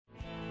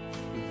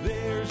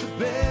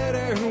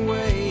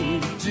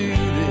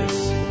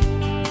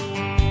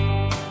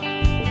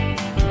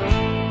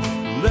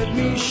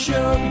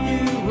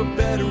a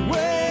better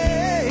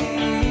way.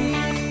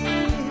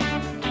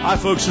 Hi,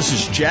 folks. This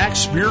is Jack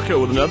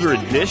Spirko with another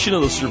edition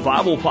of the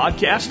Survival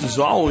Podcast. As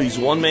always,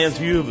 one man's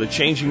view of the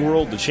changing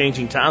world, the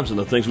changing times, and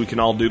the things we can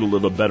all do to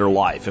live a better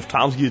life, if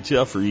times get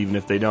tough or even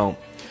if they don't.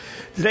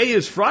 Today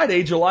is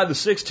Friday, July the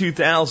 6th,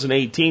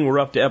 2018. We're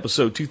up to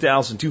episode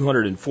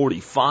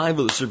 2245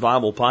 of the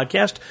Survival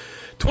Podcast.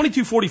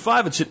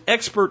 2245, it's an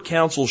expert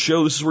council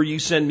show. This is where you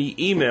send me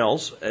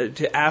emails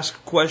to ask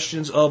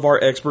questions of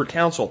our expert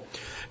council.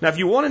 Now, if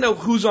you want to know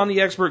who's on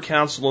the expert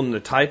council and the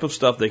type of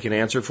stuff they can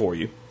answer for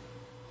you,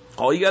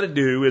 all you got to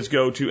do is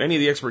go to any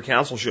of the expert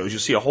council shows. You'll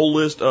see a whole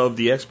list of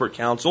the expert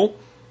council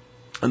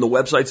and the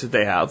websites that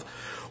they have.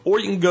 Or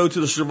you can go to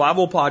the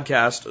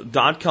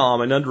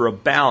survivalpodcast.com, and under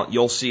About,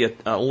 you'll see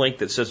a link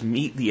that says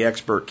Meet the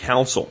Expert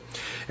Council.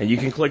 And you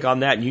can click on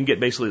that, and you can get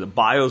basically the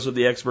bios of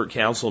the expert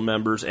council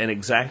members and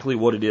exactly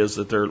what it is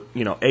that they're,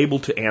 able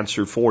to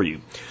answer for you.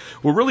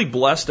 We're really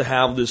blessed to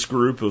have this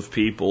group of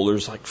people.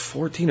 There's like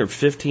 14 or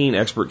 15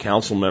 expert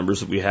council members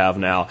that we have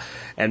now.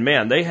 And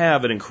man, they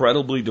have an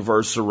incredibly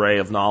diverse array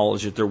of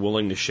knowledge that they're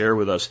willing to share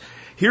with us.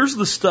 Here's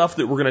the stuff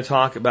that we're going to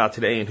talk about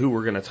today and who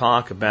we're going to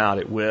talk about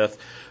it with.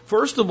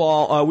 First of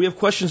all, we have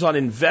questions on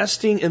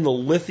investing in the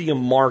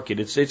lithium market.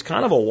 It's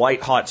kind of a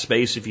white-hot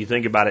space if you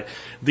think about it.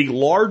 The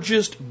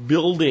largest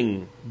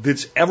building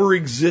that's ever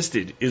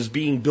existed is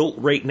being built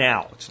right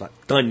now. It's not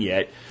done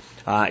yet.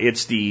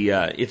 It's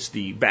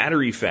the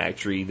battery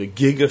factory, the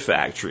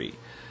gigafactory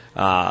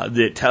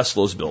that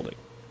Tesla's building.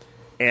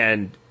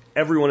 And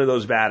every one of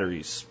those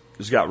batteries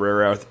has got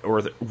rare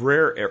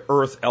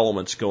earth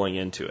elements going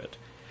into it.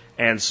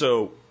 And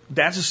so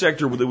that's a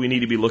sector that we need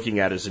to be looking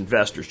at as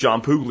investors.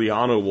 John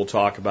Pugliano will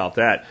talk about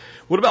that.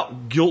 What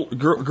about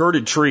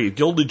girdled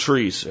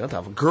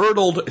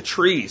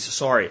trees?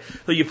 Sorry.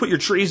 So you put your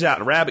trees out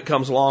and a rabbit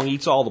comes along,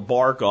 eats all the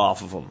bark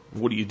off of them.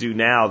 What do you do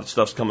now that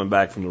stuff's coming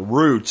back from the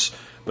roots,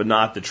 but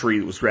not the tree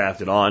that was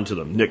grafted onto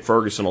them? Nick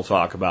Ferguson will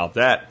talk about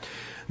that.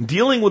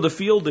 Dealing with a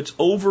field that's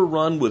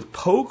overrun with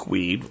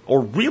pokeweed,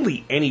 or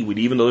really any weed,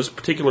 even though this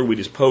particular weed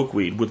is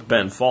pokeweed, with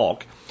Ben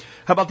Falk.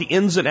 How about the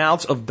ins and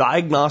outs of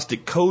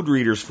diagnostic code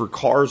readers for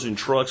cars and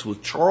trucks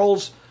with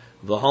Charles,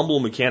 the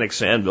humble mechanic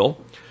Sandville?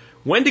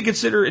 When to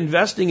consider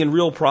investing in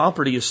real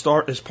property as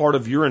part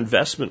of your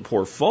investment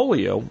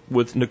portfolio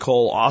with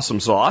Nicole Awesome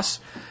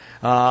Sauce?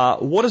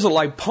 What is a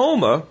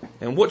lipoma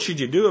and what should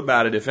you do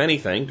about it, if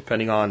anything,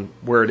 depending on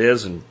where it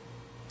is and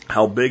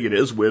how big it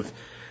is, with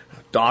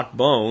Doc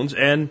Bones?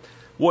 And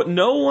what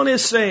no one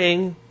is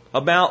saying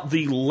about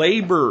the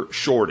labor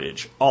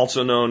shortage,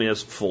 also known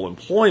as full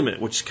employment,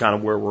 which is kind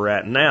of where we're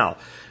at now.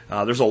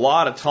 There's a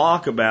lot of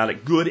talk about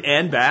it, good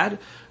and bad.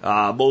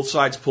 Both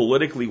sides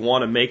politically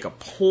want to make a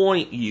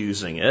point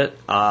using it,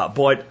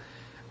 but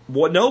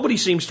what nobody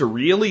seems to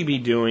really be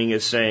doing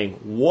is saying,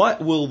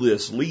 what will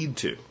this lead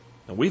to?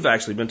 And we've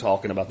actually been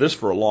talking about this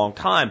for a long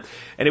time,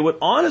 and it would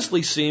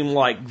honestly seem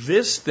like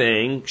this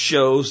thing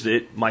shows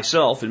that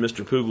myself and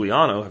Mr.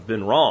 Pugliano have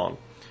been wrong.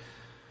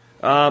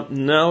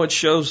 No, it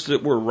shows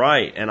that we're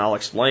right, and I'll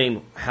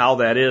explain how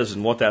that is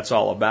and what that's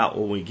all about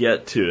when we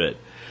get to it.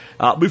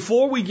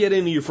 Before we get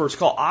into your first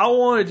call, I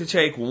wanted to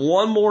take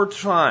one more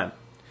time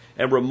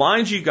and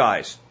remind you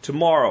guys,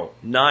 tomorrow,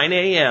 9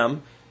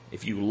 a.m.,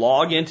 if you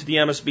log into the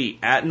MSB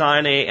at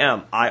 9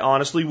 a.m., I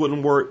honestly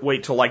wouldn't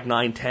wait till like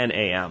 9:10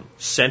 a.m.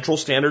 Central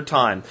Standard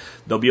Time.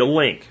 There'll be a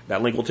link.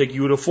 That link will take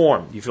you to a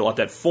form. You fill out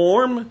that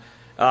form,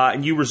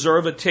 and you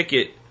reserve a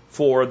ticket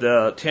for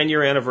the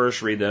 10-year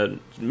anniversary, the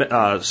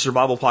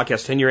Survival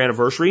Podcast 10-year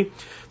anniversary.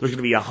 There's going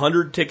to be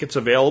 100 tickets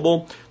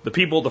available.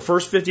 The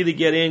first 50 that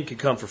get in can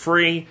come for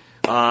free.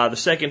 The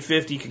second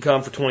 50 can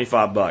come for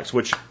 $25,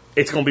 which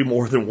it's going to be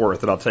more than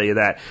worth it, I'll tell you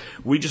that.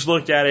 We just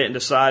looked at it and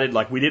decided,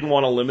 we didn't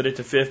want to limit it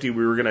to 50.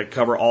 We were going to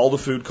cover all the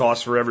food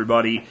costs for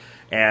everybody,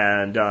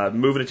 and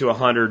moving it to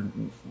 100,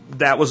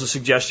 that was a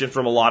suggestion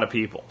from a lot of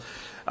people.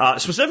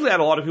 Specifically, I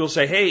had a lot of people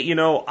say, hey,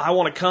 I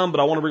want to come,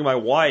 but I want to bring my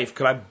wife.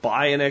 Could I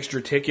buy an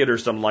extra ticket or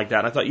something like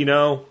that? And I thought, I don't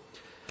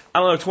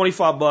know,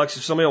 $25.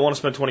 If somebody don't want to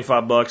spend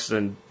 $25,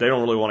 then they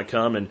don't really want to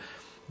come. And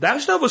that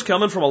stuff was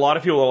coming from a lot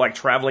of people who are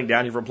traveling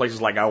down here from places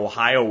like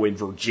Ohio and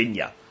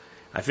Virginia.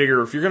 I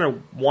figure if you're going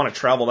to want to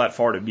travel that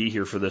far to be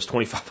here for this,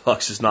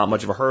 $25 is not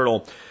much of a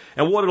hurdle.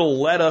 And what it'll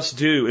let us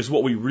do is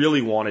what we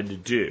really wanted to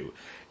do.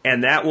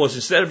 And that was,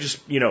 instead of just,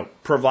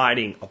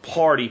 providing a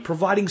party,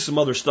 providing some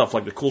other stuff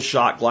like the cool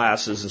shot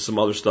glasses and some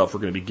other stuff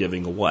we're going to be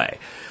giving away.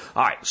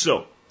 All right,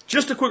 so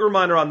just a quick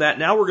reminder on that.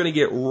 Now we're going to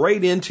get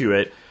right into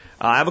it.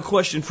 I have a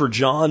question for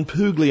John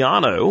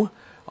Pugliano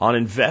on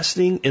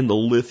investing in the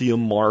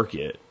lithium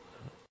market.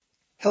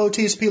 Hello,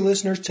 TSP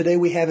listeners. Today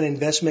we have an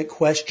investment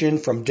question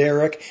from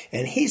Derek,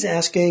 and he's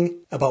asking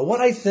about what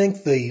I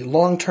think the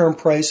long-term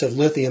price of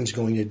lithium is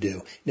going to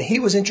do. Now, he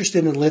was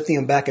interested in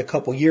lithium back a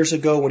couple years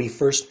ago when he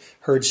first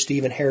heard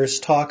Stephen Harris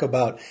talk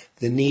about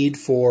the need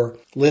for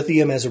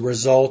lithium as a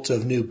result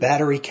of new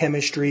battery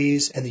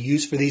chemistries and the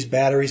use for these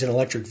batteries in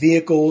electric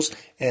vehicles.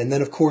 And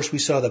then, of course, we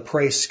saw the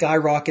price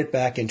skyrocket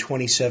back in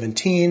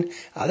 2017.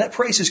 That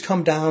price has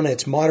come down.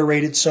 It's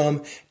moderated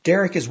some.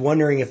 Derek is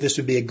wondering if this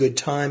would be a good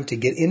time to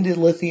get into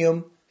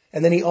lithium.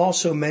 And then he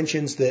also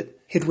mentions that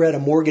he'd read a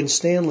Morgan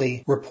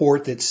Stanley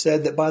report that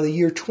said that by the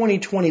year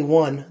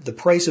 2021, the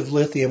price of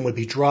lithium would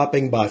be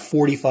dropping by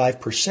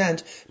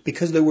 45%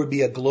 because there would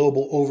be a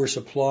global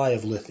oversupply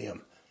of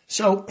lithium.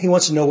 So he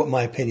wants to know what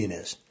my opinion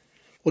is.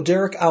 Well,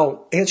 Derek,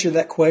 I'll answer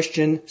that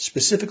question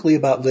specifically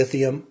about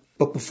lithium.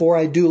 But before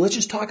I do, let's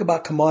just talk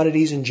about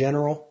commodities in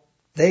general.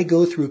 They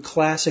go through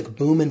classic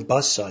boom and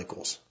bust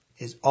cycles.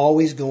 It's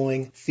always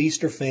going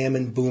feast or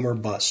famine, boom or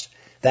bust.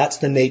 That's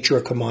the nature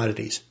of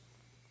commodities.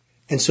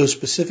 And so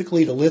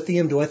specifically to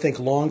lithium, do I think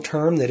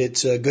long-term that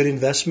it's a good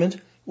investment?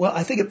 Well,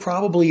 I think it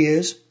probably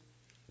is,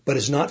 but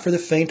it's not for the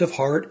faint of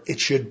heart.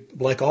 It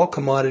should, like all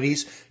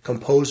commodities,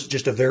 compose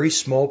just a very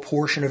small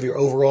portion of your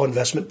overall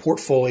investment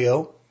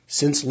portfolio.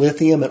 Since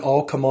lithium and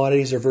all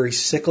commodities are very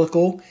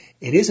cyclical,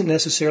 it isn't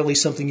necessarily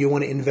something you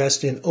want to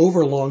invest in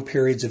over long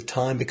periods of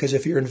time, because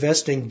if you're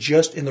investing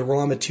just in the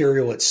raw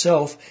material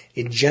itself,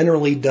 it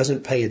generally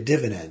doesn't pay a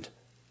dividend.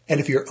 And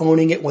if you're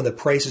owning it when the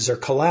prices are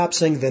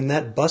collapsing, then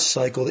that bust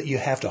cycle that you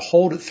have to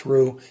hold it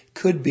through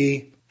could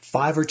be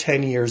 5 or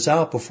 10 years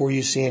out before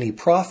you see any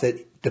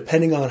profit,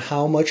 depending on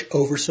how much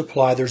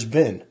oversupply there's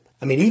been.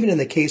 I mean, even in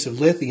the case of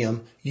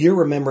lithium, you're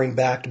remembering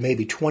back to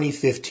maybe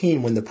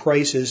 2015 when the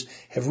prices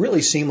have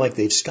really seemed like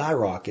they've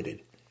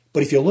skyrocketed.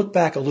 But if you look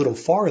back a little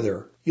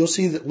farther, you'll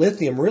see that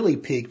lithium really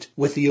peaked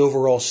with the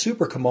overall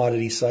super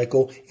commodity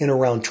cycle in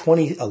around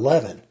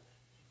 2011.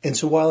 And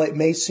so while it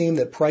may seem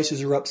that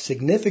prices are up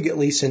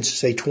significantly since,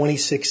 say,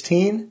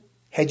 2016,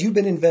 had you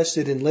been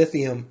invested in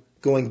lithium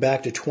going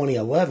back to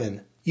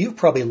 2011, you've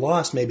probably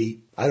lost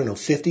maybe,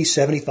 50,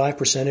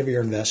 75% of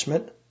your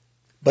investment.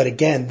 But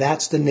again,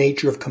 that's the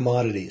nature of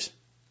commodities.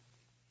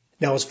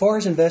 Now, as far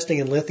as investing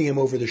in lithium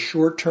over the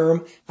short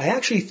term, I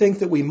actually think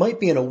that we might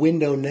be in a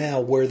window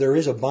now where there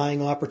is a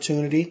buying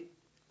opportunity.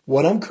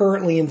 What I'm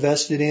currently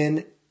invested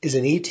in is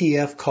an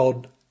ETF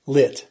called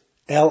LIT,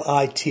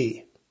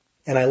 L-I-T.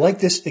 And I like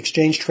this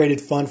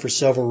exchange-traded fund for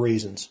several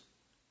reasons.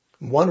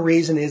 One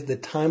reason is the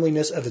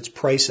timeliness of its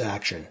price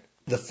action.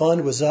 The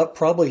fund was up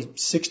probably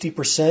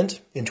 60%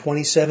 in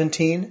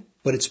 2017,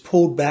 but it's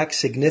pulled back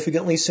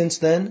significantly since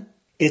then.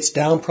 It's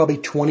down probably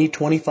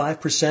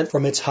 20-25%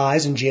 from its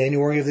highs in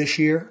January of this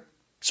year.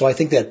 So I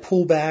think that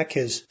pullback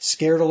has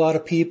scared a lot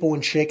of people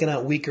and shaken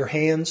out weaker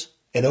hands.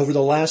 And over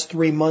the last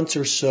 3 months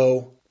or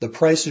so, the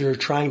prices are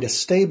trying to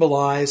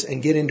stabilize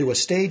and get into a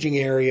staging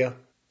area.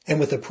 And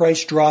with the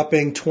price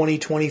dropping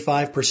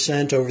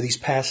 20-25% over these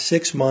past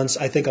 6 months,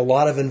 I think a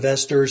lot of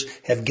investors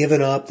have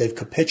given up, they've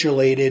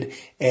capitulated,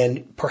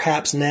 and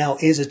perhaps now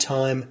is a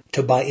time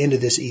to buy into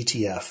this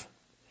ETF.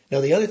 Now,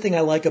 the other thing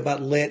I like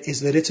about LIT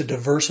is that it's a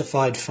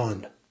diversified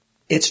fund.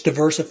 It's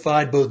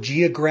diversified both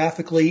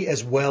geographically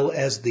as well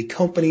as the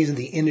companies and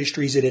the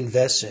industries it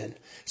invests in.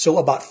 So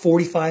about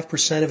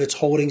 45% of its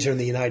holdings are in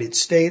the United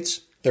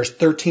States. There's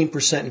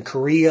 13% in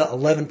Korea,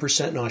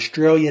 11% in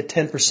Australia,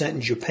 10%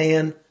 in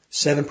Japan,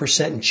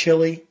 7% in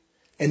Chile,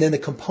 and then the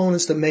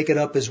components that make it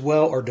up as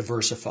well are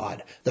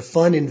diversified. The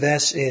fund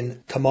invests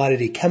in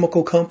commodity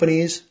chemical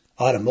companies,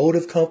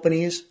 automotive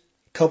companies,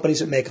 companies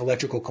that make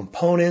electrical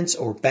components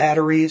or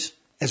batteries,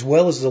 as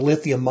well as the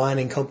lithium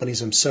mining companies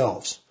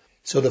themselves.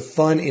 So the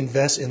fund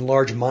invests in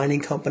large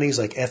mining companies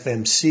like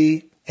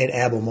FMC and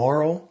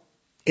Albemarle.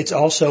 It's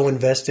also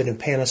invested in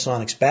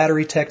Panasonic's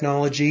battery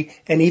technology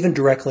and even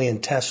directly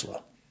in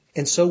Tesla.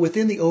 And so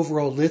within the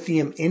overall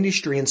lithium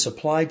industry and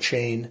supply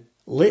chain,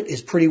 LIT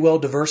is pretty well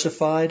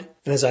diversified,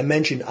 and as I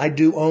mentioned, I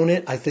do own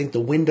it. I think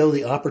the window,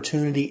 the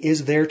opportunity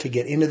is there to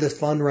get into the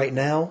fund right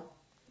now,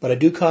 but I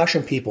do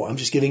caution people. I'm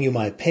just giving you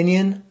my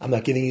opinion. I'm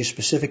not giving you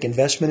specific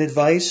investment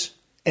advice,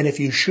 and if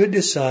you should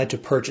decide to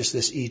purchase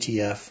this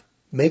ETF,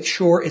 make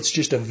sure it's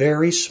just a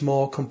very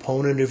small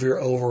component of your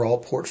overall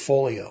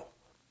portfolio,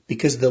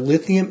 because the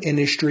lithium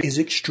industry is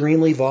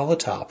extremely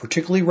volatile,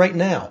 particularly right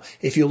now.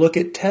 If you look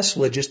at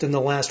Tesla just in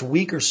the last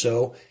week or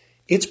so,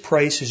 its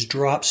price has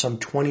dropped some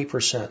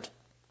 20%.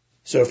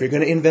 So if you're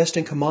going to invest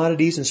in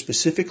commodities, and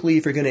specifically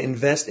if you're going to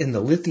invest in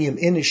the lithium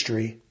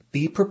industry,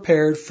 be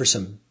prepared for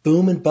some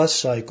boom and bust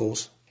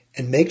cycles,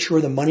 and make sure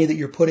the money that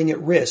you're putting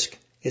at risk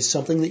is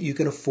something that you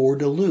can afford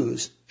to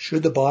lose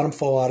should the bottom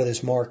fall out of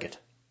this market.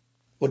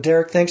 Well,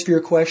 Derek, thanks for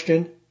your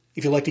question.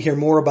 If you'd like to hear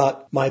more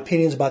about my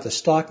opinions about the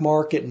stock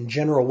market and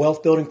general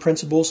wealth building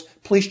principles,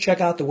 please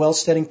check out the Wealth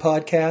Steading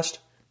podcast.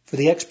 For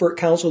the Expert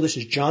Council, this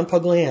is John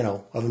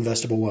Pugliano of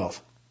Investable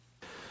Wealth.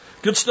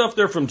 Good stuff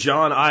there from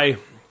John. I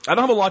don't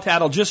have a lot to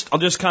add. I'll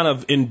just kind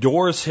of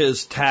endorse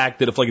his tack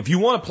that if you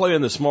want to play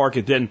in this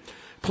market, then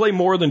play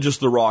more than just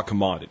the raw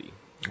commodity.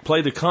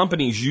 play the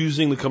companies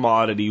using the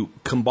commodity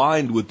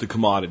combined with the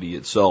commodity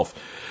itself.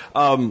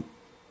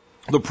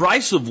 The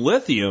price of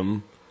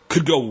lithium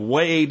could go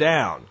way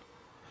down.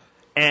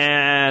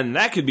 And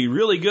that could be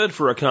really good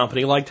for a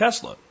company like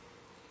Tesla.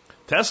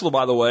 Tesla,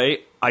 by the way,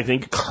 I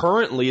think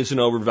currently is an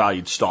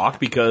overvalued stock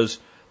because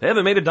they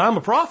haven't made a dime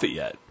of profit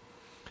yet.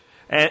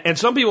 And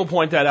some people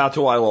point that out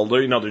to why, well,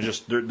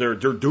 they're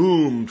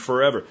doomed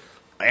forever.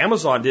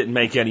 Amazon didn't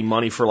make any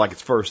money for like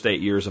its first 8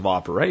 years of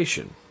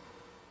operation.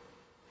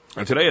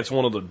 And today it's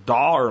one of the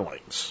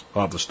darlings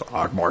of the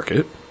stock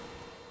market.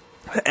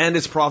 And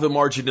its profit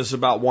margin is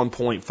about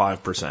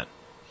 1.5%.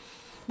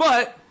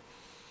 But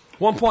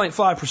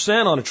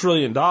 1.5% on $1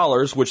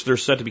 trillion, which they're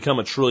set to become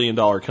 $1 trillion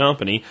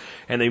company,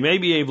 and they may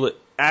be able to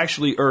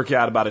actually eke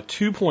out about a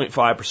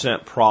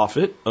 2.5%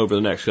 profit over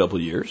the next couple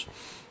of years.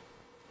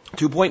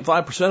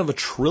 2.5% of $1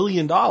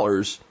 trillion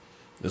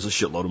is a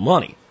shitload of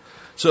money.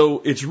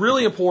 So it's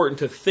really important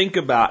to think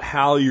about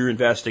how you're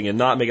investing and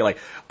not make it like,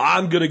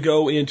 I'm going to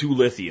go into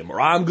lithium or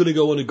I'm going to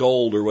go into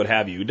gold or what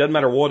have you. It doesn't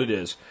matter what it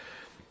is.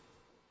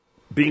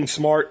 Being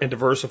smart and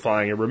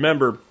diversifying. And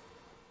remember,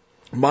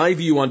 my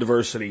view on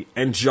diversity,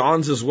 and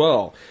John's as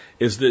well,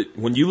 is that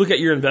when you look at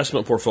your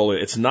investment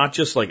portfolio, it's not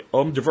just like,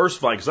 oh, I'm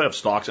diversifying because I have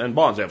stocks and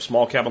bonds. I have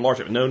small cap and large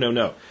cap.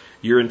 No.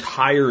 Your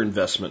entire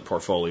investment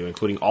portfolio,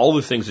 including all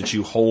the things that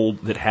you hold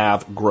that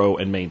have, grow,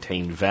 and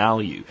maintain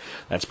value.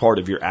 That's part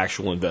of your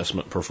actual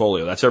investment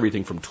portfolio. That's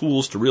everything from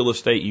tools to real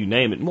estate, you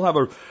name it. And we'll have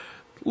a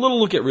little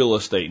look at real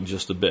estate in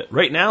just a bit.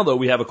 Right now, though,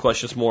 we have a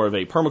question that's more of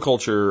a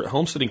permaculture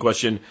homesteading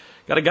question.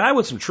 Got a guy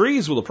with some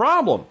trees with a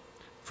problem.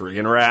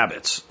 Friggin'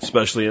 rabbits,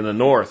 especially in the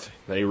north.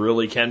 They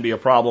really can be a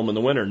problem in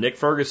the winter. Nick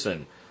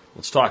Ferguson,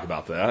 let's talk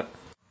about that.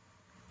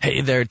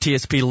 Hey there,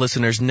 TSP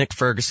listeners. Nick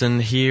Ferguson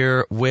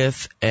here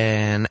with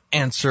an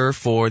answer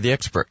for the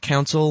Expert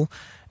Council.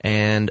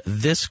 And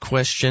this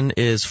question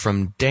is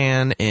from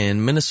Dan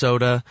in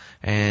Minnesota,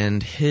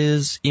 and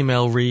his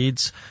email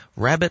reads,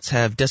 rabbits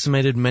have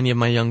decimated many of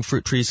my young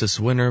fruit trees this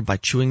winter by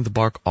chewing the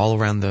bark all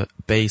around the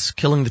base,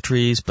 killing the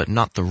trees but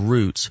not the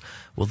roots.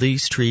 Will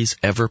these trees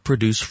ever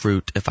produce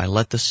fruit if I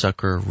let the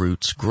sucker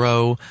roots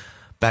grow?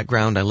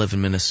 Background, I live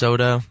in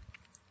Minnesota,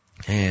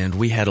 and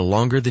we had a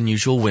longer than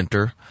usual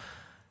winter.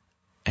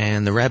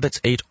 And the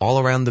rabbits ate all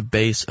around the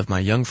base of my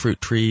young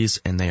fruit trees,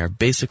 and they are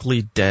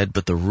basically dead,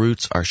 but the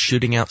roots are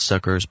shooting out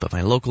suckers. But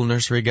my local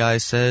nursery guy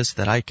says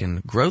that I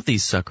can grow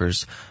these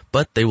suckers,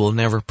 but they will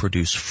never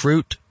produce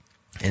fruit,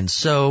 and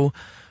so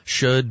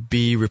should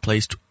be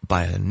replaced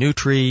by a new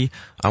tree.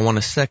 I want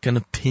a second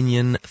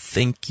opinion.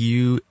 Thank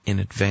you in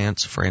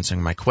advance for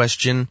answering my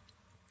question.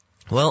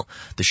 Well,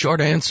 the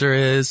short answer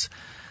is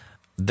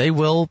they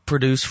will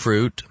produce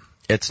fruit.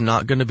 It's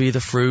not going to be the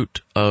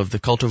fruit of the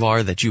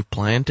cultivar that you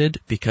planted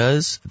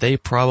because they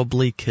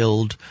probably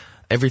killed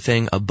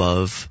everything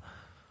above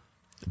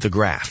the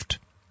graft.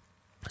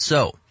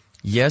 So,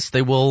 yes,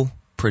 they will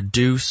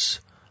produce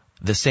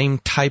the same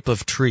type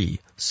of tree.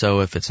 So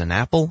if it's an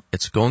apple,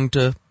 it's going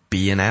to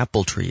be an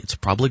apple tree. It's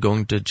probably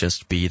going to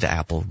just be the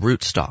apple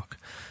rootstock.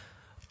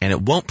 And it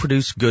won't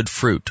produce good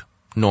fruit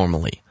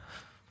normally.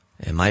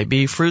 It might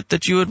be fruit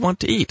that you would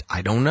want to eat.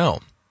 I don't know.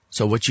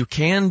 So what you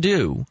can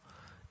do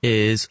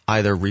is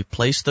either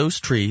replace those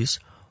trees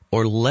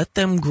or let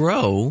them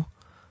grow,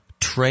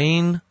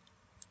 train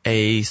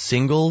a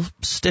single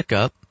stick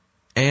up,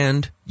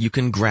 and you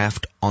can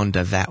graft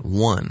onto that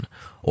one.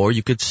 Or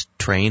you could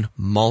train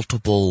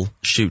multiple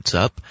shoots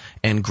up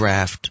and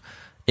graft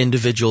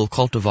individual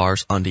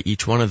cultivars onto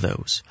each one of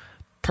those.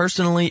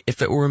 Personally,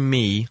 if it were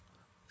me,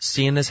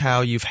 seeing as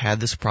how you've had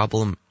this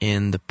problem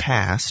in the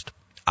past,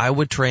 I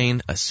would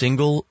train a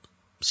single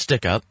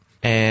stick up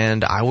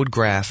and I would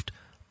graft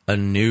a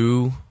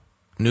new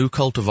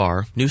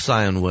cultivar, new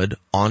scionwood,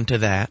 onto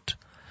that.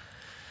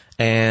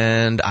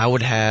 And I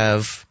would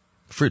have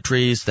fruit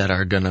trees that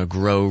are going to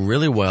grow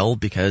really well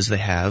because they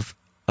have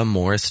a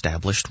more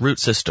established root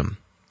system.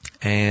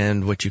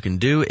 And what you can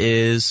do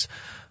is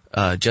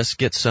just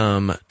get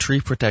some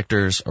tree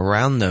protectors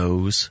around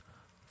those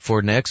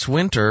for next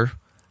winter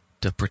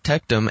to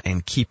protect them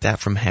and keep that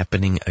from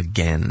happening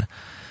again.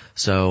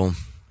 So,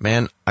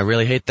 man, I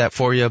really hate that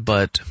for you,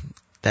 but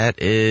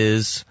that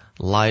is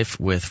life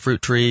with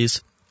fruit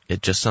trees.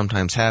 It just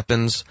sometimes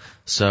happens.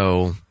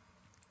 So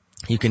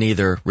you can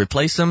either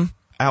replace them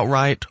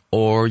outright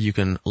or you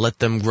can let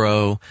them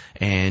grow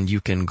and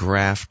you can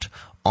graft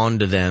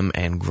onto them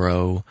and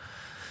grow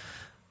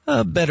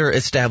better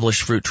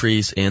established fruit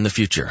trees in the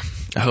future.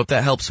 I hope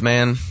that helps,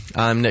 man.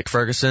 I'm Nick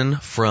Ferguson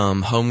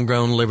from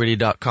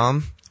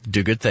homegrownliberty.com.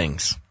 Do good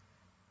things.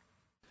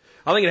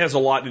 I think it has a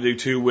lot to do,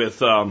 too,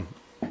 with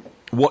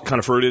what kind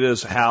of fruit it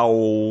is,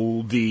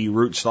 how the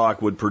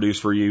rootstock would produce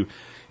for you.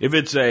 If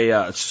it's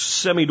a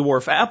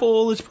semi-dwarf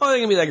apple, it's probably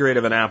going to be that great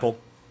of an apple.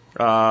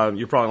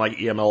 You're probably like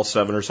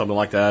EML7 or something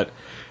like that.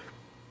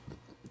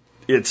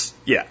 It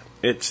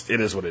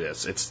is what it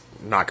is. It's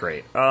not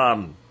great.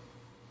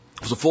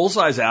 If it's a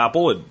full-size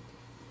apple, it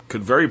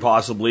could very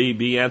possibly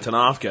be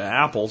Antonovka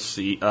apple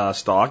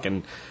stock,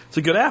 and it's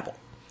a good apple.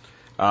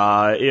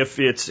 If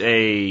it's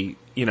if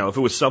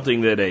it was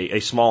something that a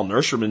small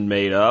nurseryman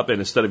made up, and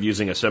instead of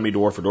using a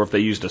semi-dwarf or dwarf, they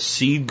used a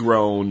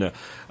seed-grown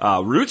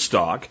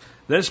rootstock,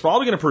 then it's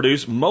probably going to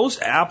produce,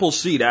 most apple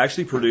seed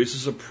actually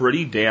produces a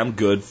pretty damn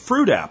good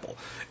fruit apple.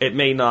 It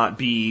may not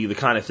be the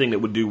kind of thing that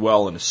would do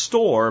well in a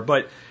store,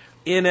 but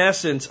in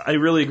essence, I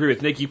really agree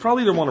with Nick. You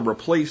probably either want to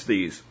replace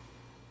these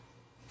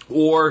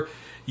or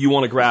you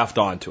want to graft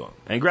onto them.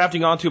 And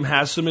grafting onto them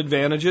has some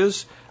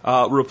advantages.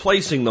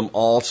 Replacing them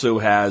also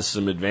has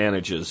some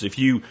advantages. If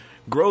you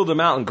grow them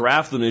out and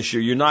graft them this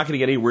year, you're not going to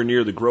get anywhere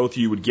near the growth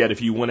you would get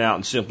if you went out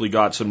and simply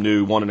got some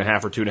new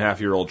 1.5 or 2.5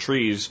 year old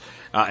trees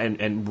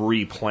and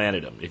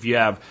replanted them. If you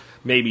have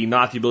maybe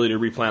not the ability to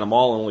replant them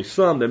all and only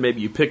some, then maybe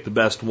you pick the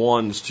best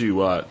ones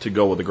to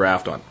go with the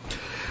graft on.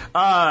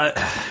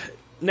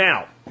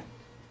 Now,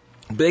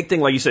 big thing,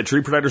 like you said,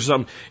 tree protectors or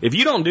something. If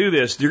you don't do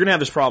this, you're going to have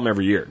this problem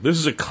every year. This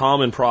is a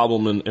common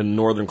problem in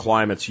northern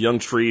climates. Young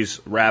trees,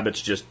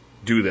 rabbits just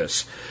do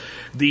this.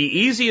 The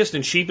easiest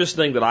and cheapest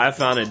thing that I've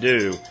found to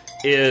do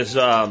is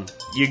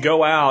you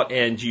go out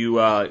and you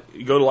go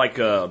to like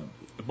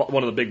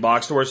one of the big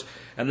box stores,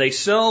 and they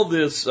sell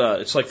this,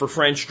 it's like for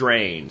French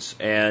drains,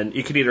 and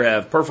you can either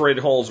have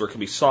perforated holes or it can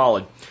be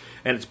solid,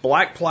 and it's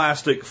black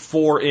plastic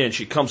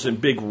 4-inch. It comes in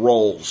big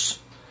rolls.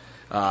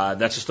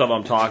 That's the stuff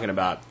I'm talking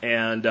about.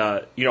 And,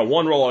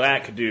 one roll of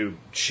that could do,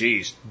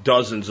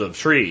 dozens of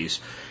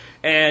trees.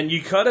 And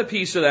you cut a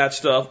piece of that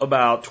stuff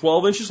about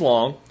 12 inches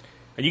long,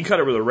 and you can cut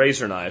it with a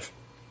razor knife.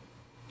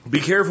 Be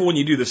careful when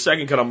you do the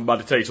second cut I'm about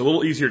to tell you. It's a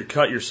little easier to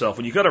cut yourself.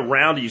 When you cut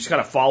around it, you just kind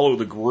of follow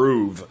the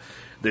groove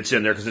that's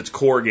in there because it's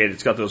corrugated.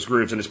 It's got those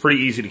grooves, and it's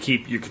pretty easy to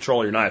keep your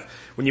control of your knife.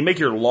 When you make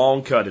your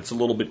long cut, it's a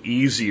little bit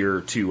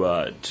easier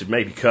to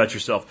maybe cut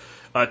yourself.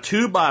 A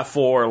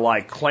 2x4,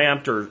 like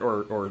clamped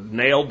or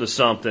nailed to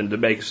something to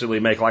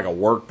basically make like a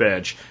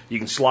workbench, you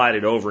can slide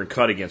it over and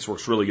cut against.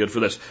 Works really good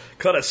for this.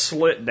 Cut a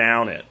slit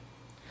down it,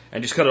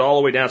 and just cut it all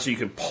the way down so you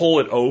can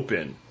pull it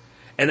open.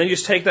 And then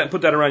just take that and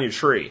put that around your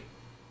tree.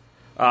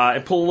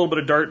 And pull a little bit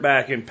of dirt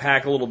back and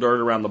pack a little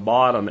dirt around the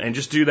bottom, and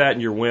just do that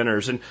in your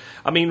winters. And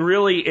I mean,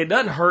 really, it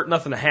doesn't hurt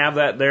nothing to have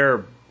that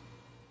there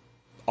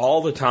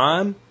all the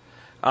time.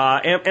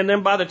 And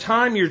then by the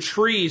time your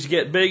trees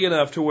get big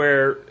enough to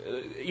where,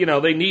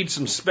 they need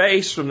some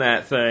space from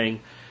that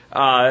thing,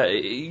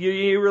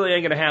 you really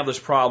ain't going to have this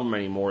problem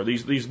anymore.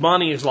 These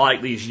bunnies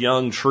like these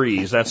young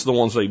trees. That's the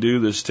ones they do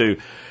this to.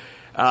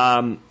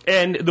 And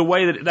the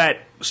way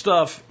that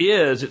stuff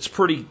is, it's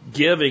pretty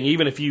giving.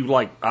 Even if you,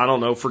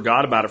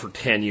 forgot about it for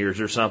 10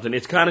 years or something,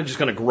 it's kind of just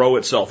going to grow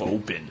itself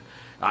open.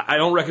 I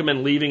don't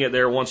recommend leaving it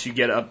there once you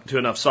get up to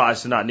enough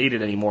size to not need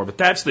it anymore. But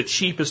that's the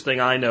cheapest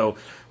thing I know,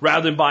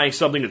 rather than buying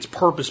something that's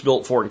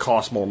purpose-built for it and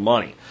costs more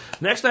money.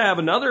 Next, I have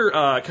another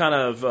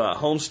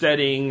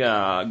homesteading,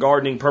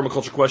 gardening,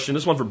 permaculture question.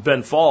 This one for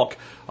Ben Falk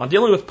on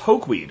dealing with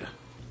pokeweed.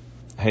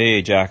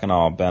 Hey, Jack and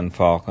all. Ben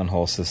Falk on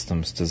Whole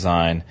Systems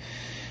Design.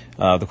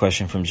 The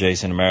question from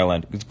Jason in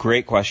Maryland. It's a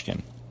great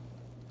question.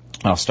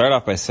 I'll start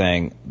off by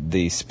saying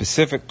the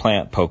specific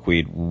plant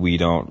pokeweed we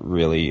don't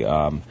really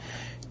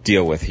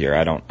deal with here.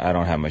 I don't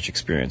have much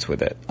experience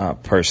with it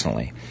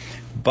personally,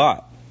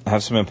 but I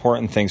have some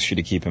important things for you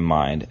to keep in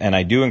mind. And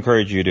I do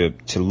encourage you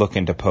to look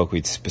into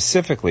pokeweed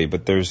specifically,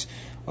 but there's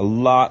a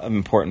lot of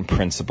important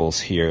principles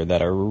here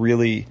that are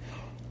really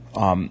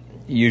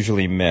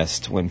usually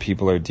missed when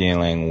people are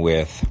dealing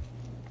with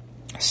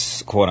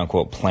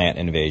quote-unquote plant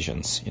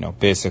invasions.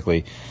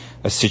 Basically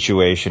a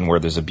situation where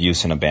there's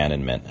abuse and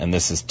abandonment. And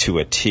this is to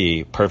a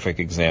T, perfect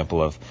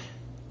example of,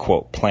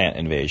 quote, plant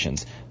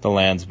invasions. The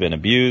land's been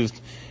abused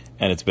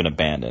and it's been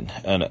abandoned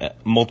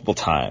multiple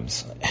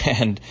times.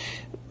 And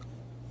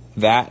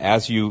that,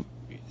 as you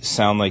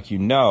sound like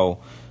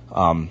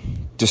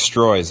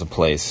destroys a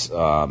place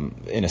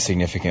in a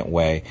significant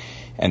way.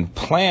 And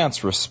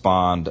plants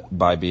respond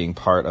by being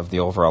part of the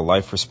overall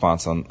life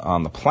response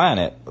on the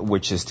planet,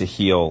 which is to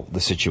heal the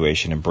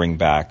situation and bring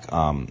back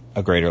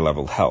a greater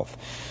level of health.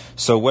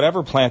 So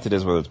whatever plant it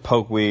is, whether it's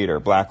pokeweed or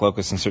black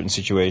locust in certain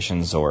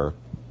situations or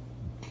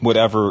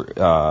whatever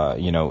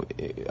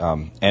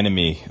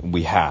enemy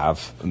we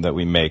have that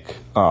we make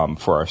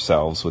for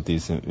ourselves with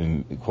these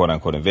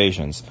quote-unquote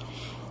invasions,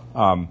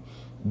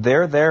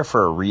 they're there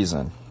for a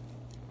reason.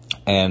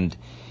 And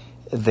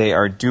they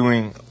are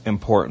doing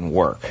important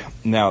work.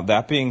 Now,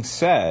 that being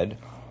said,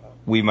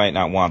 we might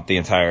not want the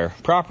entire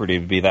property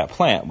to be that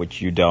plant, which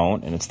you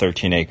don't, and it's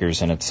 13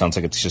 acres, and it sounds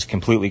like it's just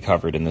completely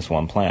covered in this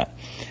one plant.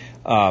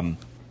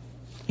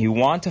 You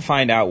want to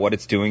find out what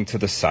it's doing to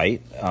the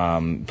site.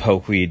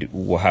 Pokeweed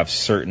will have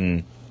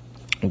certain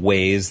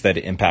ways that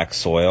it impacts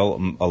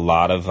soil. A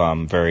lot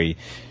of very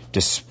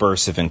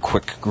dispersive and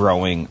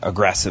quick-growing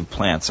aggressive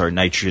plants are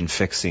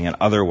nitrogen-fixing and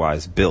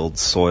otherwise build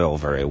soil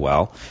very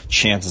well.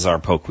 Chances are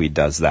pokeweed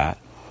does that.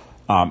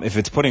 If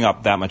it's putting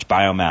up that much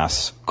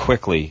biomass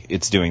quickly,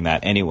 it's doing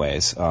that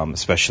anyways,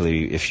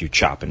 especially if you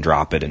chop and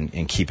drop it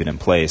and keep it in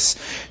place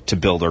to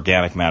build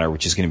organic matter,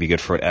 which is going to be good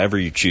for whatever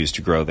you choose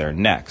to grow there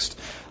next.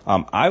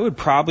 I would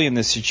probably, in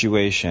this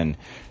situation,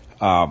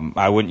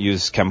 I wouldn't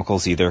use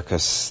chemicals either,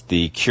 because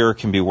the cure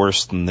can be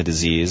worse than the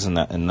disease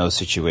in those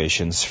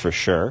situations for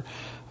sure.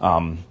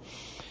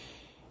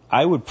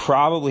 I would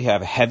probably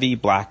have heavy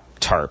black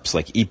tarps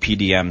like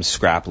EPDM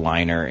scrap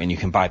liner, and you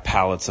can buy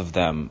pallets of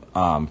them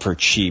for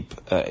cheap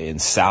in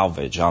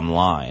salvage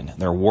online.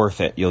 They're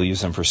worth it. You'll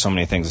use them for so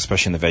many things,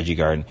 especially in the veggie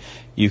garden.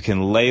 You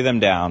can lay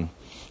them down,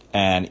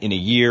 and in a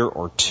year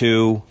or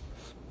two,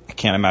 I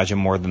can't imagine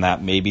more than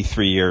that, maybe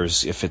 3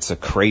 years if it's a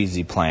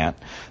crazy plant,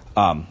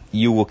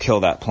 you will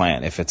kill that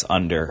plant if it's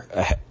under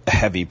a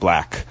heavy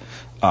black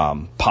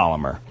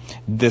polymer.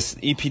 This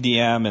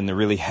EPDM and the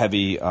really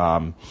heavy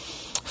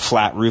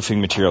flat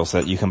roofing materials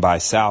that you can buy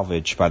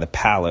salvage by the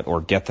pallet or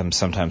get them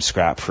sometimes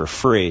scrap for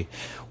free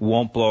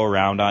won't blow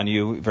around on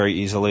you very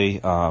easily,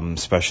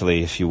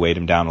 especially if you weight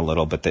them down a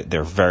little, but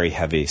they're very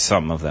heavy,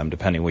 some of them,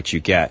 depending what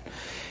you get.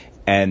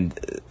 And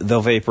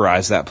they'll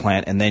vaporize that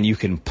plant, and then you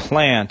can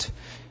plant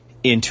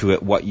into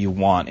it what you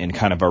want in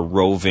kind of a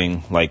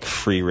roving, like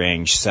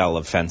free-range cell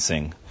of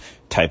fencing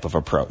type of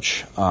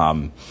approach.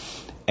 And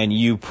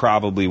you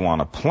probably want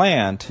to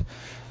plant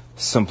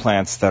some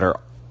plants that are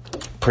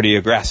pretty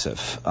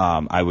aggressive.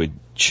 I would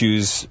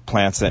choose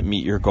plants that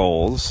meet your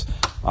goals,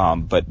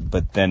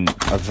 but then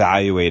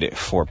evaluate it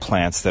for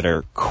plants that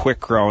are quick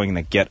growing,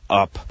 that get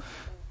up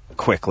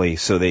quickly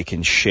so they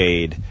can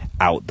shade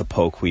out the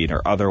pokeweed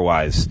or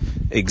otherwise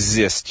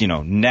exist,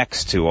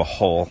 next to a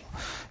whole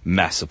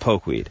mess of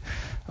pokeweed.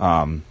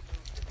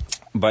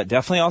 But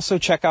definitely also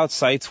check out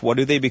sites. What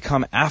do they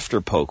become after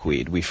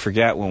pokeweed? We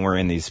forget when we're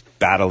in these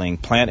battling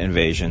plant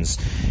invasions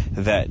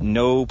that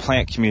no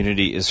plant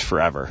community is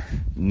forever.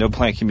 No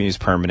plant community is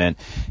permanent,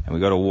 and we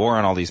go to war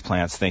on all these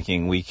plants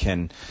thinking we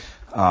can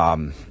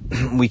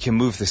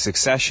move the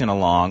succession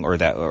along, or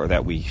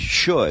that we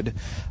should,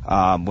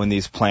 when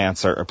these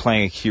plants are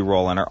playing a key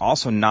role and are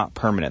also not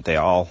permanent. They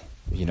all,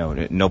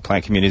 no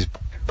plant community's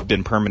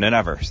been permanent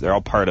ever. So they're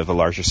all part of a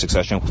larger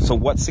succession. So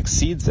what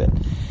succeeds it?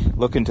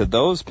 Look into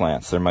those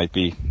plants. There might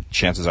be,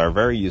 chances are,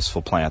 very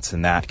useful plants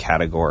in that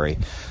category,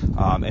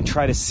 and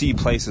try to see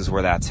places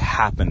where that's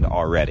happened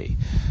already.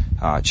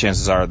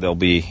 Chances are they'll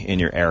be in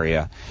your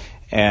area.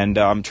 And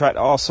try to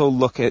also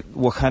look at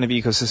what kind of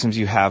ecosystems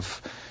you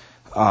have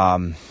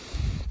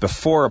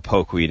before a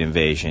pokeweed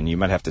invasion. You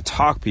might have to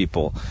talk to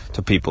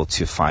people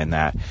to find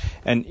that.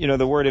 And,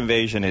 the word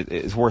invasion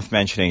is worth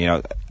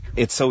mentioning.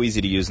 It's so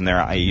easy to use in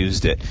there. I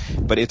used it,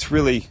 but it's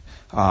really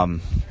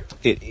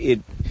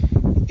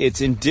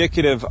it's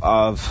indicative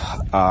of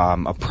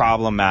a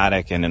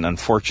problematic and an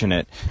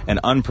unfortunate and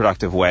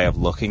unproductive way of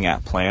looking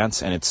at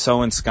plants, and it's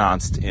so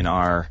ensconced in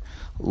our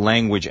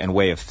language and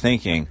way of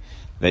thinking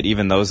that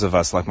even those of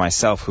us like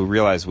myself who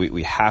realize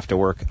we have to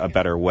work a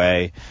better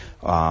way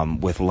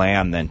with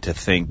land than to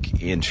think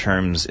in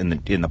terms in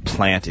the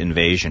plant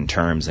invasion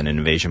terms and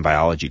invasion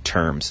biology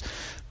terms,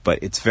 but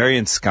it's very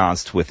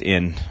ensconced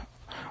within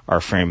our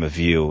frame of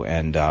view,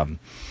 and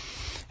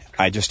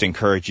I just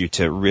encourage you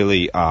to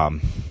really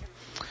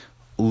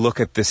look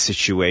at this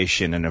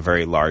situation in a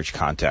very large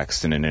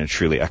context and in a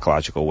truly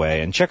ecological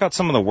way, and check out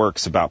some of the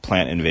works about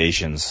plant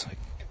invasions,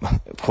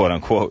 quote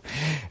unquote,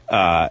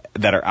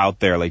 that are out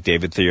there, like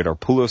David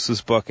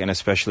Theodoropoulos' book, and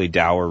especially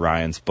Dower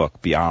Ryan's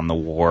book, Beyond the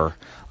War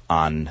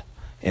on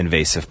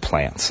Invasive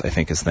Plants, I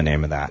think is the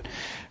name of that.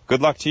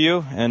 Good luck to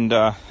you, and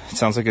it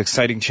sounds like an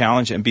exciting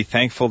challenge, and be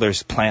thankful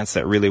there's plants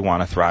that really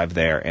want to thrive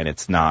there, and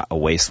it's not a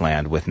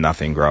wasteland with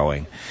nothing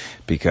growing,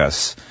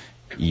 because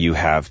you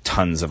have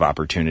tons of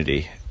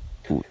opportunity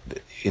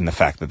in the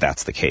fact that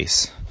that's the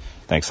case.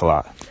 Thanks a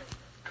lot.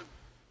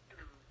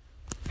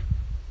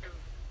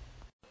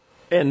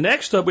 And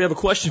next up, we have a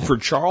question for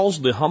Charles,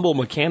 the humble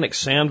mechanic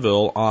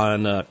Sandville,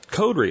 on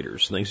code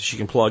readers, things that you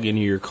can plug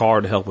into your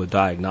car to help with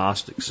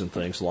diagnostics and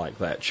things like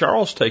that.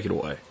 Charles, take it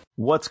away.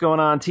 What's going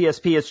on,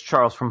 TSP? It's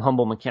Charles from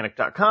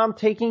HumbleMechanic.com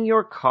taking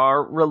your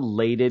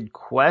car-related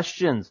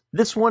questions.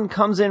 This one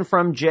comes in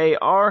from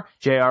JR.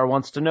 JR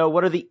wants to know,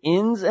 what are the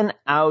ins and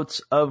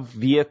outs of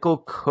vehicle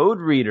code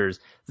readers?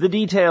 The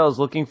details,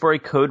 looking for a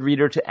code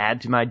reader to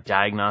add to my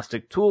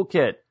diagnostic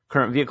toolkit.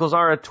 Current vehicles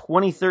are a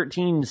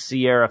 2013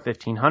 Sierra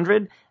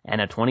 1500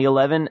 and a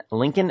 2011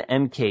 Lincoln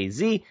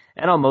MKZ,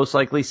 and I'll most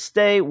likely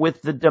stay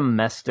with the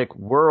domestic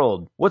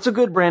world. What's a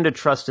good brand to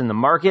trust in the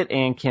market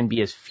and can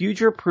be as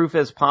future-proof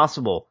as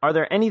possible? Are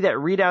there any that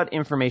read out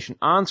information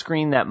on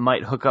screen that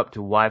might hook up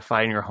to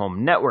Wi-Fi in your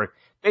home network?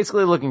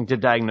 Basically looking to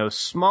diagnose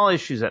small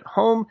issues at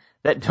home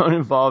that don't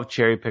involve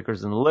cherry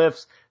pickers and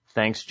lifts.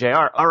 Thanks,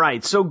 JR. All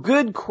right, so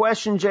good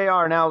question,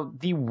 JR. Now,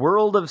 the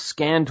world of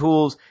scan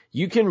tools,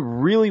 you can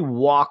really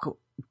walk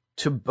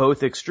to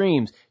both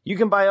extremes. You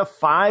can buy a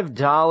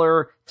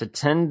 $5 to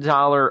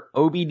 $10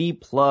 OBD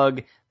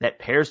plug that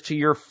pairs to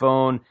your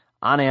phone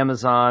on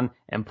Amazon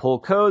and pull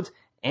codes,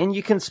 and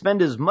you can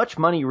spend as much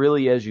money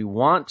really as you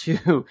want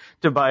to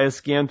buy a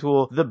scan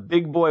tool. The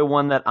big boy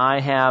one that I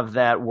have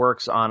that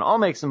works on all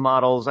makes and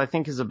models, I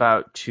think is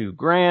about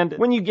 $2,000.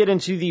 When you get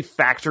into the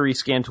factory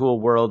scan tool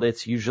world,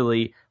 it's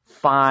usually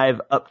 $5,000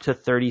 up to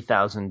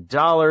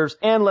 $30,000.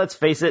 And let's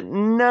face it,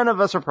 none of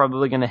us are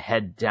probably going to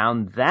head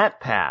down that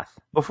path.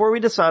 Before we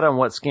decide on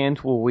what scan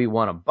tool we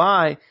want to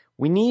buy,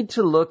 we need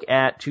to look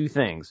at two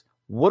things.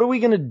 What are we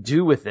going to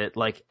do with it?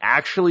 Like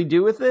actually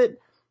do with it?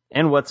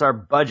 And what's our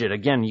budget?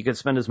 Again, you can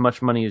spend as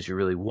much money as you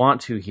really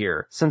want to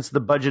here. Since the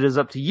budget is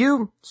up to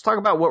you, let's talk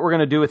about what we're going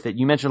to do with it.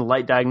 You mentioned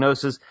light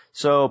diagnosis,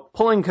 so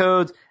pulling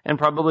codes and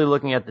probably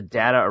looking at the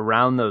data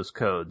around those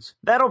codes.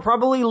 That'll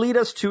probably lead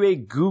us to a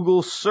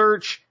Google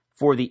search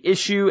for the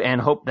issue and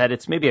hope that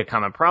it's maybe a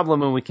common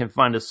problem and we can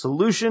find a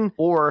solution,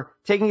 or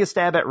taking a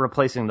stab at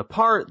replacing the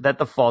part that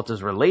the fault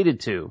is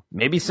related to.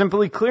 Maybe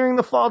simply clearing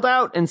the fault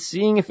out and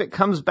seeing if it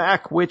comes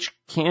back, which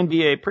can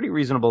be a pretty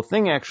reasonable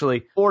thing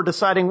actually, or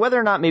deciding whether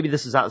or not maybe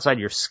this is outside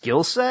your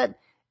skill set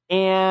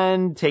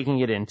and taking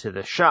it into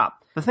the shop.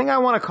 The thing I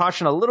want to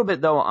caution a little bit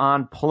though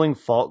on pulling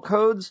fault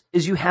codes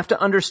is you have to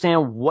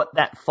understand what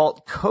that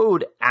fault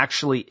code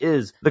actually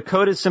is. The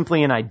code is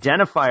simply an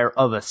identifier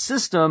of a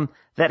system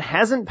that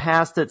hasn't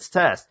passed its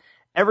test.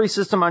 Every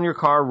system on your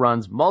car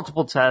runs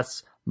multiple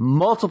tests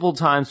multiple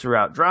times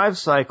throughout drive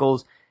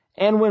cycles,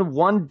 and when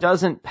one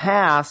doesn't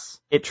pass,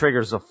 it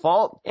triggers a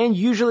fault, and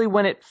usually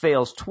when it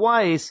fails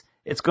twice,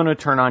 it's going to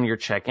turn on your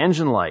check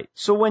engine light.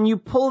 So when you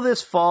pull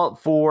this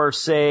fault for,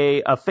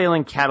 say, a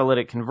failing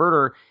catalytic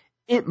converter,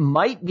 it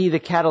might be the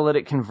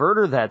catalytic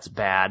converter that's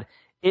bad.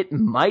 It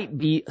might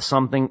be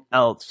something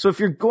else. So if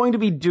you're going to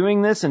be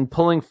doing this and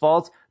pulling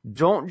faults,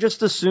 don't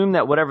just assume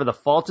that whatever the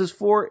fault is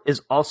for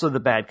is also the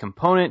bad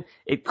component.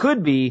 It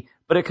could be,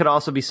 but it could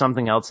also be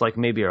something else, like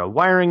maybe a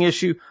wiring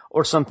issue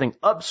or something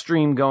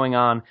upstream going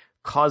on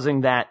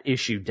causing that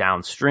issue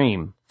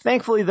downstream.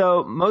 Thankfully,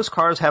 though, most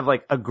cars have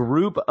like a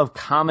group of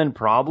common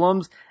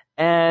problems.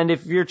 And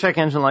if your check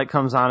engine light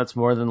comes on, it's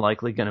more than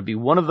likely going to be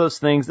one of those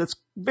things that's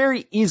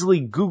very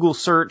easily Google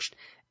searched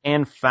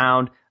and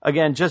found.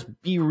 Again,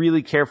 just be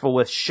really careful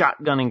with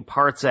shotgunning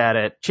parts at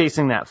it,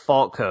 chasing that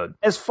fault code.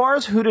 As far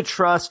as who to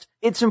trust,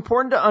 it's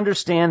important to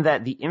understand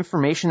that the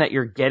information that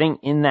you're getting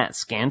in that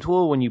scan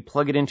tool when you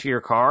plug it into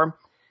your car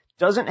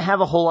doesn't have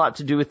a whole lot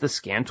to do with the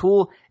scan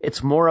tool.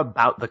 It's more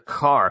about the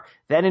car.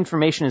 That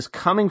information is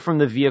coming from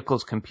the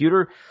vehicle's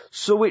computer,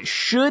 so it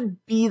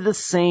should be the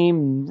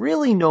same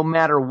really no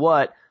matter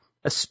what,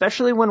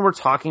 especially when we're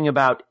talking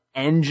about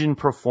engine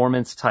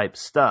performance type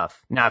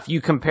stuff. Now, if you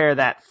compare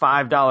that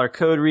 $5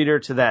 code reader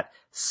to that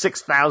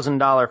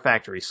 $6,000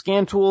 factory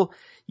scan tool,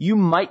 you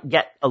might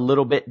get a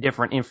little bit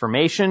different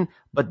information,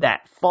 but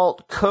that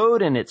fault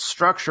code and its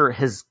structure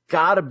has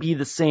got to be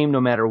the same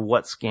no matter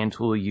what scan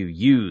tool you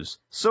use.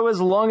 So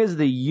as long as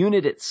the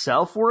unit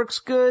itself works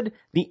good,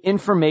 the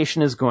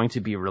information is going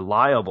to be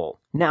reliable.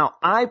 Now,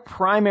 I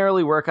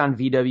primarily work on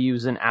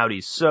VWs and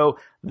Audis, so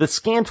the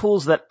scan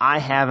tools that I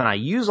have and I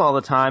use all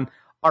the time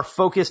are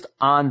focused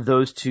on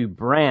those two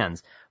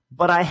brands.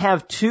 But I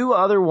have two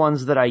other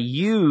ones that I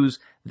use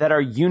that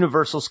are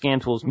universal scan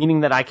tools,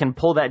 meaning that I can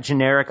pull that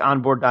generic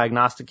onboard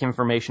diagnostic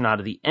information out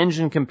of the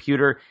engine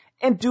computer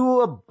and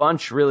do a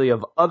bunch really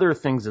of other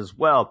things as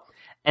well.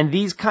 And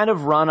these kind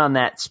of run on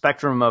that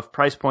spectrum of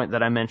price point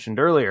that I mentioned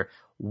earlier.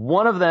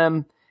 One of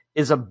them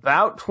is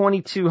about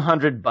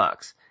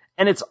 $2,200,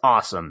 and it's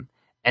awesome.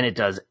 And it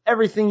does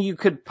everything you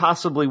could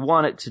possibly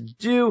want it to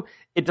do.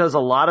 It does a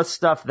lot of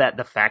stuff that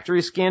the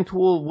factory scan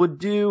tool would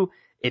do.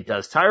 It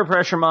does tire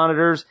pressure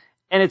monitors,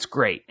 and it's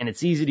great, and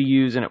it's easy to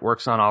use, and it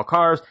works on all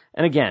cars.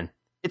 And again,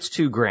 it's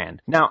 $2,000.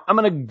 Now, I'm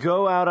going to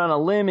go out on a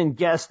limb and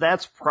guess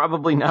that's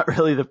probably not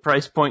really the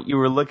price point you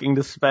were looking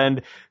to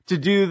spend to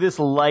do this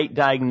light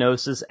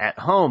diagnosis at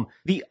home.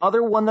 The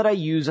other one that I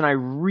use and I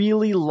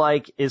really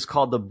like is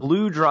called the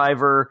Blue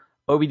Driver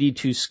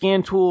OBD2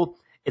 scan tool.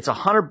 It's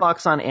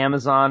 $100 on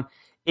Amazon.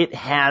 It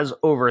has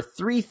over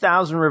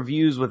 3,000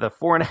 reviews with a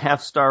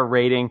 4.5-star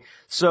rating.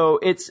 So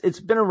it's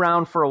been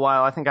around for a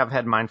while. I think I've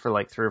had mine for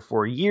like 3 or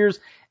 4 years.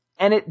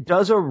 And it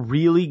does a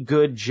really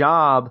good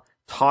job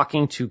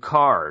talking to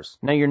cars.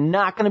 Now, you're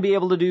not going to be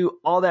able to do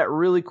all that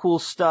really cool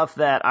stuff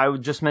that I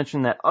would just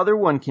mention that other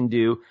one can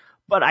do,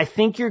 but I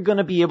think you're going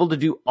to be able to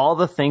do all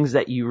the things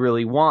that you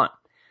really want.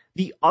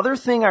 The other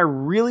thing I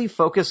really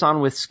focus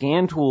on with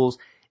scan tools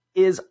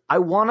is I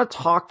want to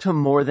talk to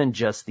more than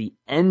just the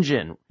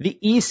engine. The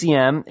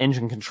ECM,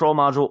 engine control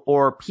module,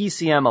 or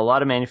PCM, a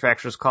lot of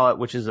manufacturers call it,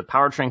 which is a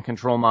powertrain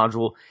control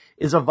module,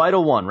 is a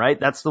vital one, right?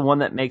 That's the one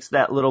that makes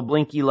that little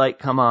blinky light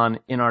come on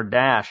in our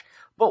dash.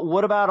 But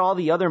what about all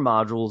the other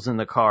modules in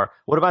the car?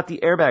 What about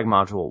the airbag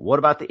module? What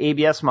about the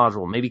ABS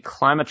module? Maybe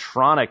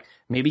Climatronic,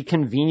 maybe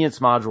convenience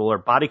module or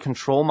body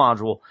control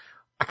module.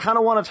 I kind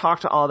of want to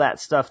talk to all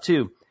that stuff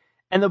too.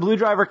 And the Blue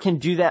Driver can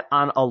do that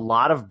on a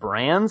lot of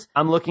brands.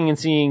 I'm looking and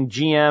seeing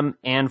GM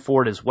and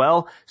Ford as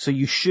well, so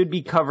you should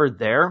be covered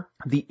there.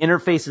 The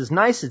interface is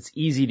nice. It's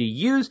easy to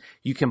use.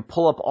 You can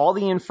pull up all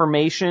the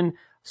information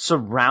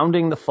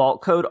surrounding the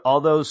fault code,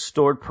 all those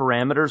stored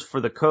parameters for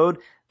the code.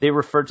 They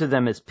refer to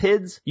them as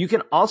PIDs. You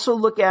can also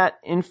look at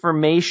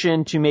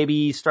information to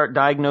maybe start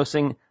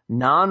diagnosing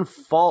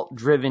non-fault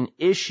driven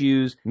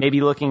issues, maybe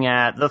looking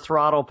at the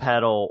throttle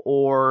pedal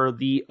or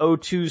the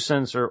O2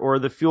 sensor or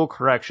the fuel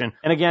correction.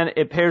 And again,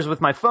 it pairs with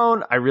my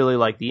phone. I really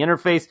like the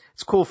interface.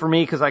 It's cool for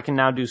me because I can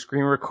now do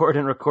screen record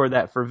and record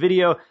that for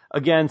video.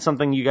 Again,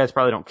 something you guys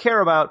probably don't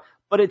care about,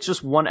 but it's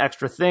just one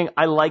extra thing.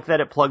 I like that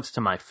it plugs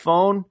to my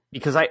phone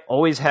because I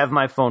always have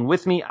my phone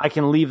with me. I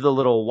can leave the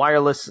little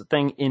wireless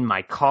thing in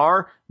my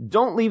car.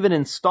 Don't leave it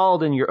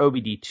installed in your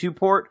OBD2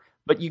 port,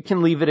 but you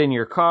can leave it in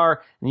your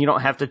car and you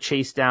don't have to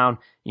chase down,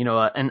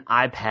 an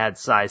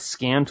iPad-sized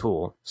scan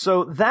tool.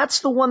 So that's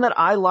the one that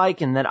I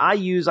like and that I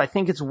use. I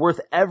think it's worth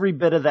every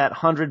bit of that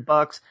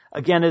 $100.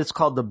 Again, it's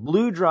called the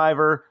Blue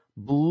Driver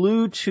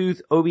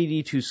Bluetooth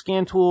OBD2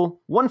 scan tool.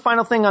 One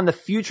final thing on the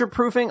future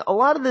proofing. A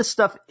lot of this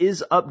stuff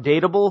is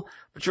updatable,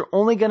 but you're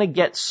only going to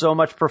get so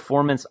much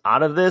performance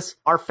out of this.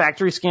 Our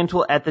factory scan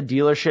tool at the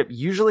dealership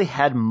usually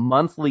had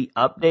monthly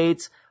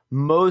updates.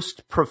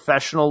 Most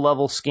professional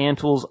level scan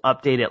tools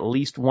update at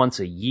least once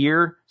a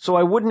year. So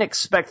I wouldn't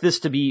expect this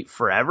to be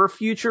forever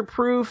future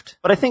proofed,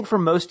 but I think for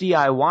most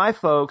DIY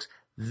folks,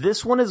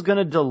 this one is going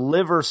to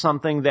deliver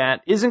something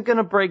that isn't going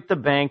to break the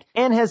bank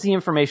and has the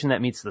information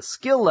that meets the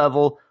skill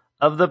level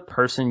of the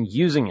person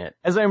using it.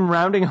 As I'm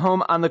rounding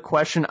home on the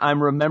question,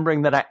 I'm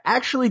remembering that I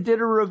actually did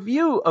a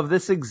review of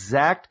this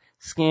exact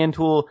scan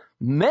tool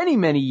many,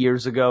 many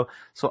years ago.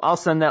 So I'll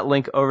send that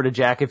link over to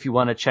Jack if you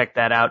want to check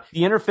that out.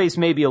 The interface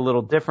may be a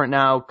little different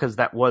now because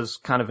that was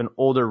kind of an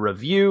older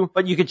review,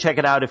 but you can check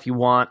it out if you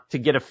want to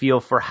get a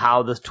feel for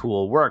how this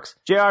tool works.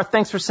 JR,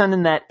 thanks for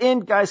sending that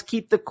in. Guys,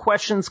 keep the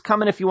questions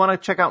coming. If you want to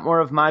check out more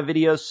of my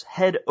videos,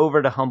 head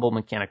over to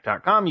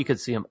humblemechanic.com. You can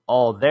see them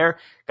all there.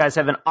 Guys,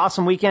 have an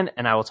awesome weekend,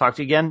 and I will talk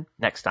to you again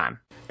next time.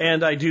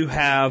 And I do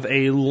have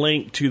a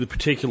link to the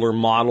particular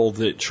model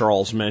that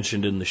Charles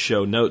mentioned in the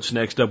show notes.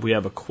 Next up, we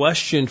have a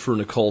question for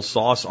Nicole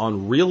Sauce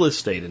on real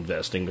estate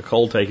investing.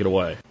 Nicole, take it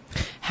away.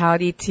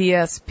 Howdy,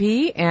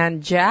 TSP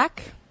and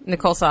Jack.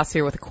 Nicole Sauce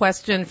here with a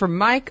question for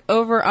Mike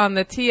over on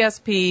the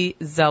TSP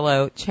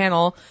Zello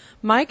channel.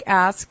 Mike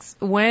asks,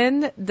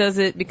 when does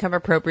it become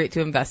appropriate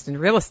to invest in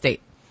real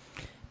estate?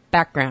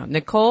 Background.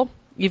 Nicole,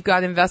 you've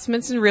got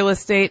investments in real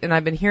estate, and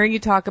I've been hearing you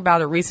talk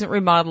about a recent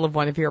remodel of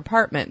one of your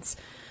apartments.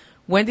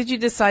 When did you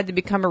decide to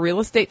become a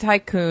real estate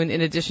tycoon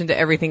in addition to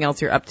everything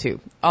else you're up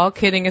to? All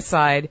kidding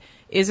aside,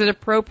 is it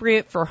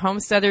appropriate for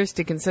homesteaders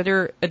to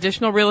consider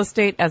additional real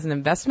estate as an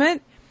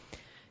investment?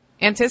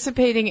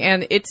 Anticipating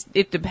an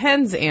it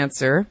depends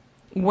answer,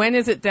 when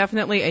is it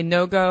definitely a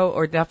no-go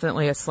or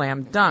definitely a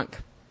slam dunk?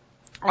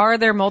 Are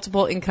there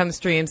multiple income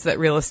streams that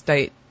real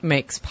estate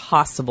makes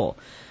possible?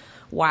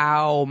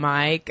 Wow,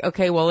 Mike.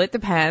 Okay, well, it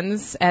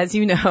depends, as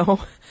you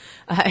know.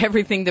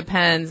 Everything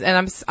depends,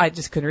 and I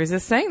just couldn't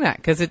resist saying that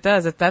because it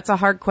does. That's a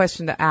hard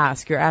question to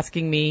ask. You're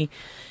asking me,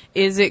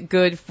 is it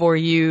good for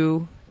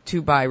you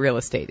to buy real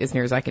estate, as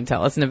near as I can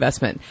tell, as an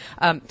investment?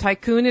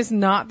 Tycoon is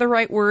not the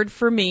right word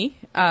for me,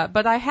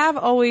 but I have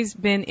always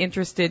been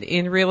interested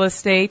in real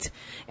estate.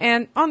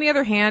 And on the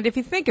other hand, if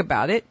you think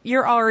about it,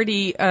 you're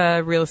already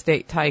a real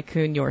estate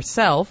tycoon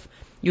yourself.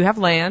 You have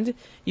land.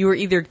 You are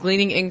either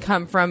gleaning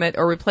income from it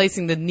or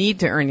replacing the need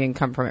to earn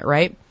income from it,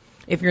 right?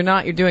 If you're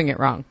not, you're doing it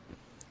wrong.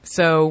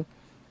 So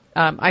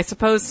I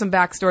suppose some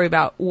backstory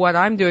about what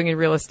I'm doing in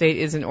real estate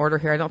is in order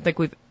here. I don't think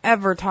we've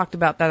ever talked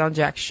about that on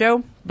Jack's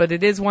show, but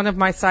it is one of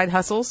my side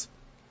hustles.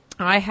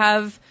 I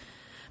have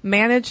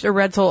managed a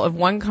rental of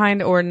one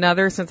kind or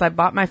another since I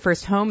bought my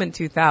first home in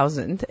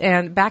 2000.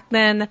 And back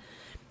then,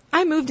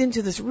 I moved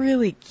into this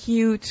really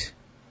cute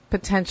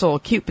potential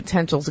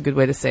is a good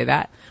way to say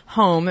that,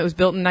 home. It was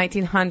built in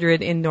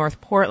 1900 in North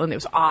Portland. It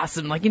was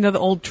awesome. Like, the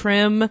old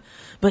trim,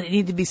 but it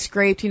needed to be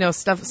scraped,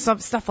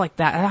 stuff like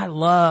that. And I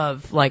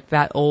love,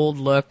 that old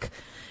look.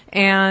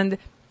 And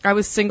I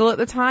was single at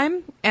the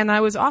time, and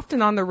I was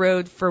often on the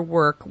road for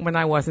work when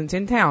I wasn't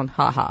in town.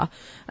 Haha.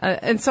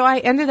 And so I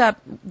ended up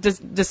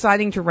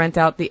deciding to rent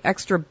out the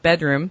extra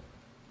bedroom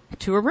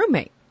to a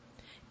roommate.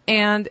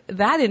 And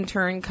that, in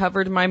turn,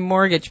 covered my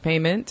mortgage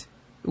payment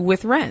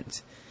with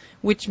rent,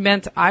 which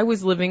meant I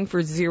was living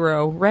for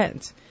zero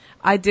rent.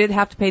 I did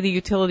have to pay the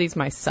utilities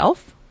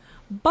myself,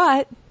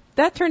 but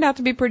that turned out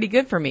to be pretty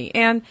good for me.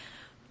 And,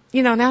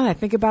 now that I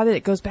think about it,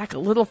 it goes back a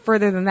little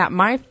further than that.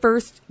 My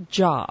first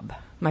job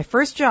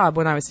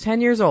when I was 10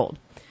 years old,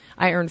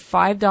 I earned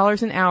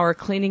 $5 an hour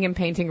cleaning and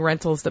painting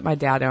rentals that my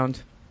dad owned.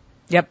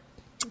 Yep,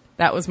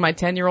 that was my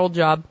 10-year-old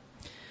job.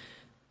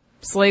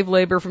 Slave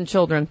labor from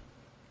children.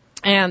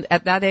 And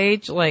at that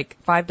age,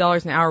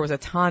 $5 an hour was a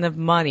ton of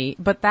money.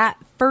 But that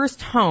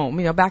first home,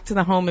 back to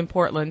the home in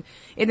Portland,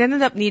 it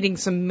ended up needing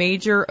some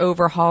major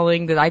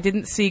overhauling that I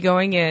didn't see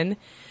going in.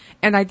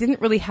 And I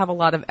didn't really have a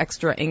lot of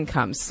extra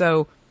income.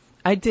 So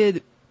I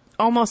did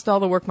almost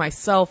all the work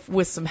myself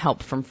with some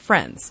help from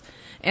friends.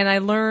 And I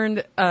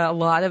learned a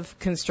lot of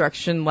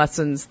construction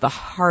lessons the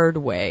hard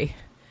way.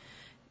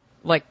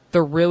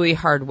 The really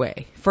hard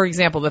way. For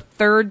example, the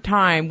third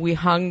time we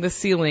hung the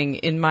ceiling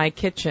in my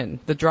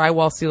kitchen, the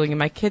drywall ceiling in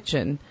my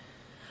kitchen,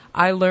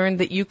 I learned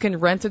that you can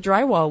rent a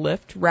drywall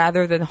lift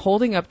rather than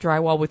holding up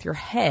drywall with your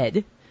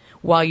head,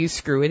 while you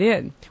screw it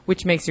in,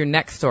 which makes your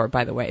neck sore,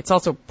 by the way. It's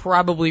also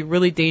probably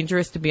really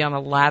dangerous to be on a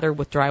ladder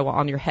with drywall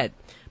on your head.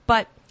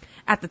 But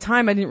at the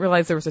time, I didn't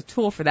realize there was a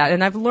tool for that.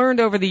 And I've learned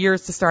over the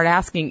years to start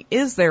asking,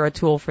 is there a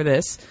tool for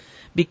this?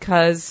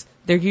 Because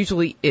there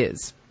usually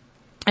is.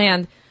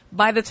 And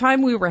by the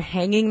time we were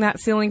hanging that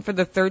ceiling for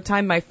the third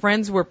time, my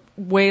friends were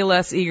way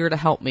less eager to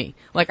help me.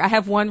 Like, I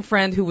have one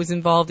friend who was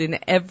involved in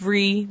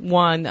every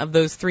one of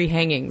those 3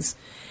 hangings.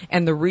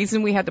 And the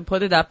reason we had to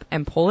put it up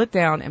and pull it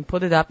down and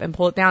put it up and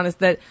pull it down is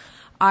that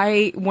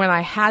when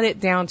I had it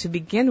down to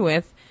begin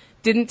with,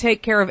 didn't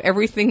take care of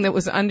everything that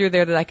was under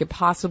there that I could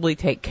possibly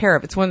take care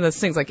of. It's one of those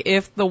things, like,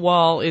 if the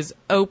wall is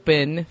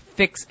open,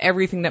 fix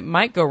everything that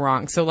might go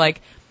wrong. So,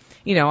 like,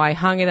 you know, I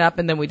hung it up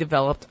and then we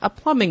developed a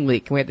plumbing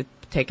leak and we had to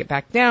take it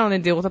back down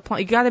and deal with the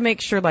plumbing. You got to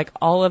make sure, like,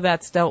 all of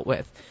that's dealt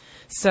with.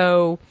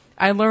 So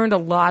I learned a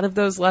lot of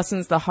those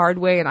lessons the hard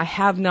way, and I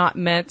have not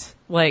met,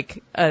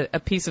 like, a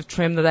piece of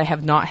trim that I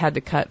have not had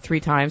to cut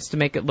 3 times to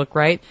make it look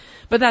right.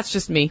 But that's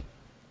just me.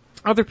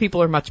 Other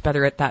people are much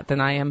better at that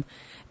than I am.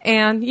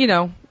 And, you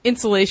know,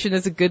 insulation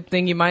is a good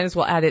thing. You might as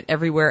well add it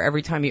everywhere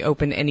every time you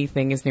open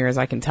anything, as near as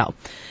I can tell.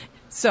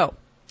 So,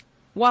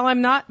 while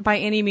I'm not by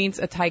any means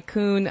a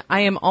tycoon,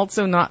 I am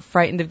also not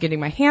frightened of getting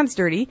my hands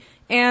dirty,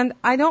 and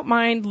I don't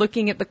mind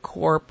looking at the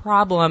core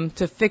problem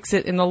to fix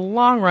it in the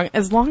long run,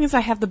 as long as I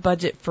have the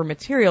budget for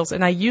materials,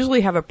 and I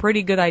usually have a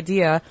pretty good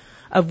idea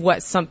of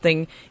what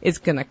something is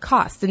going to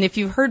cost. And if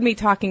you've heard me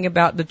talking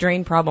about the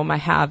drain problem I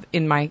have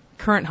in my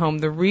current home,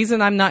 the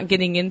reason I'm not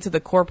getting into the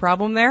core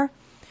problem there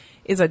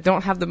is I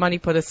don't have the money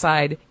put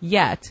aside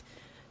yet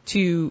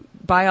to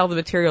buy all the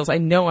materials I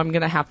know I'm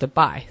going to have to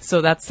buy.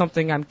 So that's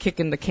something I'm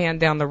kicking the can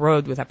down the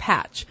road with a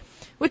patch,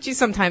 which you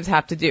sometimes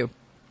have to do.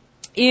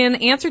 In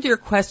answer to your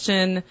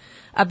question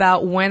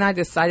about when I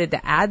decided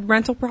to add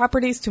rental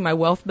properties to my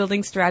wealth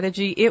building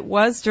strategy, it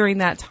was during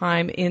that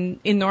time in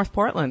North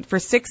Portland. For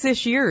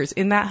 6-ish years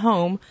in that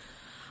home,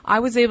 I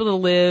was able to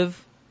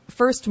live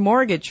first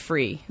mortgage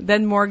free,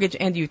 then mortgage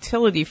and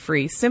utility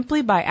free,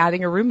 simply by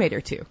adding a roommate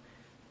or two.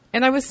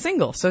 And I was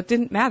single, so it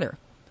didn't matter.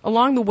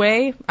 Along the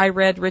way, I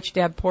read Rich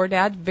Dad, Poor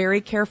Dad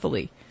very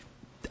carefully.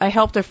 I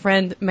helped a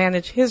friend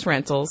manage his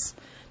rentals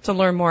to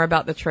learn more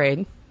about the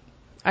trade.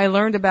 I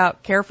learned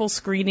about careful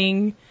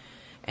screening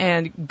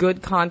and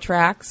good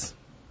contracts.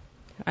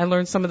 I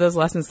learned some of those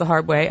lessons the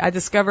hard way. I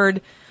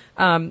discovered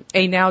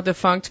a now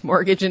defunct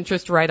mortgage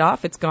interest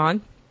write-off. It's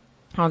gone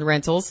on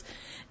rentals.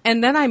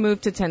 And then I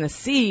moved to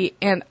Tennessee,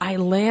 and I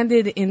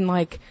landed in,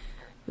 like,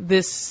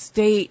 this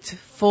state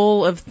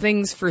full of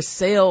things for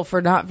sale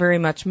for not very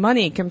much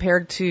money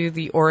compared to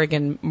the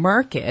Oregon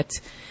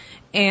market,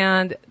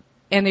 and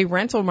a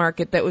rental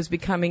market that was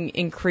becoming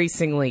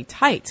increasingly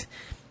tight.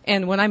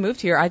 And when I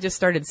moved here, I just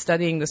started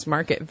studying this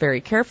market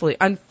very carefully.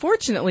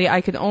 Unfortunately,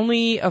 I could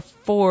only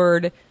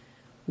afford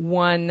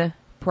one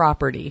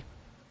property,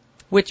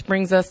 which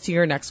brings us to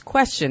your next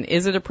question.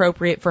 Is it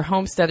appropriate for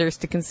homesteaders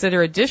to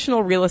consider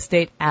additional real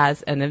estate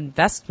as an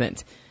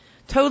investment?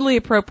 Totally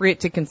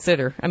appropriate to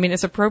consider. I mean,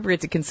 it's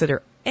appropriate to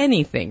consider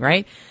anything,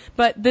 right?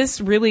 But this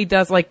really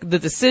does, like, the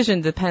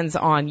decision depends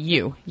on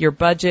you, your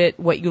budget,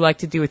 what you like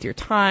to do with your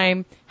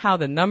time, how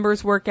the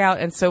numbers work out,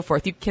 and so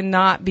forth. You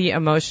cannot be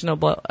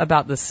emotional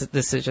about this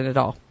decision at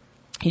all.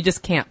 You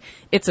just can't.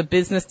 It's a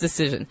business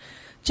decision.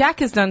 Jack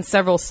has done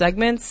several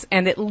segments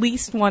and at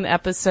least one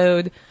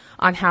episode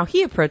on how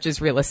he approaches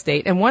real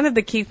estate. And one of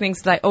the key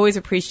things that I always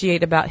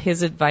appreciate about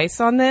his advice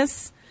on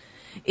this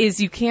is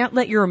you can't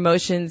let your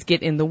emotions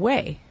get in the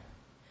way.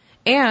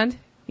 And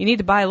you need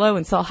to buy low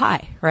and sell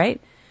high,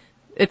 right?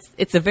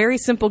 It's a very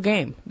simple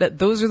game.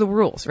 Those are the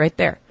rules right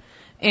there.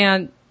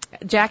 And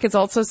Jack has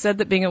also said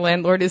that being a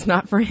landlord is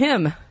not for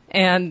him.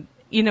 And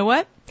you know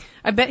what?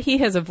 I bet he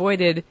has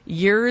avoided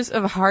years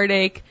of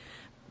heartache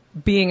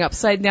being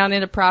upside down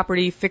in a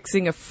property,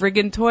 fixing a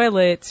friggin'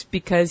 toilet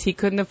because he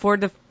couldn't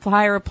afford to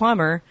hire a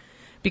plumber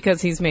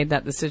because he's made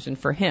that decision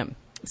for him.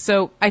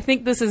 So I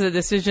think this is a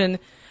decision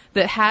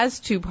that has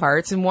two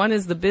parts, and one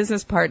is the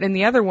business part, and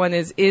the other one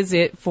is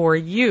it for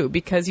you?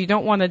 Because you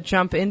don't want to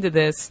jump into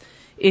this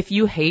if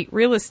you hate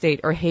real estate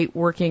or hate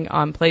working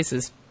on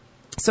places.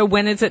 So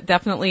when is it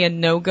definitely a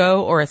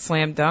no-go or a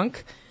slam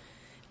dunk?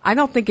 I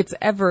don't think it's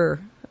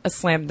ever a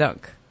slam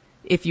dunk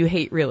if you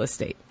hate real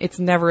estate. It's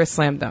never a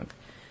slam dunk.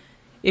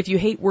 If you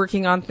hate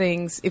working on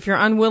things, if you're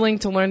unwilling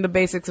to learn the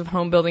basics of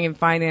home building and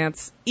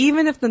finance,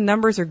 even if the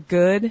numbers are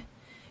good,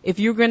 if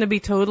you're going to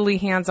be totally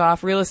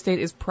hands-off, real estate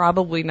is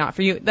probably not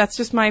for you. That's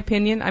just my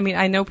opinion. I mean,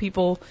 I know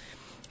people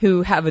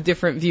who have a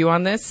different view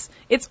on this.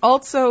 It's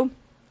also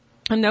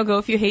a no-go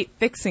if you hate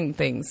fixing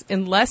things,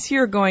 unless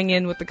you're going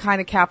in with the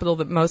kind of capital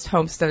that most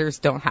homesteaders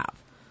don't have.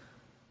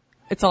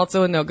 It's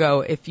also a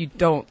no-go if you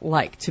don't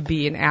like to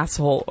be an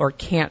asshole or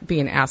can't be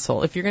an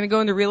asshole. If you're going to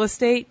go into real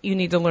estate, you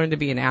need to learn to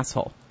be an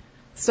asshole.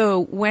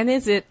 So when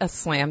is it a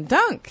slam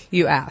dunk,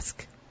 you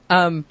ask?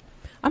 I'm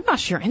not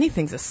sure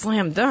anything's a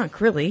slam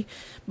dunk, really.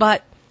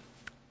 But,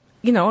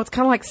 you know, it's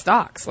kind of like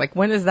stocks. Like,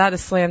 when is that a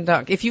slam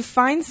dunk? If you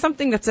find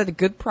something that's at a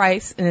good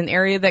price in an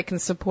area that can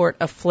support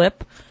a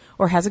flip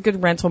or has a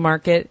good rental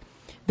market,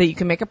 that you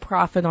can make a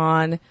profit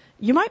on,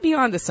 you might be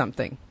onto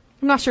something.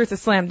 I'm not sure it's a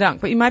slam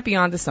dunk, but you might be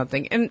onto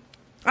something. And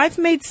I've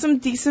made some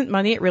decent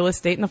money at real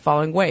estate in the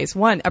following ways.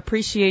 One,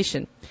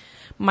 appreciation.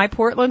 My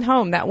Portland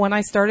home, that one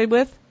I started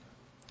with,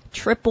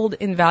 tripled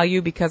in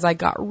value because I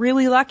got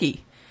really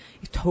lucky.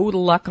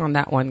 Total luck on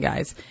that one,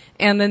 guys.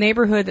 And the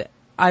neighborhood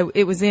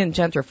it was in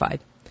gentrified.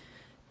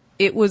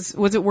 Was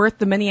it worth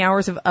the many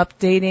hours of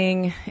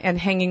updating and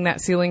hanging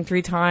that ceiling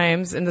 3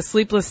 times and the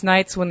sleepless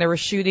nights when there were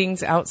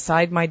shootings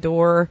outside my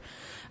door,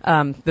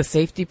 the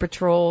safety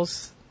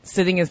patrols,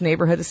 sitting as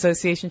neighborhood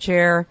association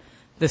chair,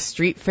 the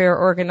street fair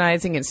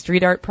organizing and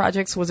street art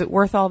projects? Was it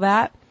worth all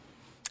that?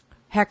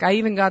 Heck, I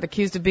even got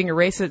accused of being a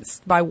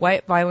racist by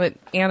white violent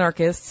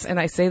anarchists, and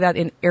I say that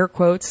in air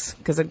quotes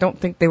because I don't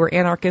think they were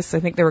anarchists. I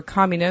think they were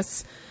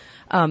communists,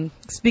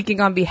 speaking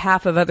on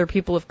behalf of other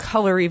people of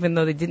color, even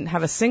though they didn't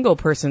have a single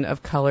person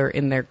of color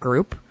in their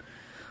group.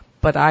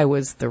 But I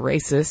was the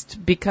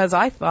racist because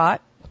I thought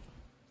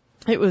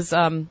it was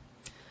a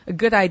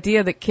good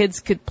idea that kids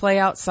could play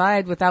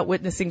outside without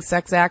witnessing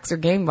sex acts or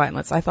gang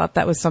violence. I thought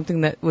that was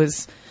something that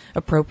was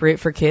appropriate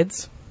for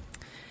kids,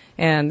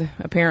 and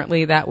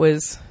apparently that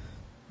was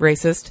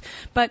racist.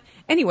 But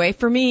anyway,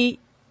 for me,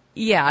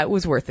 yeah, it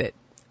was worth it.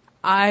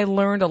 I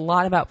learned a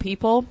lot about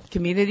people,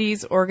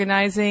 communities,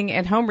 organizing,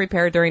 and home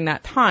repair during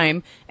that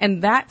time,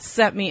 and that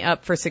set me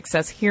up for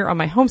success here on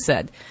my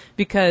homestead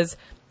because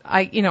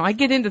I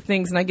get into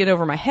things and I get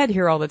over my head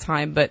here all the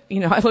time, but,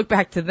 I look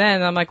back to then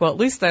and I'm like, well, at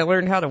least I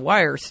learned how to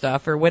wire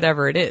stuff or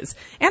whatever it is.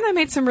 And I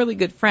made some really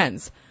good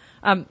friends.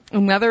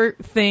 Another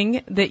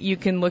thing that you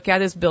can look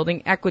at is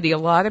building equity. A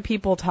lot of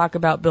people talk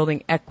about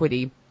building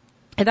equity.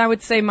 And I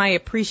would say my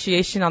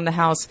appreciation on the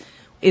house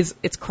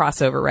it's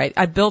crossover, right?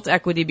 I built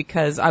equity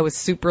because I was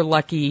super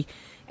lucky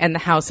and the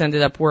house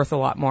ended up worth a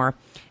lot more.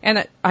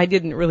 And I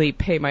didn't really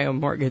pay my own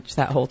mortgage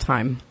that whole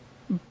time.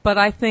 But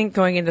I think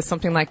going into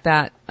something like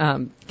that,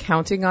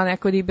 counting on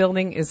equity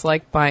building is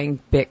like buying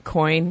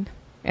Bitcoin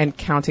and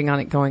counting on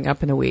it going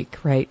up in a week,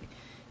 right?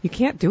 You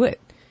can't do it.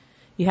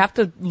 You have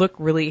to look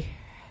really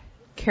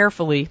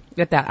carefully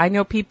at that. I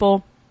know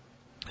people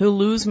who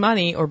lose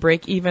money or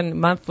break even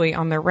monthly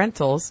on their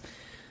rentals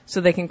so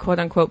they can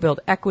quote-unquote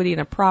build equity in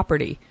a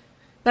property.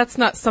 That's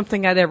not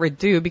something I'd ever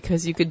do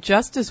because you could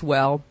just as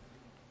well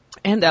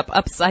end up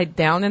upside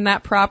down in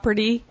that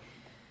property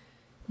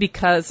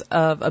because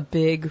of a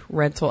big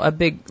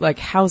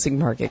housing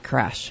market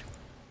crash.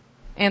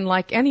 And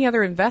like any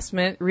other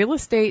investment, real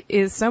estate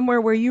is somewhere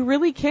where you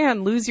really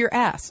can lose your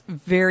ass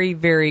very,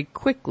 very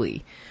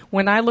quickly.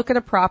 When I look at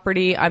a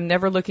property, I'm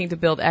never looking to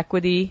build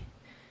equity.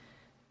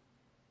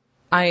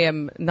 I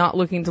am not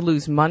looking to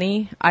lose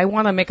money. I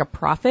want to make a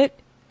profit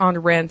on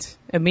rent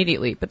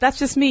immediately, but that's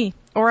just me.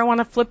 Or I want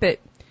to flip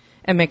it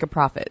and make a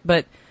profit.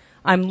 But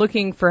I'm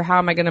looking for how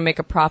am I going to make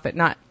a profit,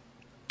 not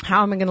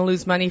how am I going to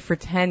lose money for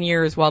 10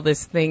 years while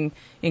this thing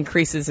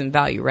increases in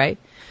value, right?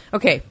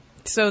 Okay,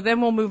 so then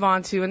we'll move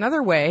on to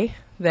another way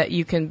that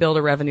you can build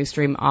a revenue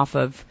stream off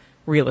of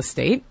real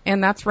estate,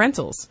 and that's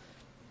rentals.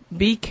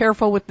 Be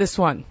careful with this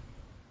one.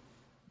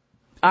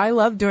 I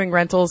love doing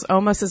rentals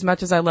almost as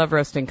much as I love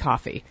roasting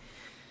coffee.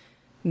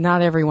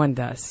 Not everyone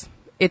does.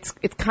 It's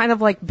kind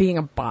of like being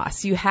a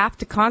boss. You have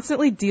to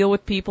constantly deal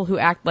with people who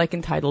act like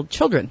entitled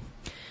children.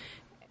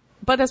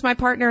 But as my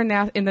partner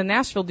in the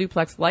Nashville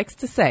duplex likes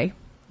to say,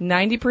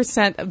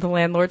 90% of the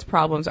landlord's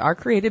problems are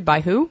created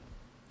by who?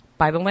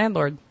 By the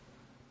landlord.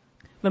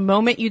 The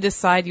moment you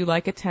decide you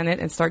like a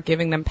tenant and start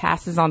giving them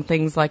passes on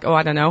things like,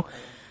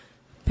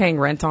 paying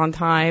rent on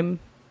time,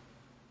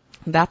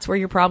 that's where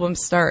your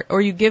problems start.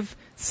 Or you give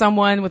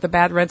someone with a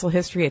bad rental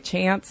history a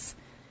chance,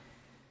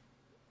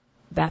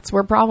 that's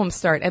where problems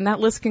start. And that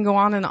list can go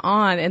on.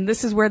 And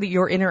this is where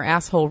your inner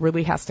asshole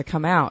really has to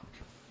come out.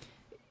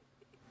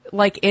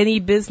 Like any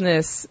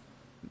business,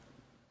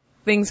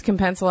 things can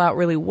pencil out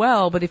really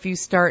well, but if you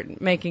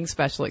start making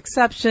special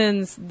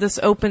exceptions, this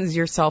opens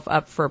yourself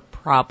up for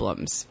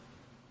problems.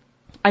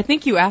 I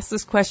think you asked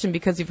this question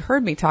because you've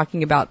heard me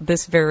talking about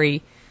this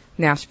very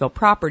Nashville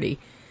property.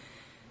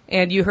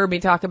 And you heard me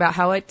talk about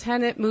how a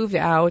tenant moved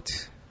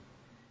out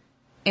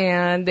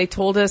and they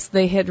told us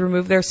they had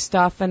removed their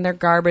stuff and their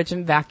garbage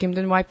and vacuumed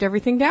and wiped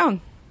everything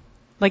down.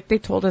 Like they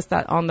told us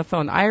that on the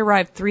phone. I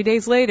arrived 3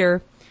 days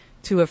later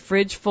to a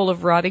fridge full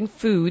of rotting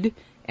food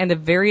and a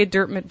very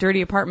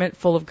dirty apartment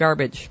full of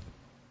garbage.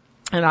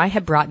 And I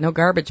had brought no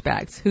garbage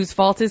bags. Whose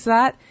fault is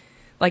that?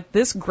 Like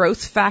this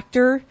gross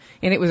factor,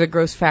 and it was a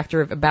gross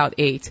factor of about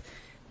 8.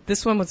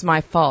 This one was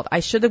my fault. I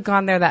should have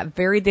gone there that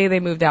very day they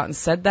moved out and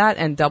said that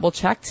and double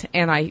checked.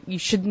 And you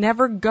should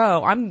never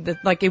go.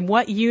 In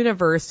what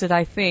universe did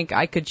I think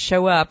I could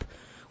show up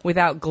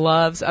without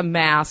gloves, a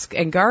mask,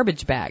 and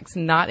garbage bags?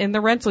 Not in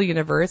the rental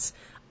universe.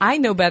 I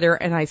know better,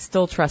 and I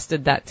still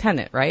trusted that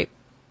tenant, right?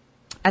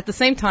 At the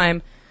same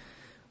time,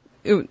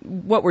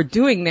 what we're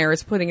doing there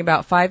is putting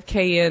about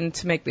 $5,000 in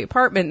to make the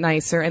apartment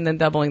nicer and then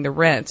doubling the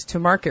rent to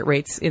market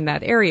rates in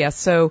that area.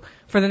 So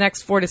for the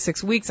next 4 to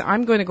 6 weeks,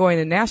 I'm going to go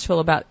into Nashville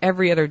about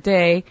every other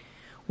day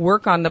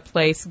work on the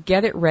place,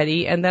 get it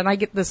ready, and then I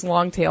get this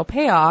long tail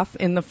payoff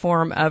in the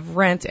form of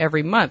rent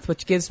every month,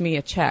 which gives me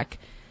a check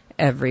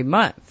every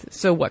month.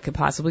 So what could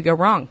possibly go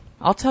wrong?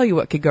 I'll tell you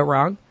what could go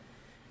wrong.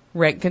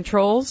 Rent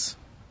controls,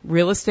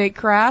 real estate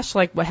crash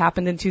like what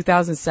happened in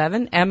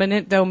 2007,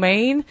 eminent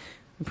domain.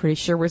 I'm pretty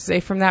sure we're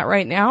safe from that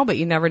right now, but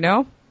you never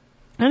know.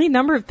 Any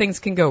number of things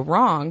can go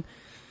wrong.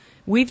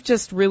 We've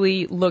just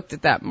really looked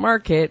at that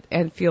market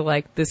and feel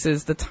like this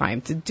is the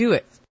time to do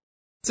it.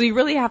 So you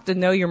really have to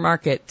know your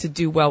market to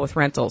do well with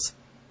rentals.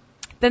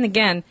 Then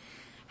again,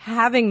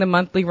 having the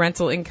monthly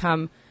rental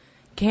income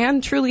can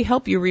truly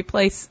help you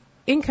replace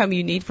income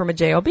you need from a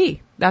JOB.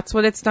 That's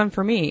what it's done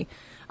for me.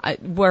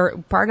 Where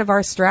part of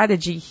our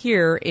strategy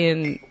here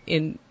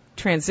in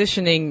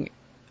transitioning,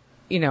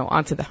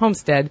 onto the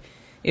homestead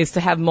is to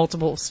have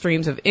multiple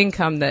streams of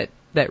income that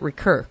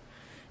recur.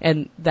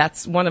 And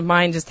that's one of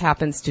mine just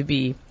happens to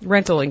be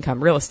rental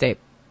income, real estate.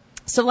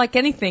 So like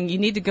anything, you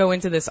need to go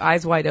into this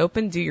eyes wide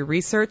open, do your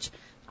research.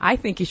 I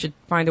think you should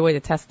find a way to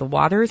test the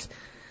waters,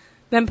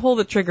 then pull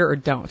the trigger or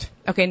don't.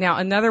 Okay, now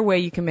another way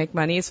you can make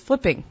money is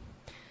flipping.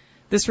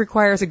 This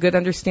requires a good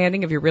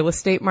understanding of your real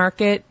estate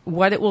market,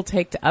 what it will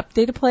take to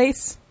update a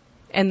place,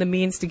 and the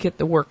means to get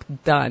the work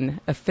done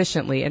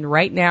efficiently. And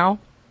right now,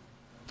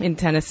 in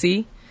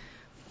Tennessee,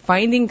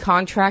 finding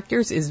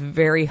contractors is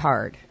very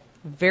hard.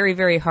 Very,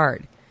 very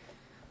hard.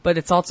 But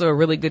it's also a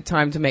really good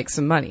time to make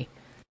some money.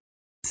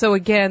 So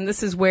again,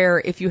 this is where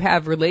if you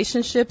have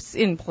relationships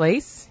in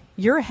place,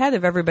 you're ahead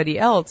of everybody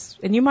else,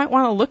 and you might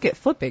want to look at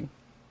flipping.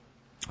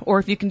 Or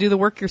if you can do the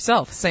work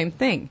yourself, same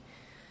thing.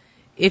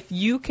 If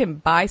you can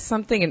buy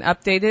something and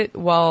update it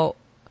while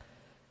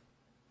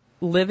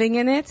living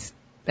in it,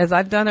 as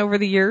I've done over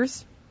the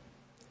years,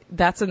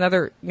 that's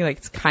another,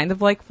 it's kind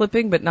of like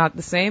flipping, but not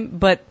the same.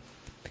 But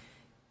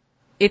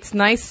it's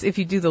nice if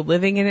you do the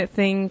living in it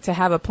thing to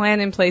have a plan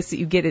in place that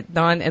you get it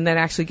done and then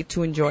actually get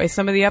to enjoy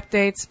some of the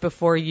updates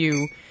before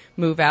you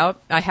move out.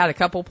 I had a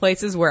couple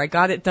places where I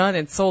got it done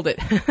and sold it.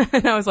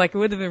 And I was like, it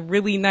would have been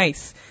really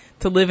nice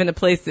to live in a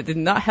place that did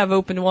not have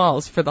open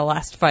walls for the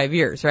last 5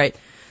 years, right?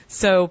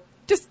 So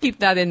just keep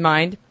that in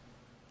mind.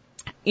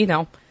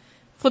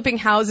 Flipping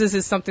houses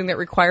is something that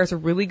requires a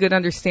really good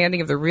understanding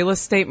of the real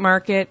estate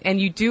market,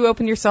 and you do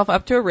open yourself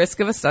up to a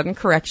risk of a sudden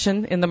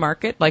correction in the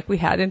market like we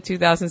had in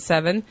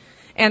 2007.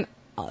 And,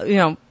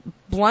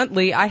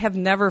 bluntly, I have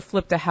never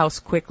flipped a house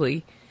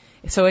quickly.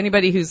 So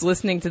anybody who's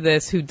listening to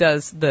this who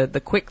does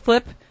the quick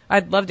flip,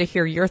 I'd love to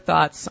hear your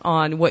thoughts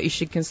on what you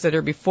should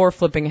consider before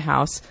flipping a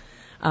house.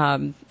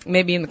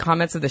 Maybe in the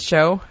comments of the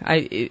show.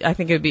 I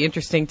think it would be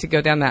interesting to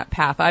go down that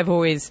path. I've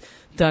always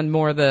done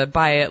more the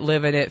buy it,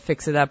 live in it,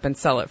 fix it up, and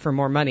sell it for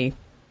more money.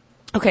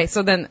 Okay,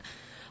 so then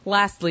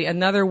lastly,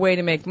 another way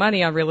to make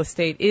money on real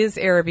estate is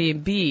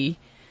Airbnb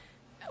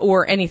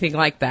or anything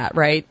like that,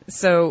 right?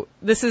 So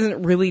this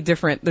isn't really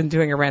different than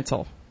doing a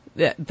rental.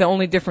 The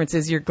only difference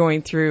is you're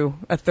going through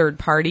a third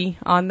party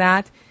on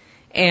that,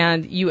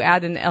 and you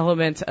add an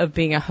element of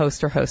being a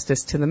host or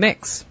hostess to the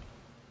mix.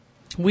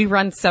 We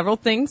run several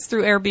things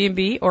through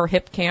Airbnb or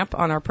Hip Camp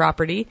on our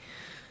property,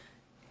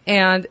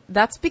 and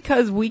that's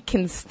because we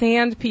can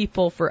stand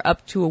people for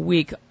up to a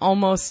week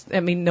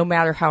no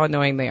matter how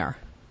annoying they are.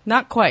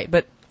 Not quite,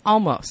 but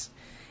almost.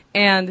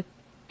 And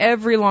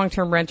every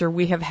long-term renter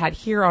we have had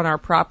here on our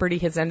property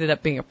has ended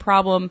up being a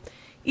problem,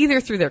 either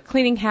through their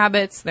cleaning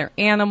habits, their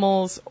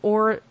animals,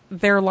 or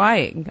their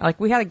lying. Like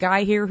we had a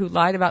guy here who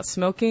lied about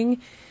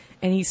smoking,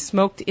 and he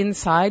smoked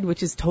inside,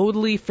 which is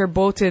totally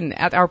verboten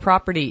at our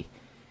property.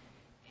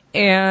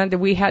 And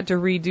we had to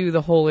redo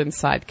the whole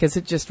inside because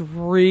it just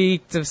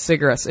reeked of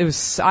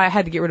cigarettes. I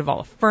had to get rid of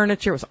all the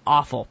furniture. It was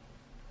awful.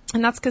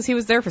 And that's because he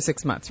was there for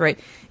 6 months, right?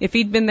 If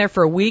he'd been there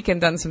for a week and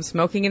done some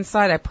smoking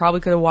inside, I probably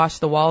could have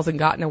washed the walls and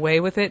gotten away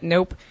with it.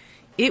 Nope.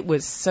 It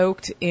was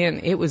soaked in.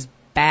 It was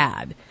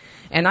bad.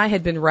 And I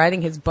had been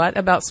riding his butt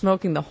about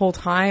smoking the whole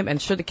time and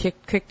should have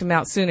kicked him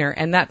out sooner.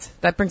 And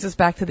that brings us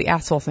back to the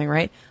asshole thing,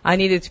 right? I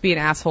needed to be an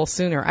asshole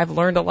sooner. I've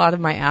learned a lot of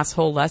my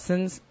asshole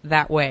lessons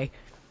that way.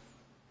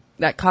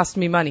 That cost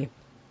me money.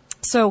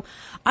 So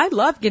I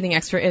love getting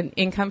extra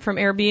income from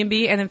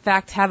Airbnb, and in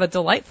fact have a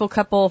delightful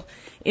couple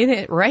in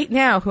it right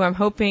now who I'm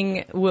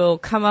hoping will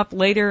come up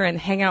later and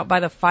hang out by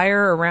the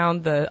fire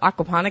around the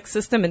aquaponics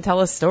system and tell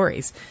us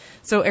stories.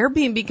 So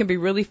Airbnb can be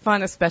really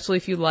fun, especially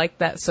if you like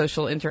that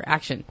social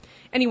interaction.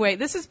 Anyway,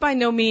 this is by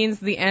no means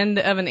the end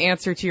of an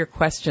answer to your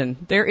question.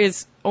 There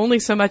is only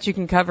so much you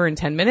can cover in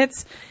 10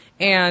 minutes,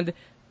 and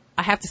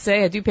I have to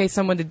say I do pay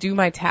someone to do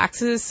my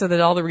taxes so that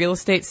all the real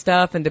estate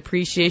stuff and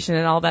depreciation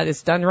and all that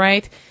is done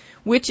right,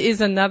 which is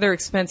another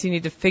expense you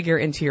need to figure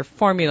into your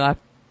formula.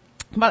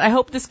 But I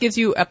hope this gives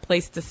you a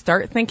place to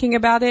start thinking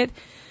about it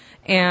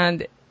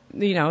and,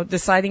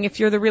 deciding if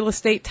you're the real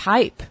estate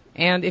type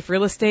and if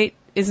real estate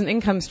is an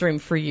income stream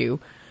for you.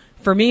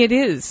 For me, it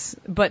is.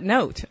 But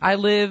note, I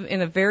live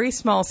in a very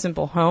small,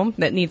 simple home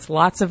that needs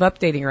lots of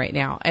updating right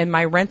now, and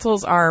my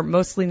rentals are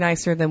mostly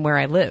nicer than where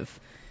I live.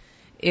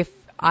 If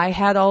I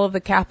had all of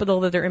the capital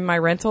that are in my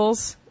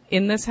rentals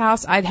in this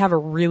house, I'd have a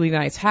really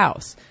nice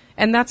house.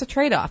 And that's a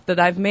trade-off that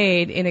I've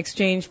made in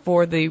exchange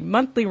for the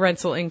monthly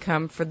rental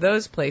income for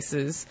those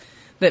places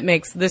that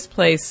makes this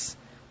place,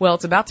 well,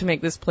 it's about to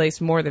make this place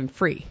more than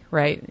free,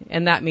 right?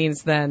 And that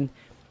means then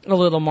a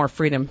little more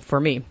freedom for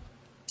me.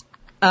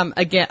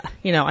 Again,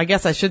 I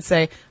guess I should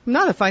say I'm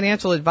not a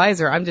financial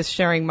advisor. I'm just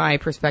sharing my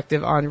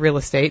perspective on real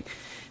estate.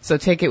 So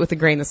take it with a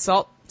grain of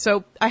salt.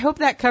 So I hope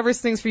that covers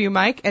things for you,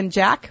 Mike. And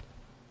Jack,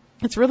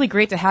 it's really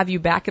great to have you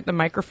back at the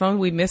microphone.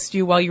 We missed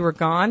you while you were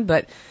gone,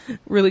 but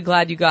really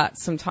glad you got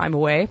some time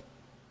away.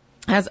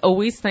 As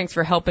always, thanks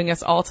for helping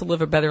us all to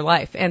live a better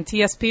life. And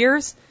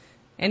TSPers,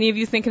 any of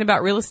you thinking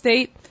about real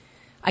estate,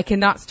 I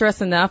cannot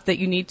stress enough that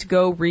you need to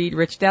go read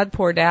Rich Dad,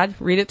 Poor Dad.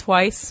 Read it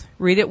twice.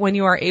 Read it when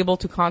you are able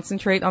to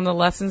concentrate on the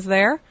lessons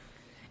there.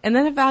 And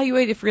then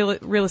evaluate if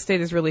real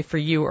estate is really for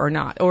you or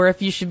not, or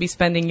if you should be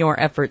spending your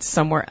efforts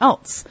somewhere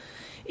else.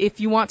 If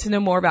you want to know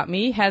more about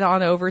me, head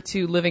on over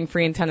to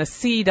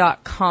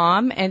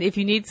livingfreeintennessee.com. And if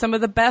you need some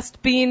of the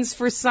best beans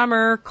for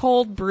summer,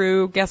 cold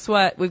brew, guess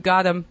what? We've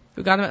got them.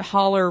 We've got them at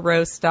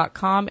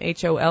hollerroast.com,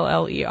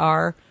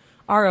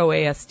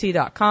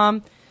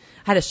 HOLLERROAST.com. I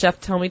had a chef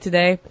tell me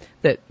today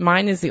that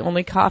mine is the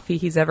only coffee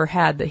he's ever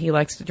had that he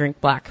likes to drink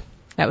black.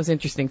 That was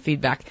interesting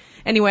feedback.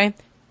 Anyway,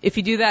 if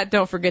you do that,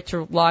 don't forget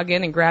to log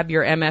in and grab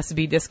your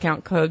MSB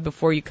discount code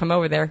before you come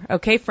over there.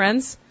 Okay,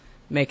 friends,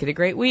 make it a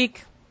great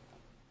week.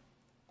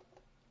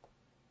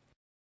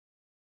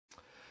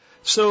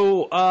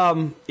 So,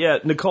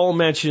 Nicole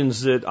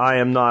mentions that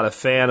I am not a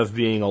fan of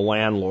being a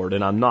landlord,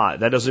 and I'm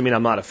not. That doesn't mean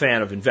I'm not a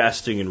fan of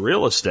investing in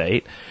real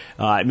estate.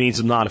 It means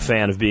I'm not a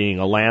fan of being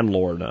a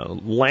landlord.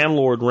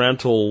 Landlord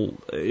rental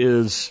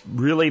is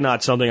really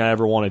not something I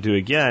ever want to do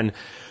again,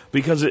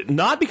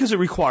 not because it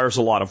requires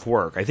a lot of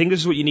work. I think this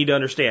is what you need to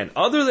understand.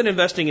 Other than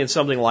investing in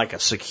something like a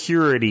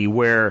security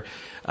where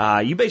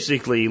you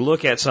basically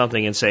look at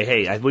something and say,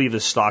 hey, I believe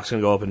this stock's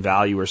going to go up in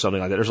value or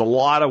something like that. There's a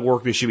lot of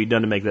work that should be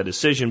done to make that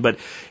decision. But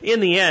in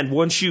the end,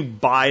 once you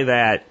buy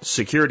that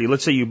security,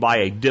 let's say you buy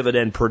a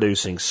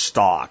dividend-producing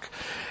stock,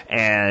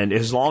 and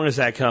as long as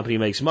that company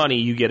makes money,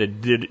 you get a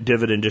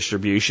dividend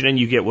distribution and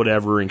you get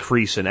whatever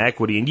increase in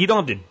equity, and you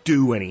don't have to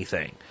do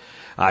anything.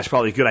 It's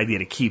probably a good idea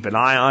to keep an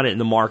eye on it in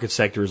the market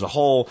sector as a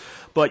whole,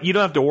 but you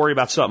don't have to worry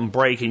about something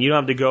breaking. You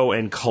don't have to go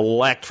and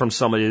collect from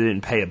somebody that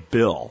didn't pay a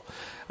bill.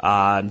 You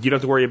don't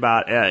have to worry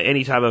about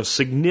any type of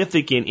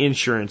significant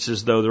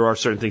insurances, though there are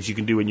certain things you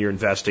can do when you're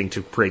investing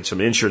to create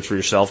some insurance for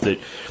yourself that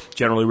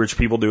generally rich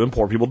people do and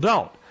poor people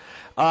don't.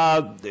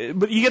 But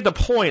you get the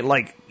point,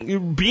 like,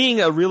 being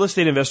a real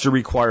estate investor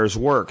requires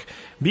work.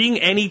 Being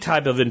any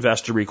type of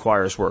investor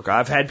requires work.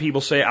 I've had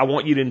people say, I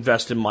want you to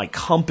invest in my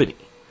company.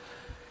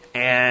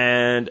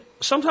 And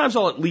sometimes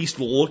I'll at least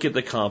look at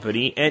the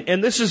company,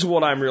 and this is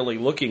what I'm really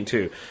looking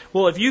to.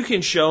 Well, if you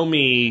can show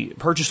me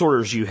purchase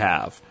orders you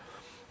have,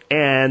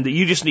 and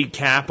you just need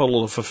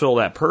capital to fulfill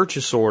that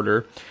purchase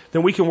order,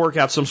 then we can work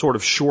out some sort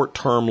of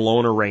short-term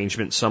loan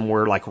arrangement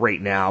somewhere, like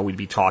right now we'd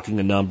be talking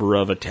a number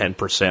of a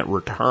 10%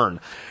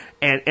 return.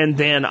 And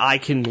then I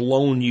can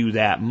loan you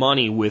that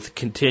money with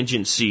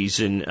contingencies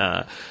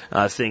and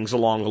things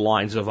along the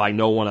lines of I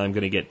know when I'm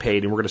going to get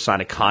paid and we're going to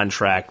sign a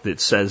contract that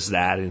says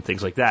that and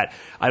things like that.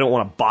 I don't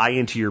want to buy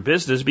into your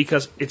business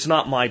because it's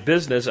not my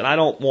business, and I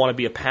don't want to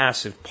be a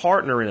passive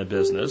partner in a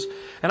business,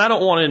 and I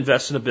don't want to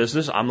invest in a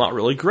business I'm not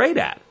really great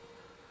at.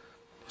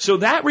 So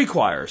that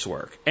requires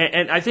work.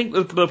 And I think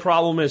the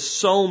problem is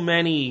so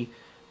many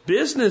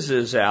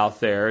businesses out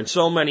there and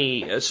so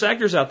many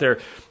sectors out there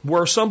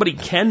where somebody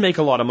can make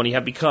a lot of money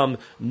have become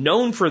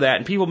known for that,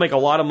 and people make a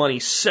lot of money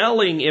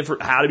selling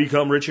how to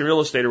become rich in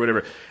real estate or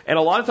whatever. And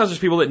a lot of times there's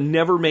people that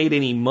never made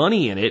any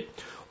money in it,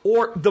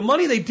 or the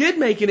money they did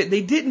make in it,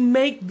 they didn't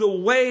make the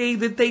way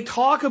that they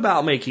talk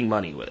about making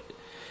money with it.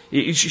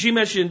 She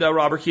mentioned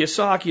Robert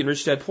Kiyosaki and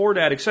Rich Dad, Poor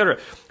Dad, etc.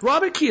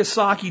 Robert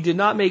Kiyosaki did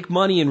not make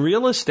money in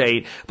real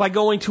estate by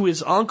going to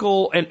his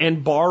uncle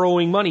and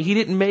borrowing money. He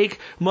didn't make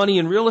money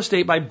in real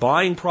estate by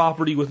buying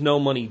property with no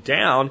money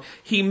down.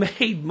 He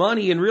made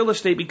money in real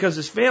estate because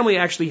his family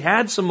actually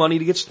had some money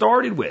to get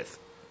started with.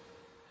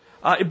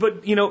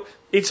 But,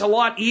 it's a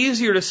lot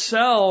easier to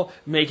sell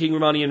making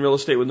money in real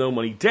estate with no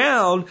money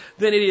down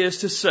than it is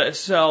to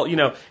sell,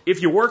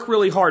 if you work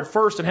really hard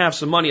first and have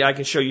some money, I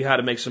can show you how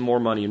to make some more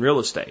money in real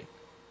estate.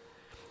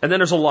 And then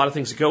there's a lot of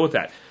things that go with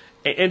that.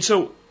 And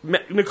so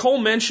Nicole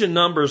mentioned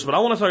numbers, but I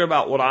want to talk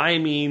about what I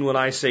mean when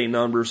I say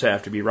numbers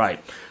have to be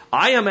right.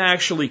 I am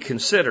actually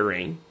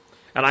considering,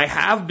 and I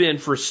have been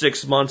for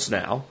 6 months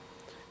now,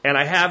 and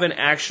I haven't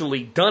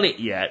actually done it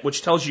yet,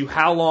 which tells you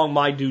how long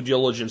my due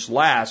diligence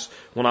lasts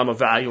when I'm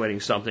evaluating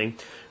something,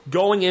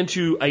 going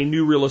into a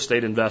new real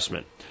estate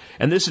investment.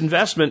 And this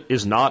investment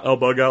is not a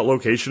bug-out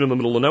location in the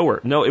middle of nowhere.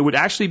 No, it would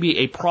actually be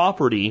a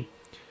property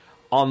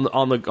on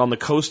the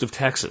coast of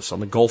Texas,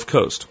 on the Gulf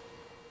Coast.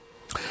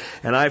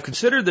 And I've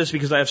considered this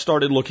because I have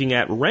started looking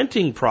at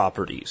renting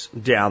properties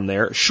down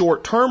there,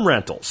 short-term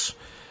rentals,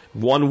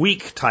 1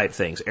 week type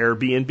things,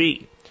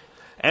 Airbnb.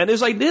 And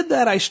as I did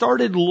that, I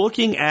started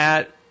looking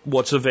at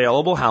what's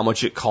available, how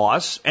much it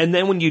costs. And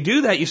then when you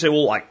do that, you say,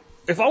 well, like,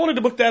 if I wanted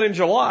to book that in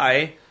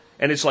July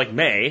and it's like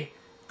May,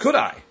 Could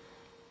I?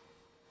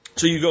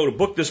 So you go to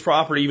book this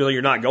property, even though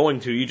you're not going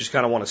to, you just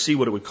kind of want to see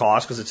what it would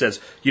cost because it says,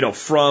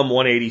 from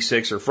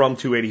 186 or from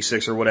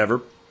 286 or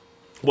whatever.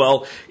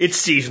 Well, it's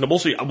seasonable.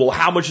 So,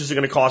 how much is it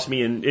going to cost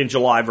me in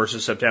July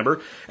versus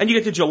September? And you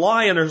get to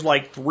July and there's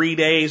like 3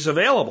 days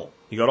available.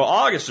 You go to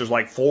August, there's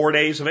like 4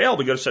 days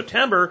available. You go to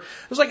September,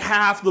 there's like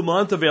half the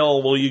month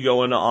available. You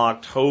go into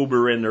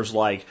October and there's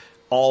like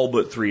all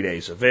but 3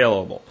 days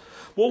available.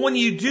 Well, when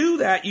you do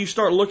that, you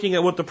start looking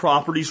at what the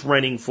property's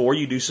renting for.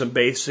 You do some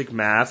basic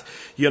math.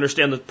 You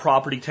understand the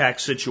property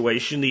tax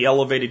situation, the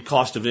elevated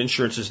cost of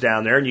insurance is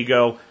down there, and you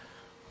go,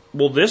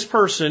 well, this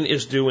person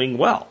is doing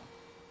well.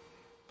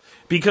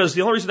 Because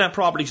the only reason that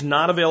property's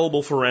not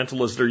available for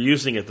rental is they're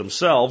using it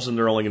themselves, and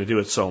they're only going to do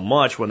it so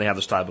much when they have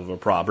this type of a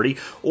property,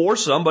 or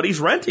somebody's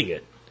renting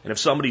it. And if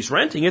somebody's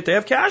renting it, they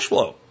have cash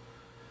flow.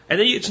 And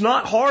then it's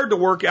not hard to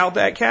work out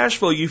that cash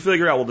flow. You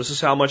figure out, well, this is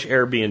how much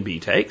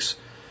Airbnb takes.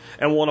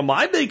 And one of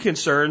my big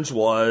concerns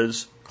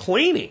was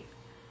cleaning.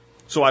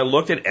 So I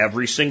looked at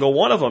every single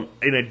one of them.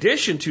 In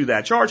addition to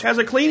that charge, has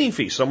a cleaning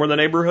fee, somewhere in the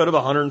neighborhood of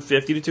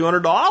 $150 to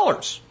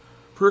 $200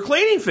 for a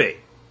cleaning fee.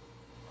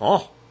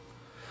 Oh.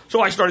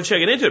 So I started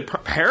checking into it.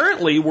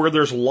 Apparently, where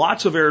there's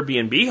lots of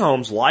Airbnb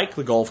homes like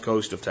the Gulf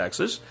Coast of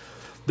Texas,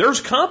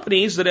 there's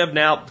companies that have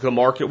now, the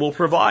market will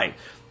provide.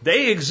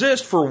 They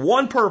exist for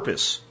one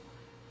purpose,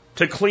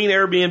 to clean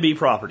Airbnb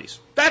properties.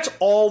 That's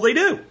all they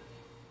do.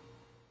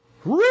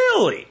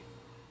 Really?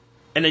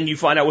 And then you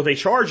find out what they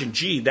charge, and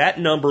gee, that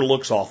number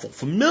looks awful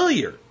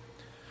familiar.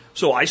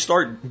 So I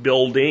start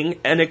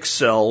building an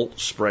Excel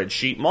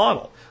spreadsheet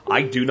model.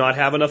 I do not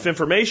have enough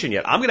information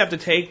yet. I'm going to have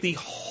to take the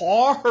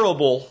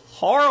horrible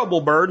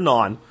burden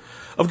on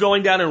of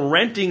going down and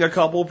renting a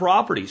couple of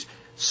properties,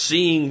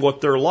 seeing what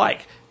they're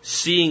like,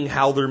 seeing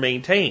how they're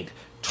maintained,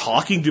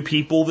 talking to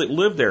people that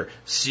live there,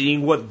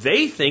 seeing what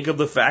they think of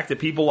the fact that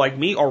people like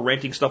me are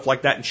renting stuff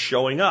like that and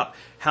showing up.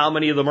 How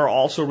many of them are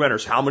also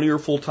renters? How many are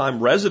full-time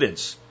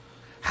residents?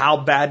 How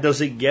bad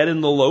does it get in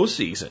the low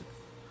season?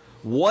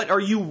 What are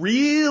you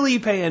really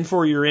paying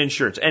for your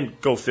insurance? And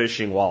go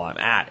fishing while I'm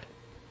at it.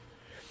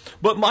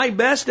 But my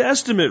best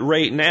estimate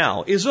right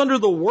now is under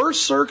the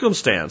worst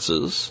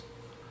circumstances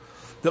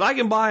that I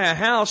can buy a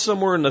house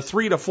somewhere in the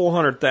 $300,000 to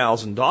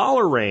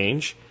 $400,000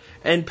 range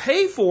and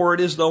pay for it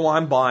as though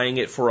I'm buying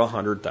it for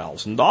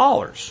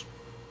 $100,000.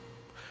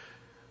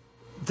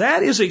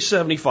 That is a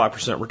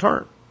 75%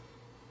 return.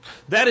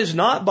 That is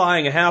not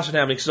buying a house and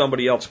having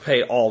somebody else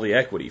pay all the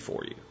equity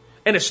for you.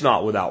 And it's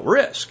not without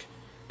risk.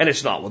 And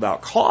it's not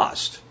without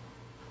cost.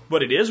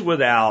 But it is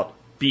without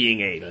being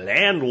a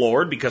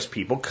landlord because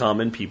people come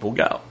and people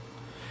go.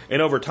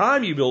 And over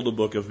time you build a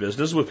book of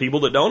business with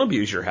people that don't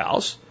abuse your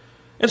house.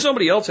 And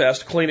somebody else has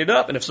to clean it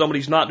up. And if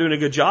somebody's not doing a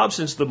good job,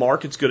 since the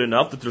market's good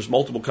enough that there's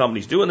multiple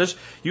companies doing this,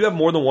 you have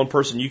more than one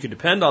person you can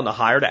depend on to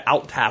hire to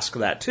out-task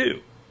that too.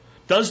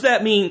 Does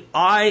that mean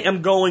I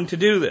am going to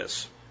do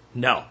this?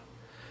 No.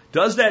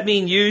 Does that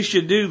mean you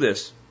should do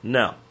this?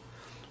 No.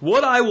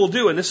 What I will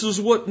do, and this is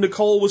what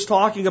Nicole was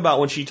talking about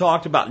when she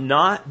talked about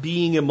not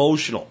being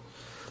emotional.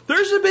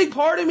 There's a big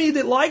part of me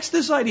that likes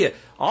this idea.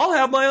 I'll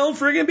have my own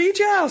friggin' beach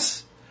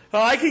house.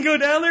 I can go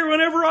down there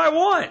whenever I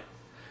want.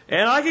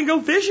 And I can go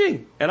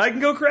fishing. And I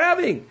can go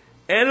crabbing.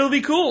 And it'll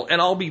be cool.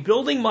 And I'll be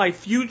building my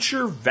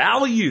future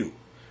value.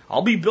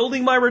 I'll be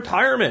building my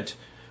retirement.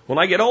 When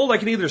I get old, I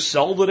can either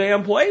sell the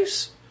damn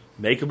place,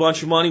 make a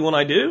bunch of money when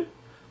I do,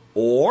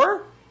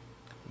 or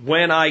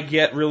when I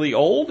get really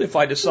old, if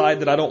I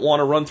decide that I don't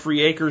want to run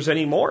 3 acres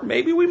anymore,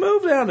 maybe we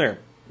move down there.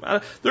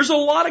 There's a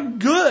lot of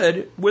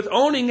good with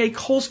owning a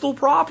coastal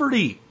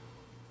property.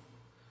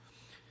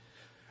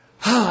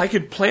 I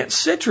could plant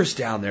citrus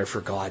down there, for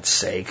God's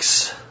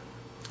sakes.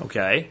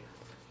 Okay?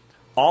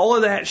 All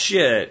of that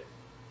shit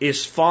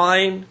is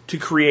fine to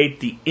create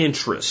the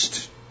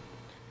interest.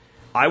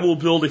 I will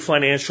build a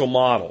financial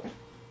model.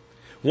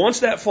 Once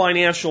that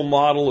financial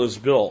model is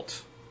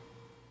built,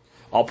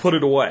 I'll put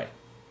it away.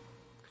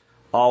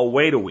 I'll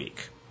wait a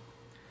week.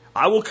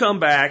 I will come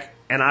back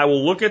and I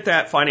will look at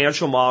that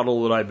financial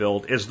model that I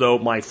built as though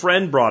my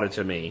friend brought it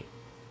to me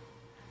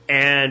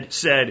and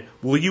said,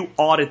 will you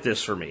audit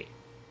this for me?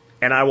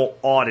 And I will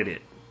audit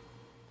it.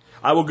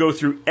 I will go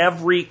through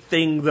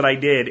everything that I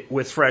did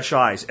with fresh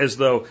eyes as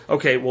though,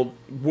 okay, well,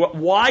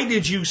 why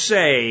did you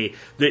say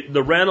that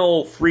the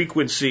rental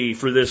frequency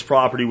for this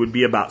property would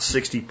be about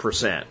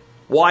 60%?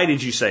 Why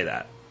did you say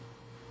that?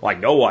 Well, I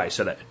know why I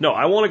said that. No,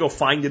 I want to go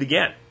find it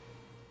again.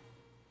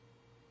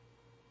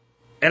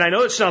 And I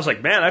know it sounds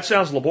like, man, that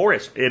sounds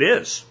laborious. It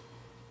is.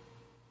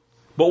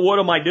 But what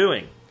am I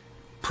doing?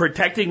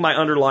 Protecting my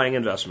underlying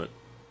investment.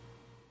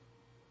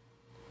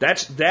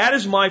 That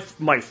is my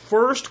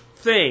first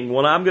thing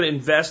when I'm going to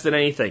invest in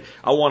anything.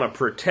 I want to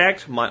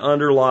protect my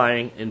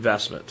underlying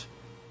investment.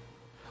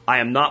 I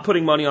am not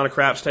putting money on a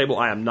craps table.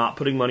 I am not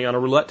putting money on a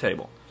roulette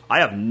table. I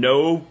have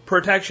no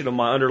protection of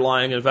my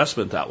underlying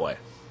investment that way.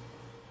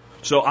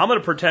 So I'm going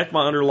to protect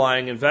my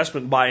underlying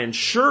investment by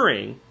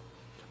ensuring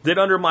that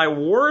under my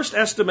worst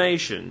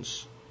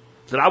estimations,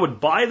 that I would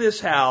buy this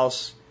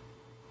house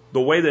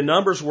the way the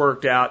numbers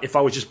worked out if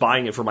I was just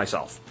buying it for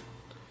myself.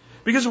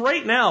 Because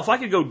right now, if I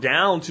could go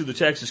down to the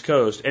Texas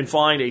coast and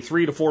find a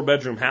 3 to 4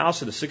 bedroom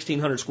house in a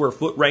 1,600 square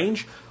foot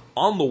range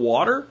on the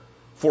water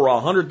for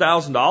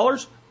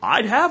 $100,000,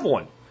 I'd have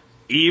one,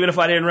 even if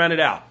I didn't rent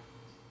it out.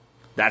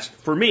 That's,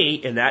 for me,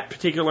 in that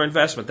particular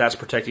investment, that's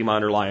protecting my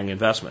underlying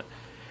investment.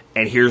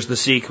 And here's the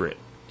secret.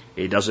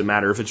 It doesn't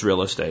matter if it's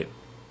real estate.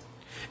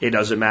 It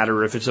doesn't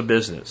matter if it's a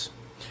business.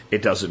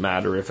 It doesn't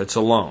matter if it's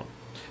a loan.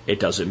 It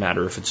doesn't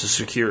matter if it's a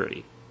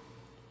security.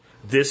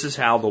 This is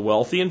how the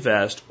wealthy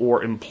invest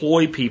or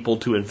employ people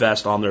to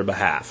invest on their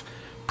behalf.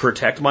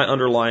 Protect my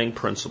underlying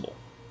principal.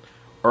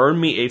 Earn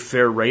me a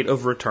fair rate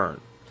of return.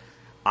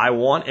 I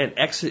want an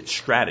exit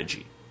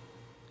strategy.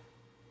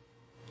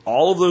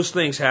 All of those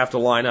things have to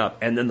line up,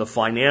 and then the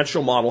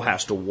financial model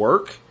has to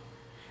work,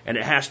 and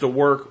it has to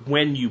work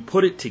when you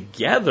put it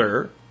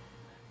together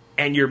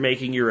and you're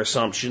making your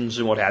assumptions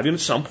and what have you. And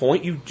at some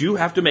point, you do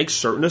have to make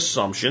certain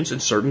assumptions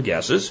and certain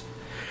guesses.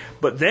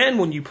 But then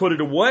when you put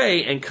it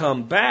away and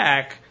come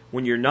back,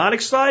 when you're not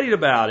excited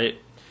about it,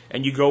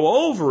 and you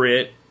go over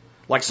it,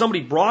 like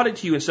somebody brought it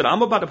to you and said,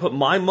 I'm about to put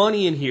my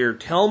money in here,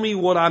 tell me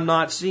what I'm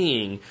not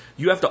seeing,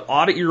 you have to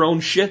audit your own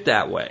shit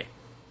that way.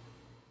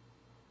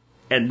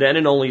 And then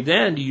and only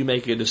then do you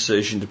make a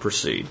decision to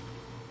proceed.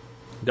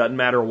 Doesn't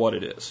matter what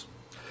it is.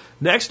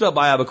 Next up,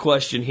 I have a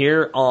question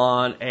here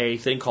on a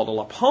thing called a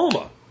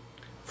lipoma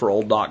for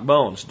old Doc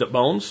Bones.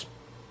 Bones,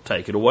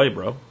 take it away,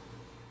 bro.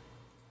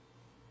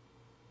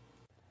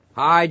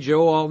 Hi,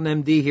 Joe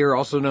Alton, MD here,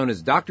 also known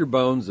as Dr.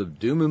 Bones of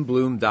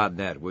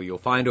doomandbloom.net, where you'll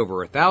find over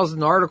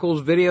 1,000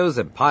 articles, videos,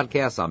 and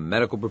podcasts on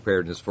medical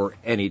preparedness for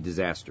any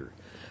disaster.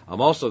 I'm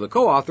also the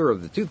co-author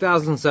of the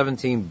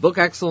 2017 Book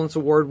Excellence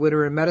Award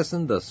winner in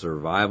medicine, The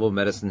Survival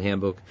Medicine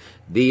Handbook,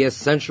 the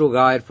essential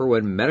guide for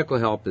when medical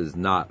help is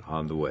not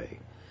on the way.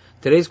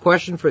 Today's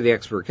question for the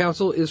expert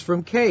council is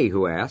from Kay,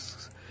 who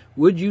asks,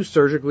 would you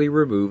surgically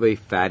remove a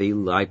fatty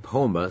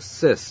lipoma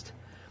cyst?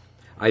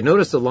 I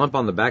noticed a lump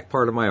on the back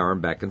part of my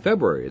arm back in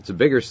February. It's a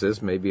bigger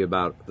cyst, maybe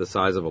about the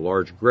size of a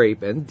large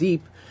grape, and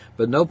deep,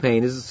 but no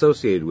pain is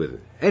associated with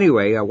it.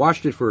 Anyway, I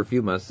watched it for a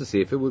few months to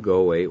see if it would go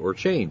away or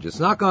change. It's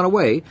not gone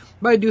away,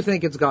 but I do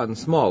think it's gotten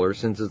smaller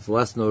since it's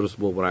less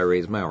noticeable when I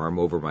raise my arm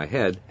over my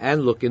head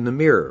and look in the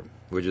mirror,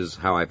 which is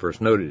how I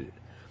first noted it.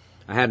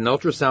 I had an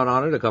ultrasound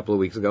on it a couple of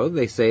weeks ago.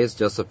 They say it's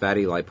just a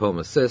fatty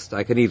lipoma cyst.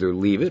 I can either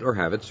leave it or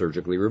have it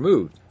surgically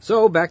removed.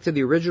 So, back to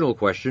the original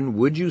question,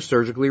 would you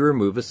surgically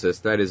remove a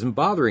cyst that isn't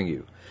bothering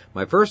you?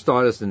 My first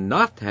thought is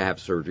not to have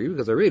surgery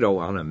because I really don't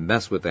want to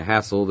mess with the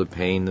hassle, the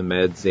pain, the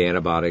meds, the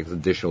antibiotics,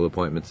 additional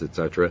appointments,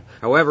 etc.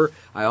 However,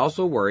 I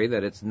also worry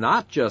that it's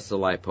not just a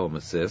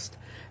lipoma cyst,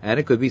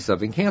 and it could be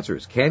something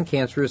cancerous. Can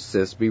cancerous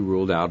cysts be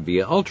ruled out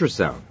via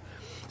ultrasound?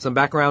 Some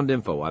background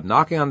info. I'm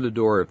knocking on the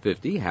door at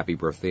 50. Happy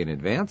birthday in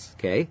advance,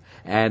 okay?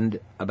 And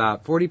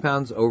about 40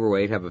 pounds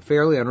overweight, have a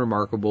fairly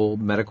unremarkable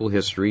medical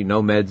history,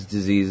 no meds,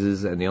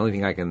 diseases, and the only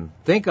thing I can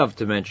think of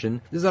to mention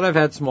is that I've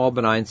had small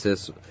benign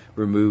cysts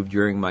removed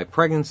during my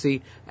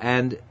pregnancy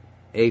and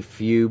a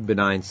few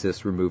benign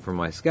cysts removed from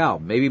my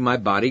scalp. Maybe my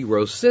body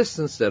grows cysts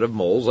instead of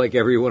moles like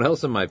everyone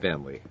else in my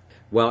family.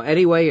 Well,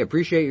 anyway,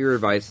 appreciate your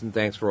advice and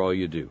thanks for all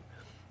you do.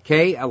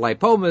 Okay, a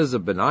lipoma is a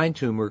benign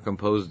tumor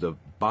composed of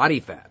body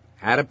fat,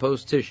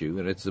 adipose tissue,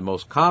 and it's the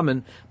most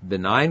common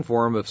benign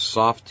form of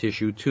soft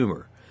tissue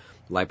tumor.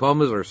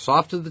 Lipomas are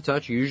soft to the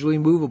touch, usually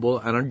movable,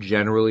 and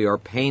generally are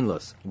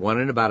painless.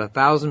 1 in about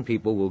 1,000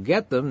 people will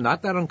get them,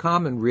 not that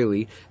uncommon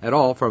really at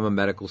all from a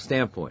medical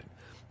standpoint.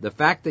 The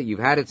fact that you've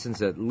had it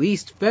since at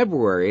least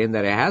February and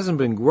that it hasn't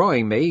been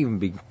growing, may even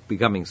be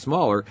becoming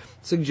smaller,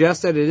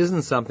 suggests that it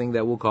isn't something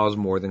that will cause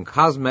more than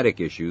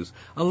cosmetic issues,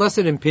 unless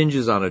it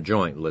impinges on a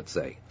joint, let's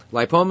say.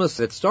 Lipomas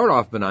that start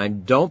off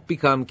benign don't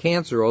become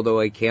cancer,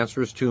 although a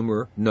cancerous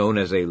tumor known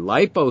as a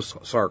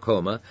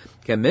liposarcoma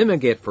can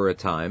mimic it for a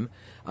time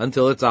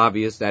until it's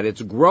obvious that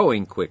it's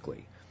growing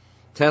quickly.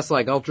 Tests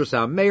like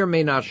ultrasound may or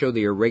may not show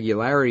the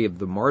irregularity of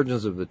the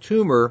margins of the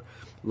tumor,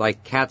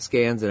 like CAT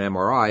scans and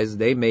MRIs.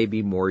 They may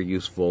be more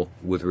useful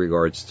with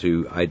regards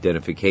to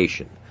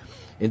identification.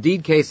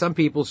 Indeed, some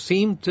people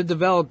seem to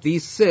develop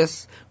these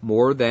cysts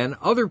more than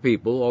other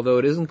people, although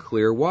it isn't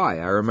clear why.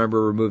 I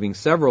remember removing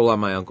several on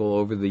my uncle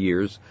over the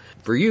years.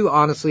 For you,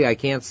 honestly, I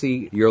can't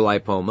see your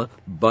lipoma,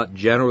 but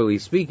generally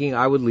speaking,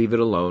 I would leave it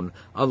alone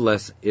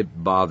unless it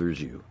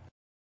bothers you.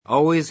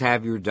 Always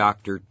have your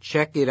doctor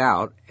check it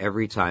out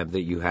every time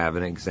that you have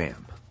an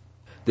exam.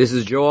 This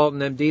is Joe Alton,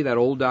 MD, that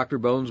old Dr.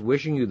 Bones,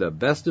 wishing you the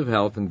best of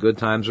health in good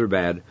times or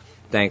bad.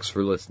 Thanks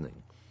for listening.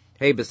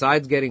 Hey,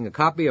 besides getting a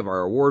copy of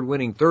our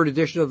award-winning 3rd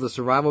edition of the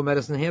Survival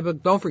Medicine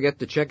Handbook, don't forget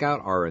to check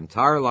out our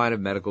entire line of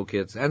medical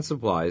kits and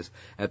supplies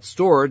at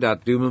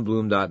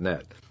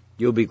store.doomandbloom.net.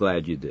 You'll be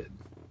glad you did.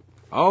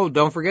 Oh,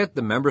 don't forget,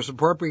 the Member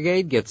Support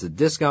Brigade gets a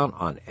discount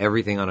on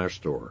everything on our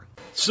store.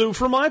 So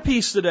for my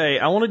piece today,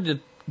 I wanted to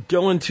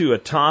go into a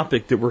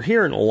topic that we're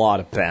hearing a lot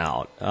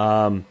about.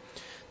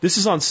 This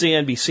is on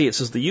CNBC. It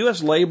says the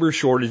U.S. labor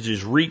shortage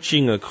is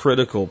reaching a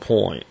critical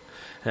point.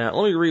 Let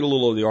me read a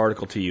little of the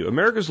article to you.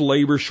 America's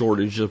labor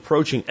shortage is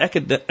approaching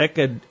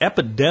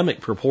epidemic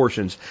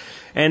proportions,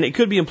 and it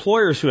could be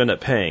employers who end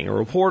up paying. A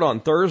report on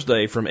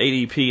Thursday from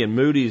ADP and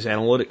Moody's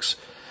Analytics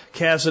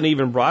casts an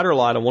even brighter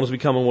light on what is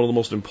becoming one of the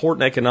most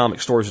important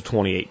economic stories of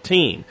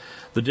 2018.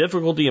 The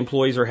difficulty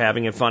employers are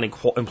having in finding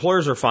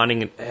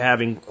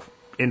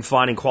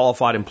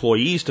qualified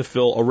employees to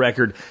fill a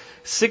record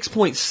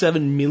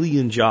 6.7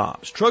 million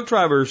jobs. Truck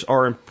drivers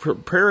are in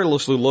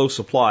perilously low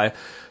supply.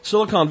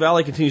 Silicon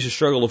Valley continues to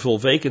struggle to fill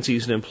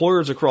vacancies, and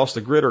employers across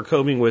the grid are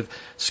coping with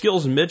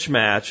skills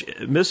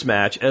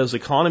mismatch as the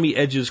economy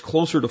edges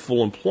closer to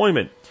full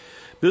employment.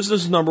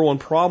 Business's number one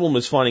problem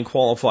is finding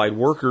qualified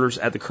workers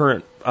at the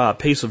current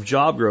pace of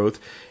job growth.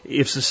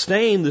 If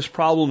sustained, this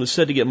problem is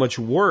said to get much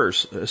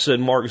worse, said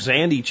Mark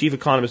Zandi, chief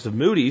economist of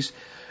Moody's,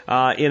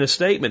 in a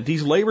statement.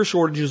 These labor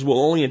shortages will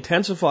only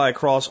intensify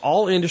across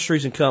all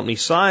industries and company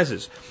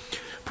sizes.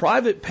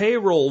 Private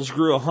payrolls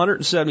grew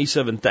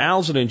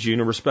 177,000 in June,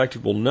 a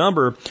respectable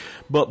number,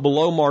 but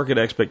below market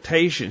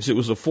expectations. It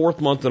was the fourth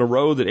month in a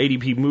row that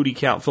ADP Moody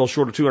count fell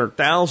short of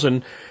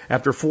 200,000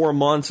 after 4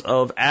 months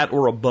of at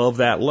or above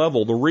that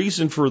level. The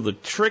reason for the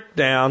trick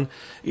down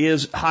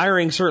is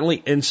hiring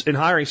certainly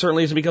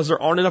isn't because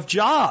there aren't enough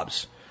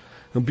jobs.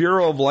 The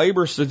Bureau of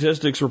Labor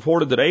Statistics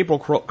reported that April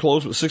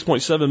closed with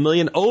 6.7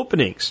 million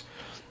openings.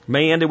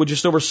 May ended with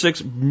just over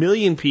 6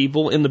 million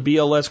people in the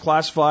BLS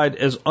classified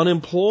as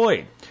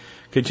unemployed,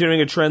 continuing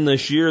a trend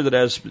this year that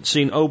has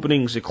seen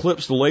openings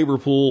eclipse the labor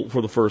pool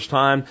for the first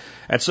time.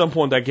 At some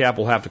point, that gap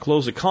will have to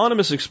close.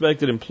 Economists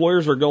expect that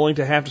employers are going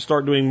to have to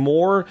start doing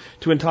more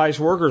to entice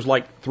workers,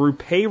 like through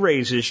pay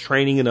raises,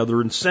 training, and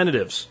other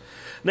incentives.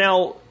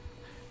 Now,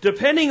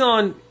 depending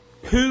on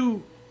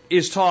who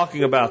is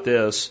talking about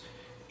this,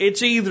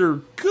 it's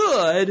either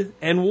good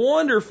and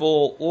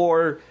wonderful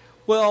or,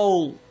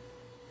 well,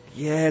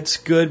 yeah, it's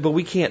good, but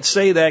we can't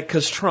say that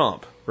because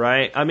Trump,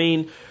 right? I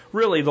mean,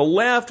 really, the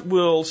left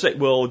will say,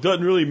 well, it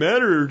doesn't really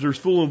matter if there's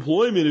full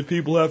employment if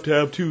people have to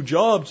have 2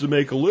 jobs to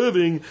make a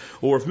living,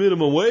 or if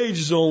minimum wage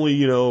is only,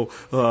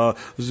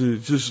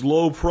 just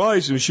low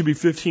price and it should be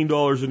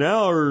 $15 an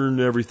hour and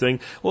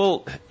everything.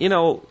 Well, in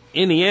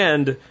the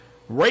end,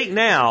 right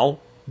now,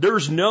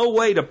 there's no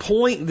way to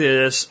point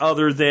this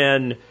other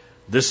than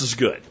this is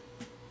good.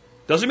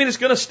 Doesn't mean it's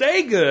going to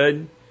stay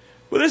good,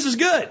 but this is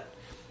good.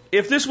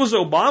 If this was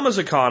Obama's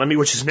economy,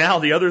 which is now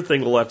the other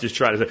thing the left is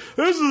trying to say,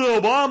 this is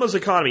Obama's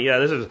economy.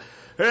 Yeah, it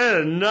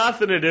has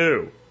nothing to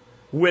do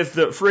with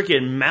the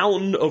freaking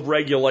mountain of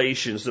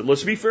regulations that,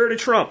 let's be fair to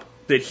Trump,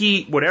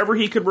 that whatever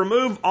he could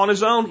remove on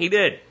his own, he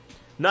did.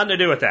 Nothing to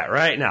do with that,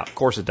 right? Now, of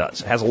course it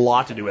does. It has a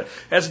lot to do with it.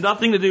 It has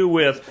nothing to do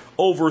with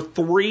over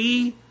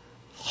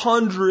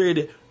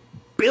 $300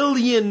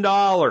 billion.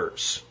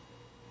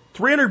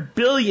 $300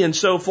 billion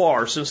so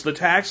far since the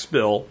tax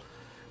bill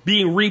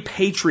being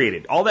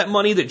repatriated. All that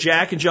money that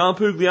Jack and John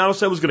Pugliano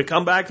said was going to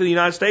come back to the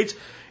United States,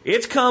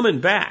 it's coming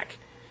back.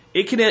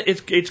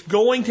 It's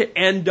going to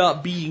end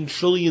up being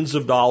trillions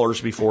of dollars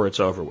before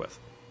it's over with.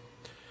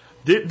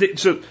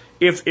 So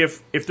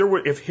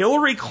if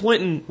Hillary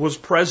Clinton was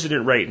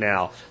president right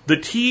now, the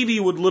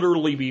TV would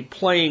literally be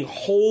playing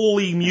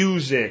holy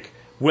music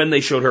when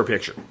they showed her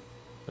picture.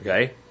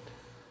 Okay?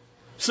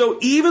 So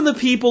even the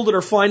people that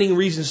are finding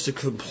reasons to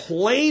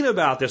complain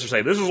about this are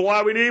saying, this is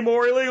why we need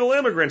more illegal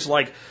immigrants.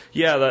 Like,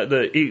 yeah,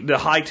 the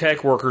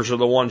high-tech workers are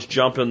the ones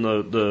jumping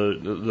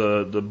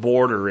the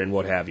border and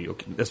what have you.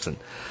 Okay, listen,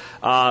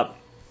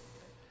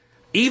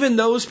 even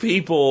those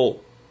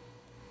people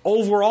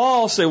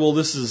overall say, well,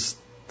 this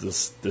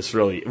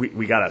really,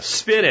 we got to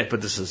spin it,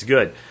 but this is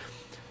good.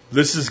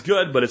 This is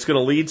good, but it's going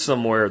to lead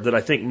somewhere that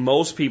I think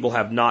most people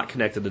have not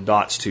connected the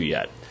dots to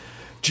yet.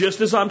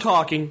 Just as I'm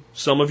talking,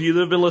 some of you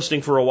that have been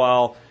listening for a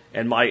while,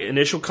 and my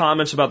initial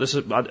comments about this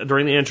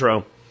during the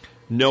intro,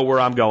 know where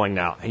I'm going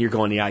now. And you're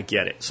going, yeah, I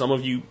get it. Some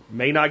of you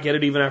may not get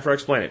it even after I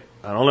explain it.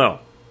 I don't know.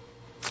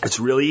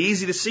 It's really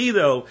easy to see,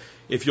 though,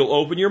 if you'll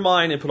open your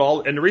mind and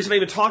and the reason I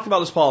even talked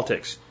about this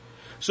politics,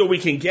 so we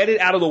can get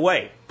it out of the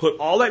way. Put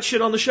all that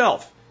shit on the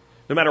shelf.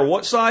 No matter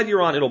what side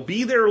you're on, it'll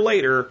be there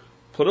later.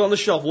 Put it on the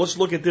shelf. Let's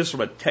look at this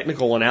from a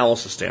technical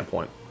analysis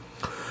standpoint.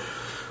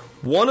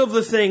 One of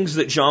the things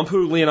that John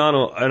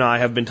Pugliano and I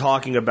have been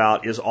talking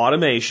about is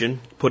automation,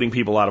 putting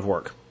people out of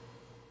work.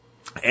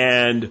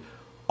 And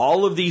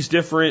all of these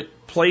different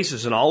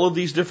places and all of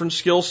these different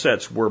skill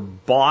sets where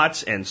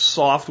bots and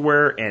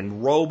software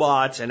and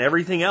robots and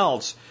everything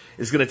else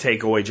is going to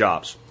take away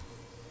jobs.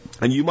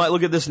 And you might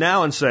look at this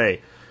now and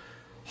say,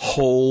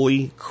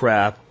 holy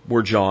crap,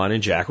 were John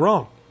and Jack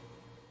wrong.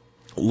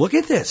 Look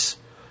at this.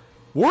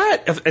 We're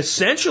at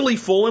essentially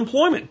full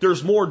employment.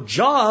 There's more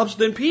jobs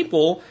than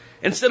people.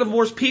 Instead of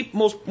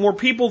more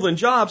people than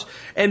jobs,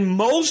 and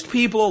most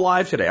people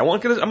alive today, I'm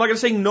not going to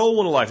say no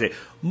one alive today,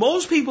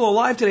 most people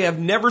alive today have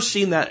never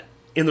seen that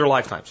in their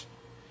lifetimes.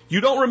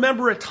 You don't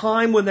remember a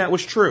time when that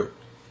was true.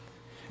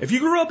 If you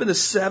grew up in the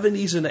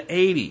 70s and the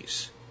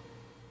 80s,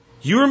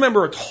 you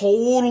remember a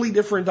totally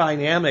different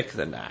dynamic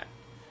than that.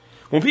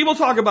 When people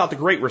talk about the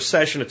Great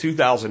Recession of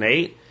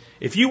 2008,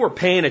 If you were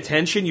paying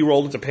attention, you were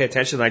old enough to pay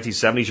attention in the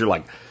 1970s, you're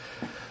like,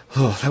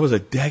 oh, that was a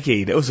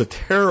decade. It was a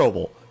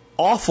terrible,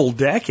 awful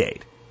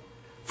decade.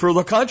 For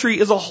the country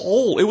as a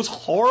whole, it was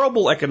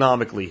horrible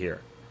economically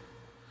here.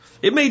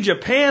 It made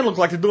Japan look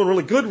like they're doing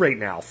really good right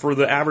now for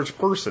the average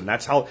person.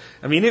 That's how,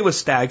 I mean, it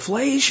was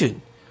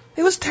stagflation.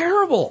 It was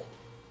terrible.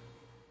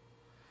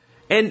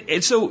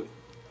 And so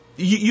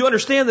you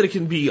understand that it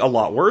can be a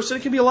lot worse and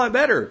it can be a lot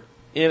better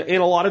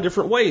in a lot of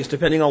different ways,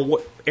 depending on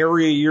what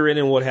area you're in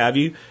and what have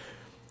you.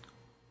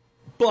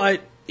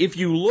 But if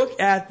you look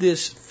at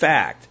this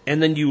fact,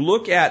 and then you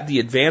look at the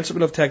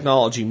advancement of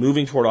technology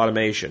moving toward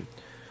automation,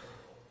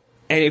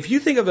 and if you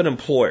think of an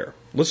employer,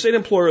 let's say an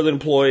employer that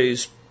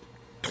employs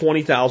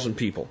 20,000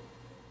 people,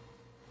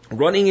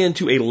 running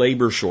into a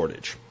labor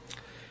shortage,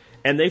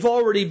 and they've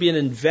already been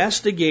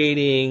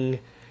investigating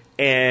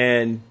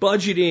and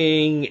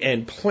budgeting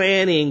and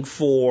planning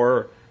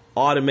for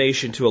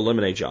automation to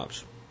eliminate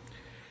jobs.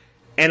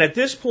 And at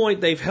this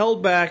point, they've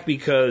held back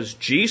because,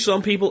 gee,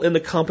 some people in the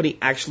company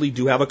actually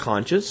do have a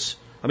conscience.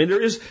 I mean,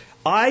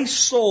 I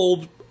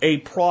sold a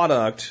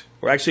product,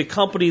 or actually a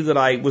company that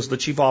I was the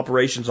chief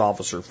operations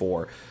officer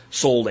for,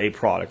 sold a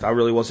product. I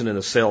really wasn't in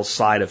the sales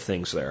side of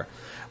things there.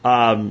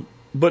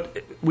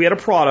 But we had a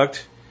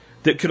product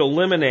that could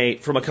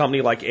eliminate from a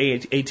company like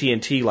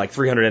AT&T like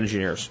 300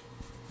 engineers.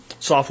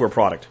 Software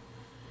product.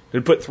 It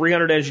would put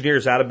 300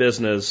 engineers out of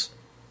business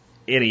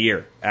in a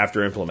year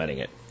after implementing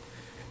it.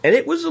 And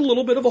it was a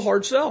little bit of a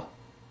hard sell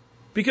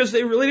because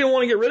they really didn't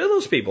want to get rid of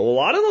those people. A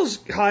lot of those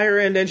higher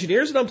end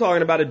engineers that I'm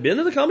talking about had been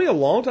in the company a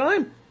long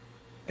time.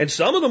 And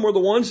some of them were the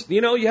ones, you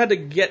know, you had to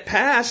get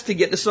past to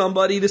get to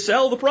somebody to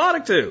sell the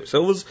product to.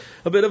 So it was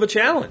a bit of a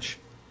challenge.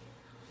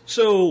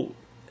 So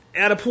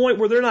at a point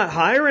where they're not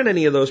hiring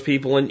any of those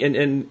people,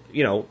 and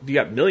you know, you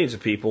got millions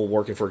of people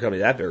working for a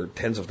company that big, or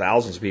tens of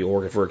thousands of people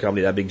working for a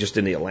company that big just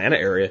in the Atlanta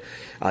area,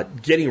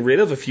 getting rid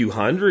of a few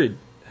hundred,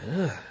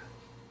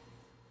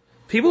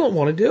 people don't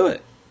want to do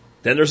it.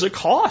 Then there's a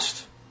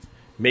cost.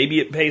 Maybe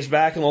it pays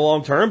back in the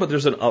long term, but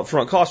there's an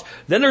upfront cost.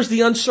 Then there's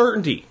the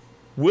uncertainty.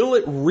 Will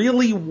it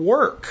really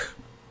work?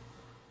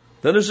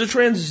 Then there's a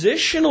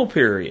transitional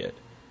period.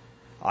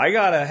 I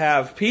got to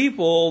have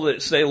people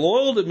that stay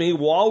loyal to me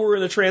while we're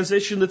in a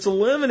transition that's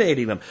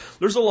eliminating them.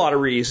 There's a lot of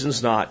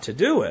reasons not to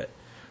do it.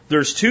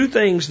 There's two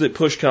things that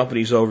push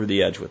companies over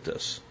the edge with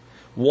this.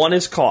 One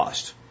is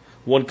cost.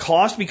 When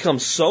cost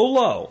becomes so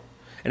low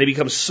and it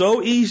becomes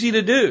so easy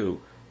to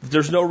do that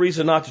there's no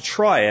reason not to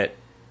try it,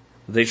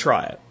 they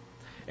try it.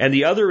 And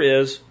the other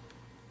is,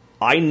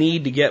 I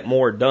need to get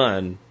more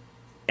done,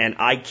 and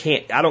I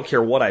don't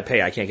care what I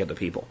pay, I can't get the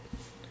people.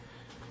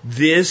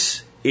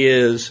 This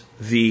is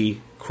the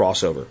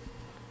crossover.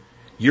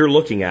 You're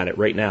looking at it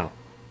right now.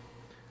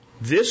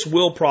 This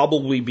will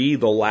probably be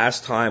the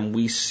last time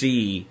we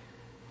see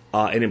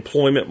an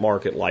employment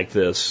market like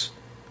this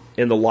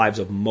in the lives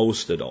of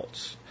most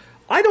adults.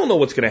 I don't know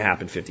what's going to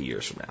happen 50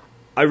 years from now.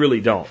 I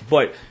really don't.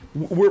 But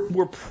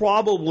we're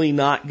probably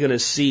not going to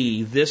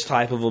see this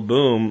type of a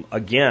boom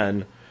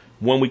again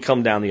when we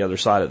come down the other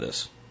side of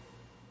this.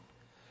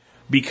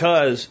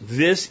 Because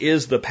this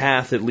is the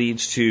path that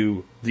leads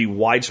to the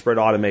widespread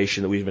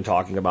automation that we've been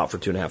talking about for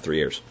 2.5, 3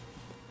 years.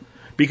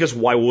 Because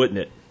why wouldn't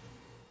it?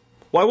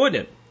 Why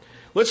wouldn't it?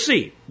 Let's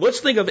see. Let's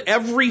think of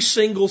every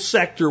single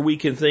sector we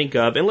can think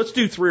of, and let's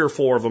do 3 or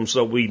 4 of them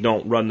so we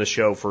don't run the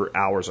show for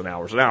hours and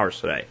hours and hours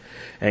today,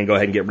 and go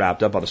ahead and get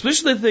wrapped up on this. But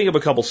just think of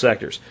a couple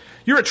sectors.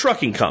 You're a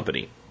trucking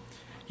company.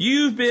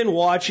 You've been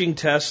watching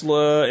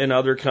Tesla and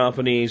other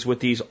companies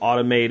with these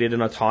automated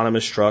and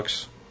autonomous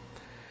trucks.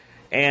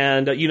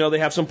 And, you know, they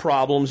have some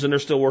problems and they're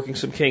still working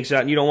some kinks out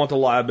and you don't want the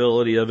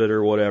liability of it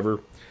or whatever.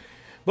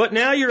 But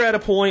now you're at a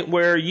point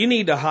where you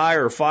need to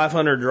hire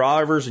 500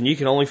 drivers and you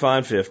can only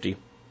find 50.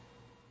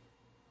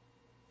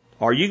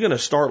 Are you going to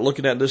start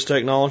looking at this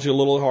technology a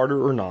little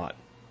harder or not?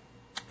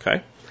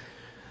 Okay.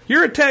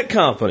 You're a tech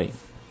company.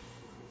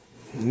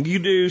 You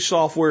do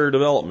software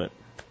development.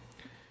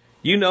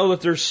 You know that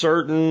there's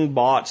certain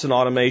bots and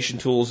automation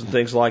tools and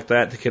things like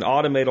that can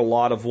automate a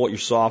lot of what your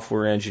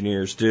software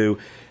engineers do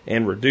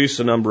and reduce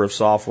the number of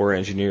software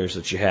engineers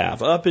that you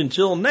have. Up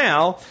until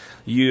now,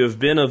 you have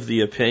been of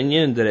the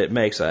opinion that it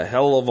makes a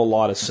hell of a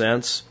lot of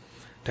sense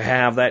to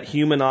have that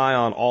human eye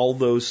on all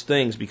those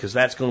things because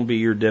that's going to be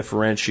your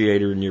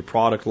differentiator in your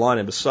product line.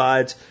 And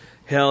besides,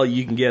 hell,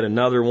 you can get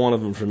another one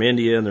of them from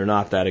India and they're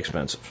not that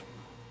expensive.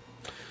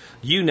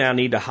 You now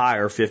need to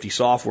hire 50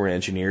 software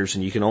engineers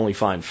and you can only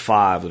find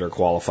 5 that are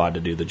qualified to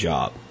do the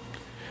job.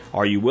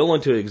 Are you willing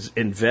to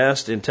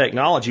invest in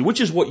technology, which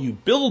is what you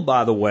build,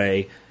 by the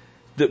way,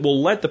 that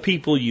will let the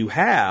people you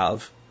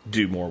have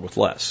do more with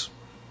less?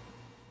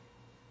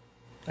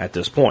 At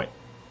this point,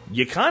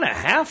 you kind of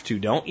have to,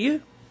 don't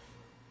you?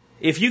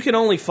 If you can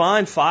only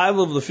find 5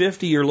 of the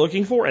 50 you're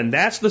looking for, and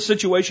that's the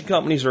situation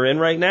companies are in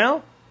right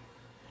now,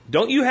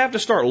 don't you have to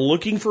start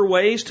looking for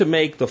ways to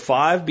make the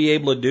 5 be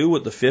able to do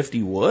what the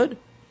 50 would?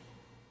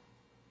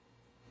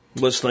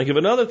 Let's think of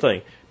another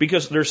thing.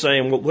 Because they're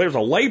saying, well, there's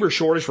a labor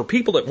shortage for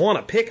people that want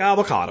to pick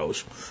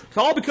avocados. It's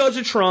all because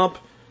of Trump.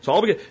 So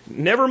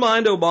never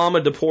mind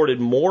Obama deported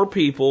more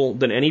people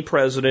than any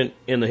president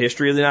in the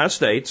history of the United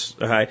States.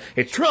 Okay?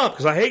 It's Trump,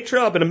 because I hate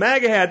Trump, and a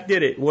MAGA hat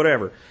did it,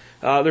 whatever.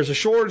 There's a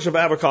shortage of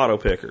avocado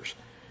pickers.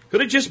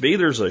 Could it just be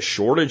there's a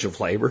shortage of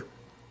labor?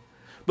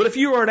 But if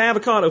you are an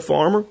avocado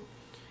farmer,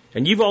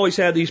 and you've always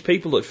had these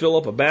people that fill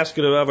up a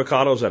basket of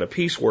avocados at a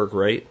piecework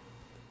rate,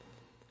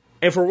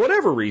 and for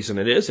whatever reason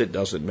it is, it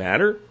doesn't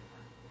matter,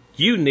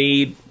 you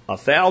need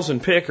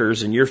 1,000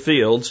 pickers in your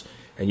fields,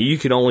 and you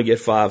can only get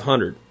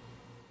 500.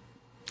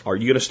 Are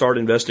you going to start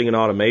investing in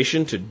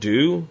automation to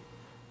do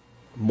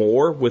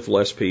more with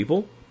less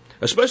people?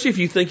 Especially if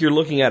you think you're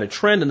looking at a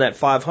trend and that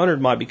 500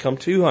 might become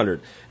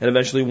 200 and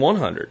eventually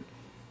 100.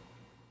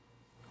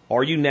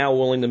 Are you now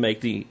willing to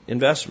make the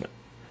investment?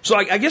 So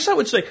I guess I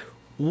would say,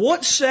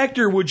 what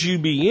sector would you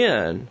be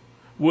in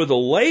with a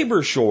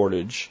labor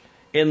shortage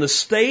in the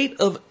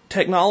state of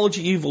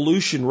technology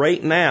evolution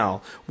right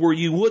now where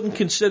you wouldn't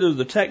consider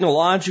the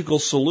technological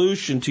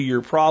solution to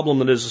your problem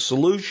that is a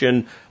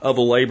solution of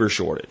a labor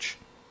shortage?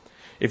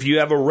 If you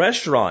have a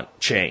restaurant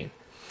chain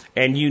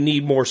and you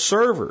need more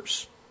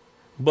servers,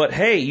 but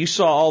hey, you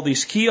saw all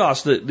these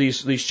kiosks that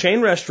these chain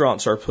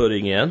restaurants are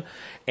putting in,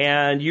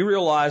 and you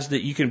realize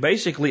that you can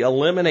basically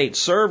eliminate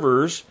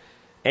servers,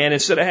 and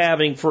instead of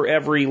having for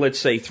every, let's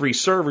say, 3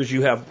 servers,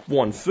 you have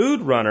 1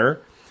 food runner.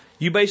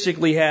 You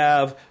basically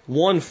have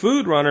 1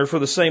 food runner for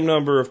the same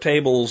number of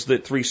tables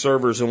that 3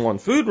 servers and 1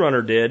 food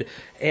runner did,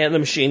 and the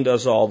machine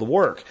does all the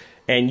work.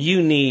 And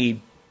you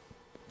need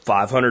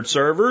 500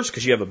 servers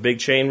because you have a big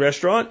chain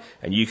restaurant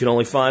and you can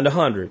only find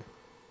 100.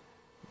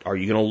 Are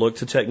you going to look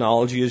to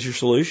technology as your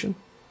solution?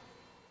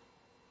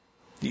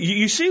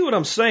 You see what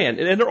I'm saying?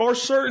 And there are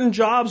certain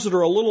jobs that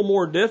are a little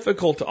more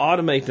difficult to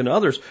automate than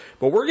others,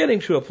 but we're getting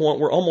to a point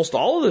where almost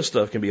all of this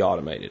stuff can be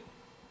automated.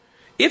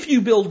 If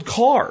you build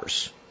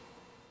cars,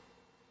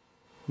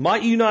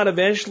 might you not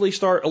eventually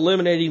start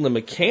eliminating the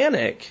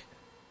mechanic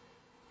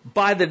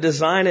by the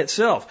design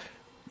itself?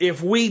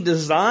 If we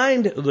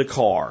designed the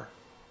car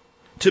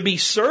to be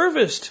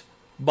serviced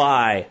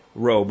by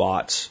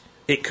robots,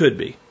 it could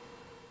be.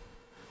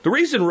 The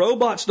reason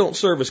robots don't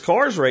service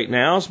cars right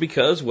now is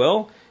because,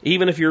 well,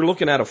 even if you're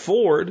looking at a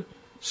Ford,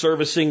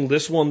 servicing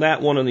this one,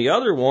 that one, and the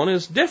other one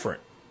is different.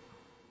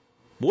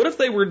 What if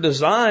they were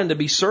designed to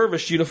be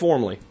serviced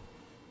uniformly?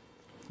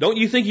 Don't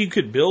you think you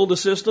could build a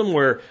system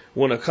where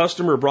when a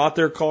customer brought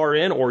their car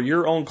in, or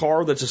your own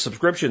car that's a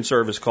subscription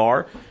service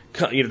car,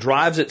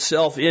 drives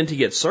itself in to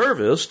get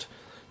serviced,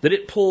 that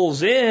it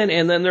pulls in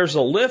and then there's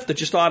a lift that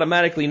just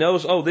automatically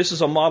knows, oh, this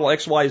is a model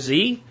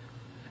XYZ,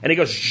 and it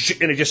goes,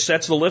 and it just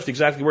sets the lift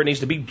exactly where it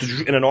needs to be,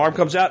 and an arm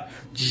comes out,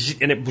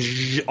 and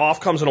it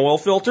off comes an oil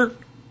filter,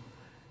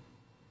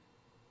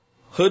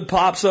 hood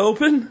pops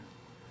open,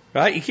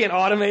 right? You can't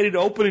automate it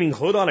opening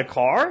hood on a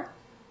car,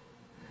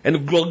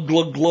 and glug,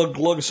 glug, glug,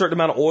 glug, a certain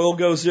amount of oil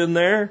goes in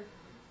there,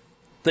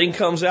 thing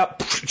comes out,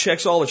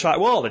 checks all the tire.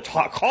 Well, the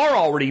car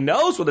already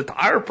knows what the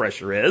tire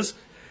pressure is.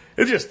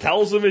 It just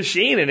tells the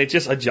machine, and it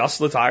just adjusts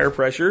the tire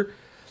pressure.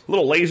 A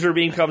little laser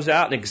beam comes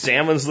out and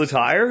examines the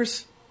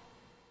tires.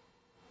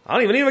 I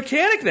don't even need a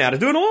mechanic now to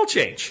do an oil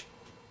change.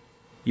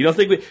 You don't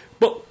think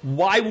but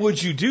why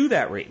would you do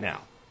that right now?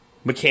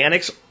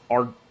 Mechanics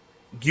are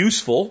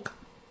useful.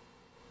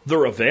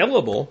 They're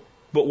available.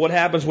 But what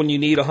happens when you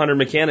need 100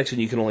 mechanics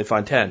and you can only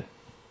find 10?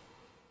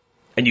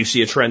 And you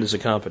see a trend as a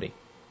company.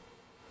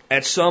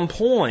 At some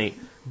point,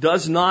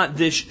 does not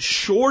this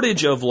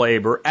shortage of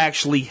labor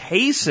actually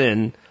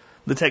hasten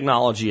the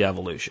technology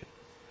evolution?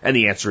 And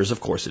the answer is,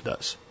 of course, it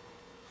does.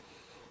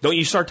 Don't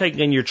you start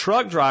taking in your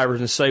truck drivers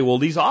and say, well,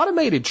 these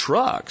automated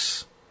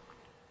trucks,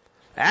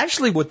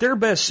 actually what they're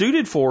best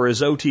suited for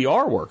is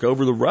OTR work,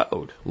 over the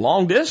road,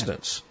 long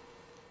distance.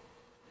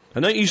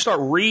 And then you start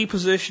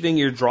repositioning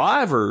your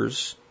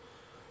drivers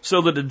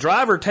so that the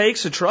driver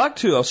takes a truck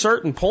to a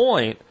certain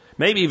point,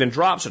 maybe even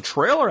drops a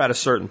trailer at a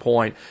certain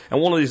point, and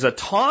one of these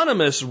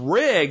autonomous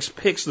rigs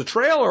picks the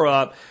trailer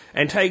up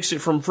and takes it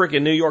from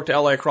frickin' New York to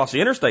LA across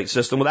the interstate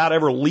system without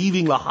ever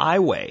leaving the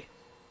highway.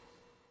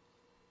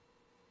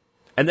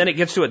 And then it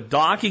gets to a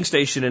docking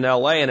station in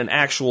LA and an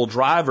actual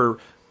driver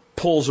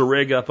pulls a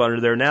rig up under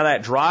there. Now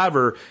that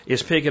driver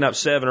is picking up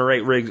 7 or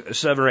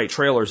 8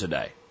 trailers a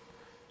day,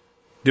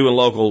 doing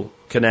local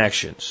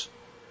connections.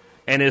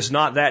 And is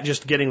not that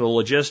just getting the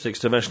logistics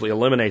to eventually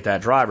eliminate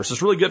that driver? So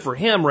it's really good for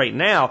him right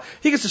now.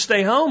 He gets to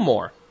stay home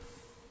more.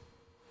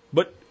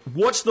 But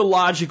what's the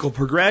logical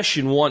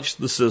progression once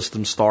the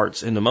system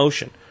starts into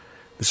motion?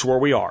 This is where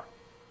we are.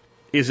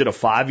 Is it a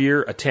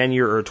 5-year, a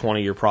 10-year, or a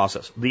 20-year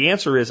process? The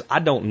answer is, I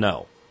don't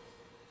know.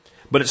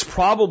 But it's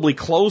probably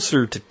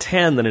closer to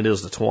 10 than it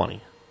is to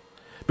 20.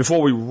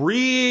 Before we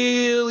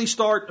really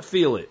start to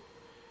feel it.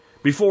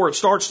 Before it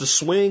starts to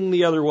swing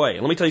the other way.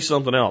 And let me tell you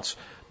something else.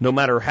 No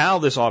matter how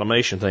this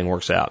automation thing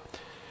works out,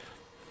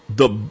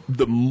 the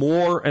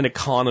more an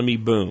economy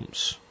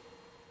booms,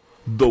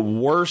 the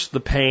worse the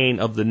pain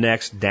of the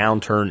next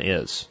downturn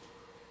is.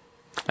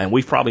 And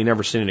we've probably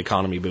never seen an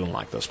economy boom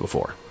like this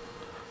before.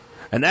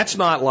 And that's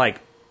not like,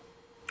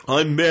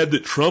 I'm mad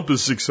that Trump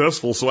is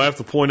successful, so I have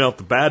to point out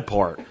the bad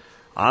part.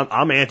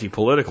 I'm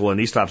anti-political in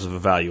these types of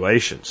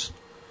evaluations.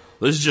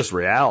 This is just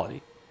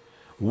reality.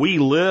 We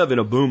live in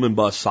a boom and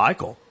bust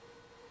cycle.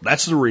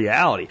 That's the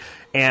reality.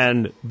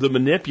 And the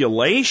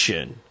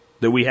manipulation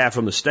that we have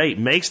from the state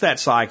makes that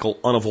cycle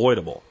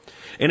unavoidable.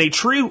 In a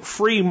true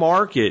free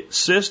market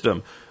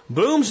system,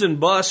 booms and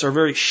busts are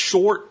very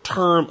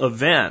short-term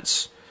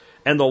events,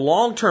 and the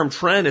long-term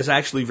trend is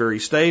actually very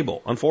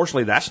stable.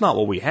 Unfortunately, that's not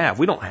what we have.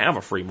 We don't have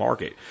a free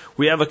market.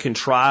 We have a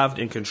contrived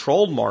and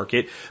controlled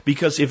market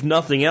because, if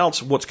nothing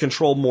else, what's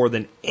controlled more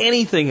than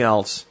anything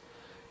else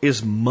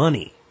is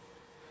money.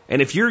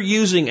 And if you're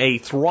using a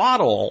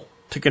throttle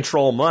to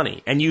control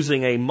money and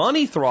using a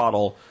money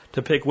throttle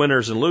to pick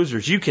winners and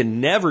losers, you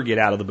can never get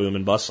out of the boom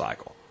and bust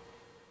cycle.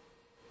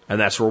 And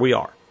that's where we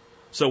are.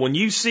 So when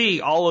you see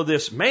all of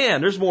this,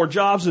 man, there's more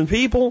jobs than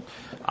people,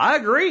 I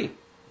agree.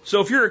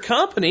 So if you're a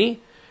company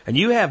and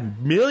you have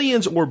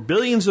millions or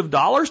billions of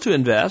dollars to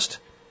invest,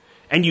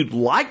 and you'd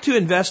like to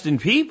invest in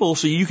people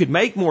so you could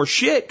make more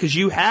shit because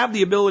you have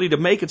the ability to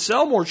make and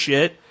sell more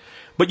shit,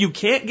 but you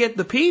can't get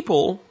the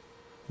people,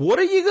 what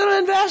are you going to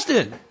invest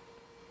in?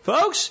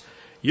 Folks,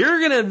 you're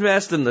going to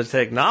invest in the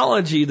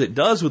technology that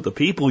does what the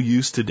people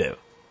used to do.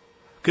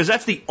 Because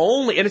that's the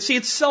only, and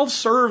it's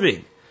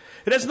self-serving.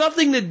 It has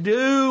nothing to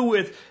do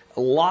with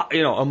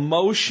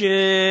emotion.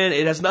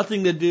 It has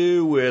nothing to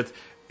do with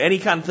any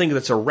kind of thing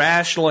that's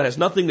irrational. It has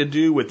nothing to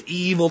do with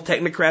evil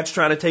technocrats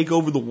trying to take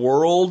over the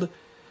world.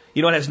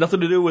 It has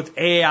nothing to do with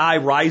AI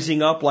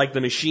rising up like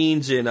the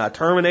machines in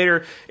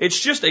Terminator. It's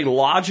just a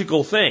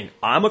logical thing.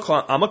 I'm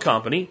a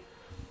company.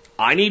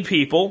 I need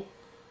people.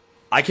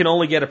 I can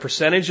only get a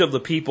percentage of the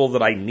people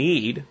that I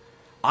need.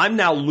 I'm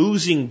now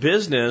losing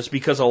business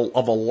because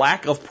of a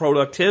lack of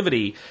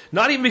productivity.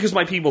 Not even because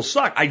my people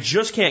suck. I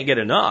just can't get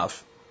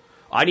enough.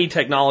 I need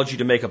technology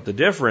to make up the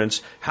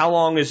difference. How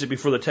long is it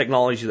before the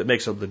technology that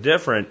makes up the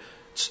difference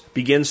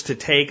begins to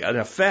take an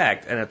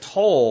effect and a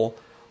toll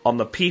on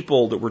the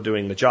people that were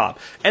doing the job?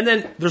 And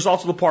then there's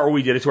also the part where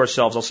we did it to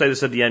ourselves. I'll say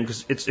this at the end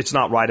because it's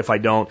not right if I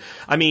don't.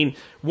 I mean,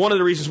 one of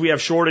the reasons we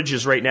have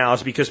shortages right now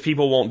is because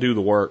people won't do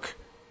the work.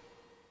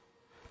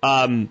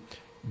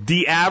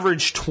 The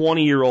average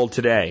 20-year-old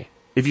today,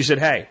 if you said,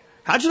 hey,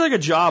 how'd you like a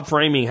job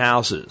framing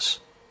houses?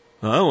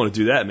 I don't want to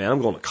do that, man.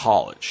 I'm going to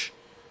college.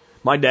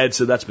 My dad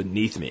said that's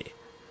beneath me.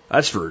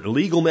 That's for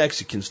illegal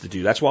Mexicans to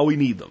do. That's why we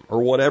need them,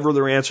 or whatever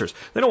their answers.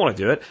 They don't want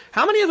to do it.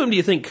 How many of them do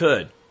you think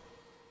could?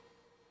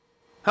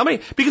 How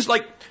many? Because,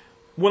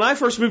 when I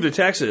first moved to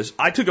Texas,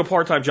 I took a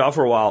part-time job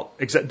for a while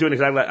doing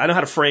exactly that. I know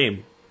how to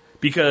frame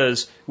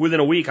because within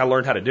a week I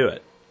learned how to do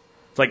it.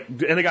 It's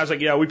and the guy's like,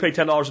 yeah, we pay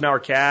 $10 an hour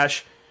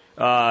cash.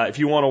 If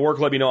you want to work,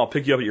 let me know. I'll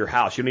pick you up at your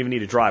house. You don't even need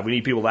to drive. We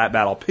need people that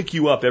bad. I'll pick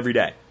you up every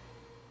day.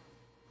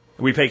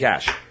 We pay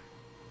cash.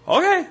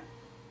 Okay,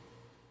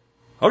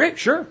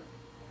 sure.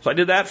 So I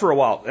did that for a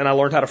while, and I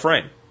learned how to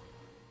frame.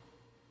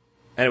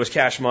 And it was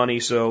cash money,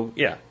 so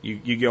yeah,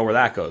 you know where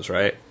that goes,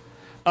 right?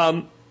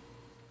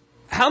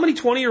 How many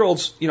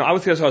 20-year-olds, I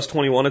would guess I was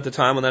 21 at the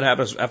time when that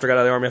happened, after I got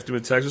out of the Army after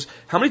moving to Texas.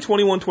 How many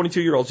 21,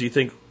 22-year-olds do you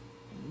think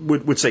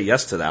would say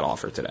yes to that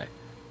offer today?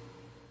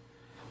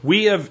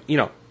 We have,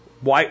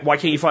 why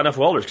can't you find enough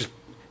welders? Because,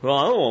 I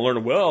don't want to learn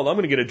to weld. I'm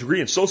going to get a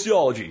degree in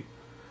sociology.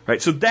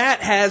 Right? So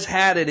that has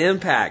had an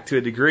impact to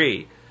a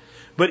degree.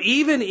 But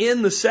even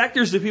in the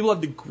sectors that people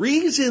have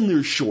degrees in,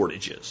 there's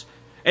shortages.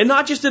 And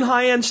not just in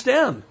high-end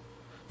STEM.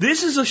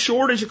 This is a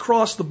shortage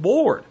across the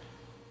board.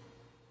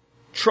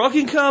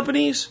 Trucking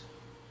companies,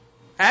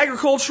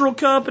 agricultural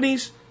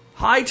companies,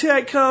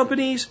 high-tech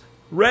companies,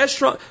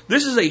 restaurant.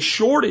 This is a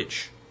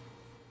shortage.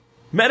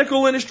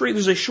 Medical industry,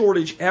 there's a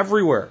shortage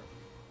everywhere.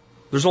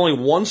 There's only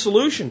one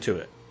solution to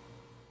it.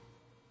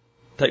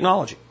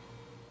 Technology.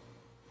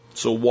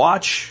 So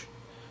watch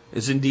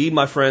as indeed,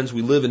 my friends,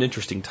 we live in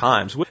interesting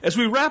times. As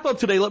we wrap up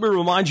today, let me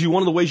remind you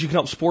one of the ways you can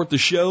help support the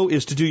show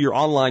is to do your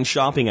online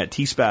shopping at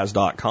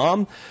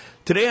tspaz.com.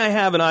 Today I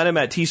have an item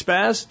at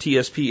tspaz,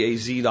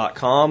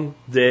 tspaz.com,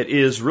 that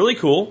is really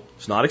cool.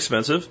 It's not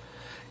expensive.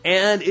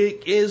 And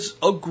it is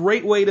a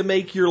great way to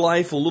make your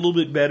life a little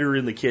bit better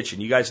in the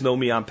kitchen. You guys know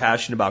me, I'm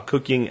passionate about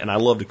cooking, and I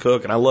love to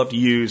cook, and I love to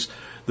use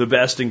the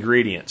best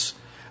ingredients.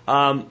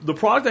 The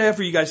product I have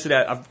for you guys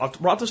today, I've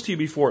brought this to you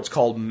before. It's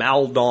called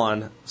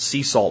Maldon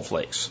Sea Salt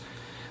Flakes.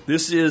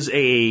 This is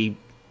a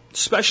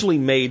specially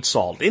made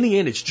salt. In the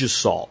end, it's just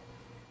salt.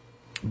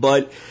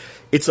 But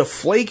it's a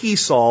flaky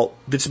salt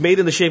that's made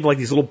in the shape of like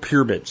these little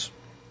pyramids.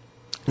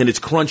 And it's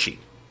crunchy.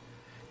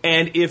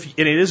 And it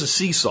is a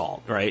sea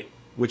salt, right?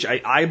 Which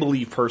I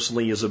believe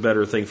personally is a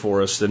better thing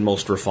for us than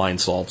most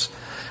refined salts.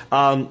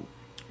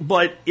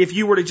 But if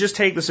you were to just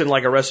take this in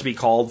like a recipe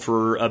called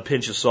for a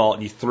pinch of salt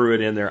and you threw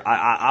it in there,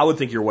 I would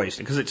think you're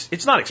wasting, because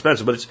it's not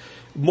expensive, but it's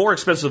more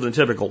expensive than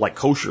typical like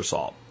kosher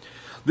salt.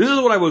 This is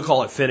what I would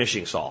call it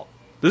finishing salt.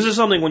 This is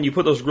something when you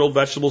put those grilled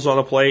vegetables on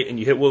a plate and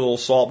you hit with a little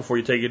salt before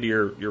you take it to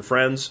your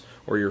friends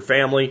or your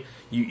family,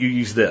 you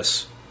use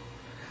this.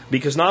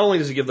 Because not only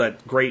does it give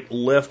that great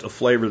lift of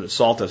flavor that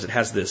salt does, it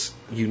has this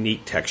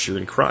unique texture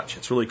and crunch.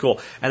 It's really cool.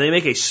 And they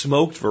make a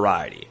smoked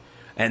variety.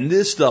 And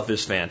this stuff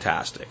is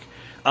fantastic.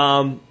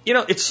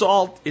 It's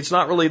salt. It's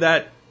not really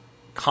that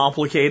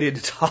complicated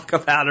to talk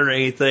about or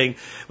anything,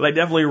 but I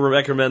definitely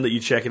recommend that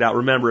you check it out.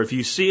 Remember, if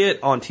you see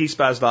it on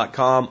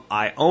tspaz.com,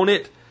 I own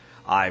it.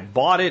 I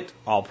bought it.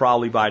 I'll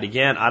probably buy it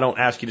again. I don't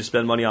ask you to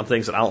spend money on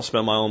things that I don't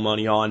spend my own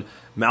money on.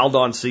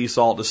 Maldon sea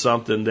salt is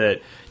something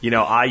that,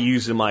 I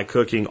use in my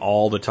cooking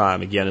all the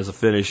time, again, as a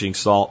finishing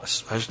salt,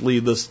 especially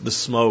the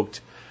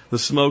smoked. The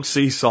smoked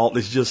sea salt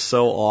is just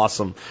so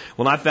awesome.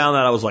 When I found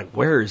that, I was like,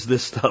 where has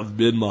this stuff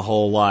been my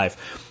whole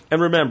life?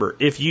 And remember,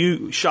 if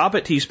you shop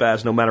at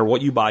T-Spaz, no matter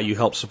what you buy, you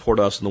help support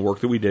us in the work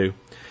that we do.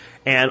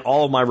 And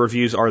all of my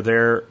reviews are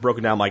there,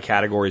 broken down by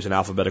categories in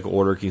alphabetical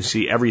order. You can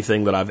see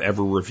everything that I've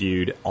ever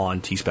reviewed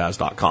on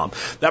tspaz.com.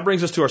 That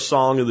brings us to our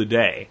song of the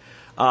day.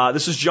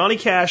 This is Johnny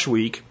Cash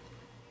week,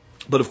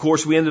 but of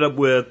course we ended up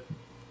with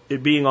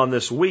it being on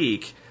this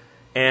week,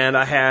 and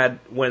I had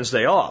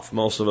Wednesday off.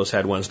 Most of us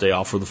had Wednesday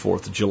off for the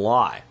 4th of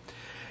July.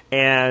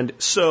 And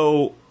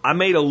so I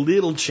made a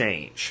little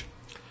change.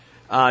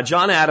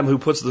 John Adam, who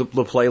puts the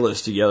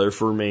playlist together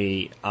for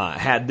me,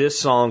 had this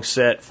song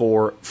set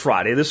for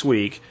Friday this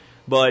week,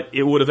 but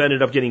it would have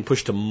ended up getting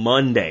pushed to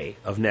Monday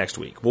of next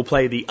week. We'll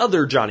play the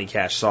other Johnny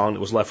Cash song that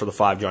was left for the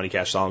 5 Johnny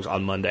Cash songs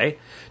on Monday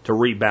to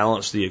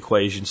rebalance the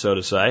equation, so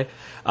to say.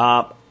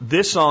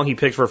 This song he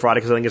picked for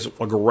Friday because I think it's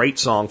a great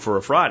song for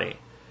a Friday,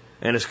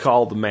 and it's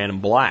called The Man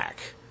in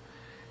Black.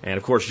 And,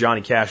 of course,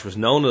 Johnny Cash was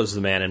known as the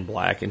Man in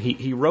Black, and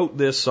he wrote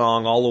this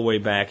song all the way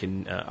back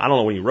in, I don't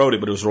know when he wrote it,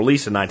 but it was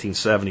released in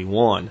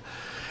 1971.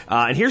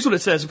 And here's what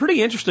it says.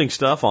 Pretty interesting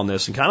stuff on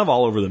this and kind of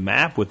all over the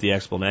map with the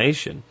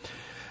explanation.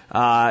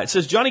 It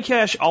says, Johnny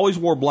Cash always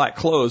wore black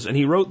clothes, and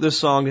he wrote this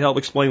song to help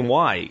explain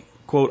why.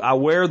 Quote, I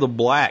wear the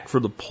black for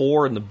the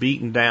poor and the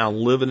beaten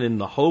down, living in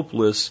the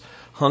hopeless,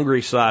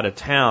 hungry side of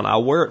town. I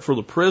wear it for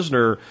the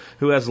prisoner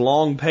who has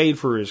long paid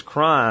for his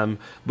crime,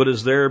 but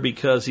is there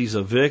because he's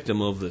a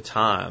victim of the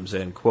times,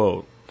 end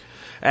quote.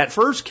 At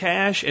first,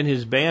 Cash and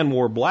his band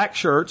wore black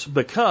shirts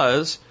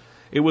because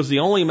it was the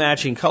only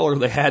matching color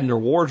they had in their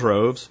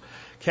wardrobes.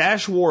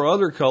 Cash wore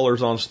other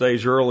colors on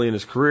stage early in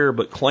his career,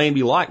 but claimed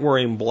he liked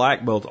wearing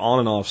black both on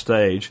and off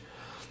stage.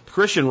 The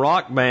Christian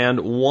rock band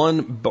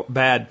One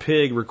Bad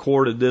Pig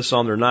recorded this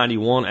on their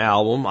 91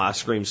 album,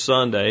 Ice Cream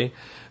Sunday,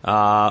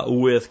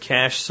 with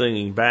Cash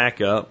singing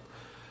backup.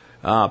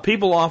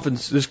 People often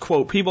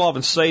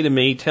say to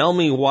me, tell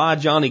me why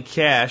Johnny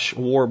Cash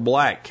wore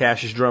black.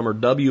 Cash's drummer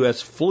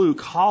W.S.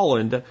 Fluke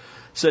Holland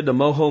said to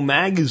Moho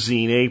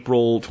Magazine,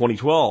 April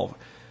 2012.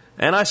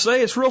 And I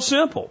say it's real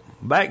simple.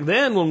 Back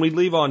then, when we'd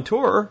leave on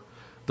tour,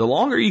 the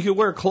longer you could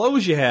wear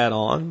clothes you had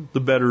on, the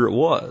better it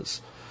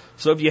was.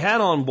 So if you had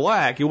on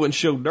black, it wouldn't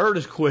show dirt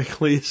as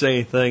quickly as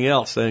anything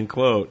else, end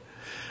quote.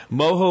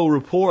 Moho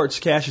reports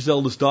Cash's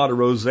eldest daughter,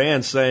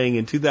 Roseanne, saying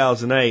in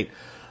 2008,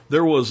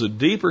 there was a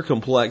deeper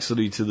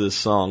complexity to this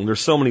song.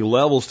 There's so many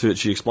levels to it,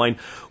 she explained.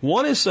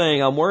 One is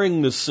saying, I'm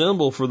wearing this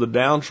symbol for the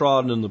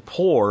downtrodden and the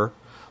poor.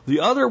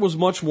 The other was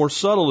much more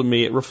subtle to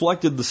me. It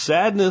reflected the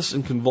sadness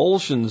and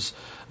convulsions,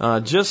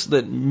 just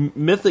that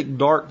mythic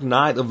dark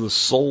night of the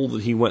soul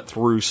that he went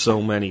through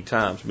so many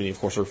times. Meaning, of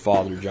course, her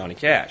father, Johnny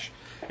Cash.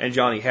 And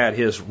Johnny had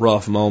his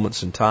rough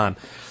moments in time.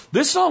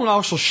 This song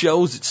also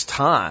shows its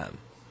time.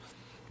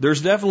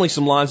 There's definitely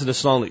some lines in this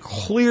song that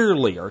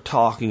clearly are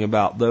talking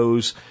about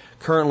those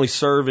currently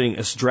serving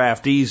as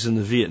draftees in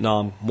the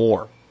Vietnam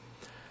War.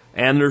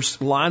 And there's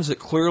lines that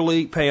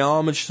clearly pay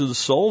homage to the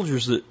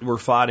soldiers that were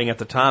fighting at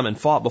the time and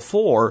fought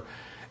before,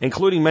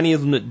 including many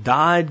of them that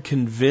died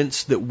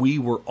convinced that we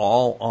were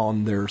all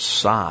on their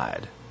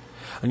side.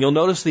 And you'll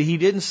notice that he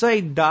didn't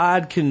say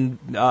died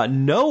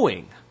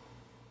knowing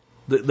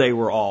that they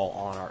were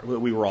all that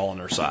we were all on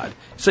their side.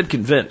 He said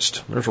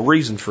convinced. There's a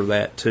reason for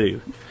that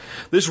too.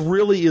 This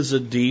really is a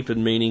deep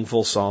and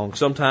meaningful song.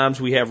 Sometimes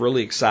we have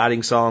really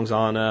exciting songs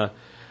on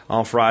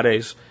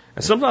Fridays,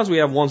 and sometimes we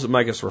have ones that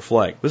make us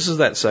reflect. This is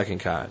that second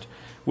kind.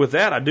 With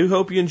that, I do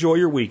hope you enjoy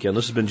your weekend.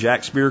 This has been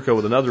Jack Spirko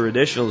with another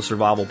edition of the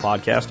Survival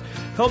Podcast,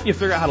 helping you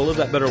figure out how to live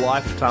that better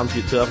life if times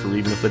get tough or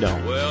even if they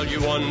don't. Well,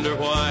 you wonder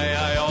why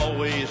I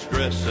always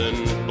dress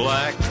in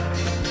black,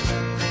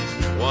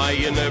 why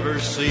you never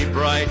see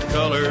bright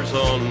colors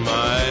on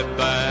my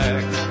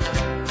back,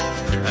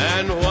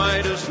 and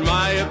why does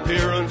my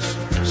appearance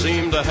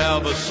seem to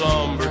have a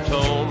somber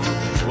tone?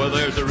 Well,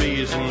 there's a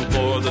reason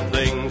for the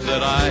things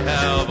that I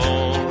have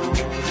on.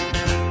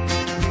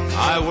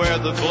 I wear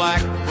the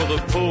black for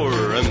the poor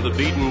and the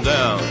beaten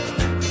down,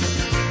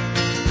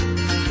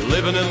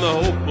 living in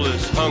the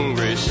hopeless,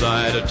 hungry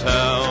side of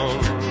town.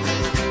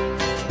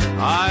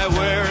 I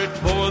wear it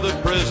for the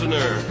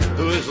prisoner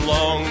who has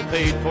long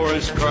paid for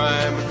his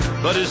crime,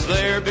 but is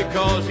there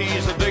because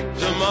he's a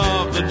victim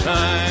of the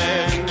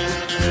time.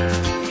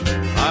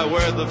 I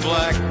wear the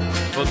black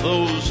for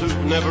those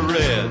who've never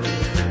read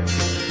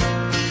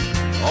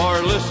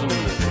or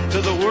listened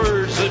to the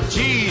words that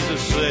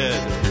Jesus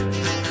said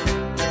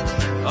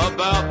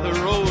about the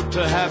road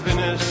to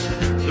happiness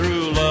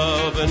through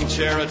love and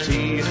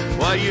charity.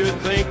 Why, you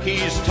think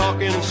he's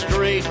talking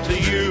straight to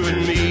you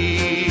and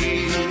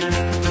me.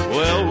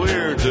 Well,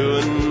 we're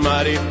doing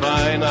mighty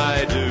fine,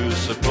 I do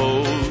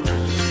suppose.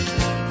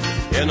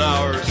 in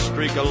our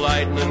streak of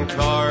lightning,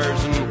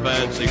 cars and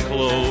fancy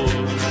clothes.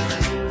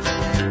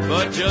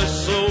 But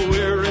just so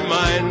we're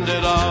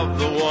reminded of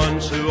the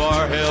ones who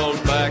are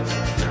held back,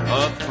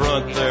 up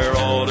front there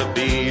ought to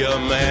be a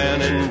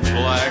man in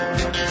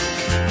black.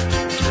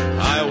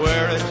 I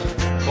wear it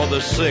for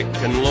the sick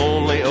and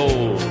lonely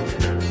old,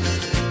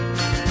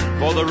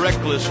 for the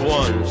reckless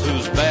ones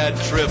whose bad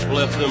trip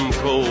left them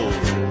cold.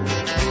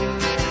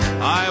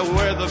 I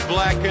wear the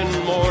black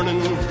in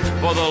mourning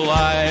for the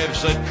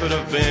lives that could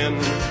have been.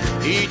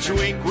 Each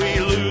week we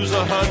lose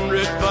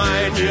 100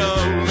 fine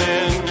young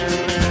men.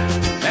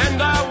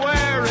 And I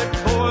wear it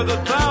for the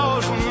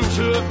thousands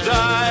who have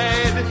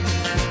died,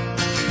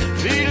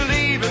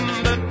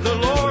 believing that the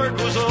Lord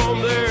was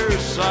on their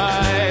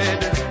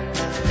side.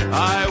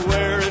 I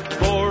wear it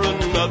for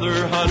another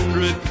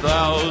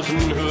 100,000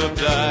 who have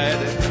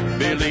died,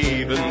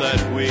 believing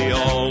that we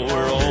all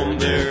were on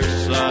their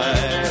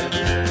side.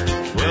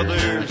 Well,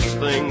 there's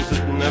things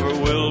that never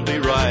will be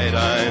right,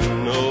 I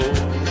know,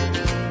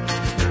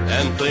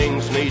 and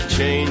things need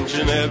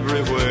changing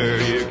everywhere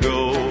you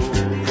go.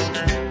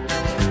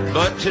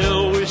 But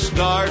till we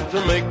start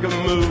to make a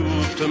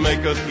move to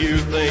make a few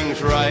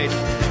things right,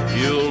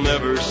 you'll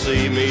never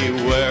see me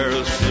wear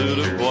a suit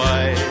of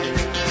white.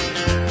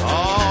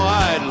 Oh,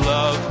 I'd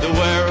love to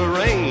wear a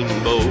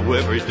rainbow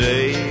every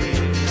day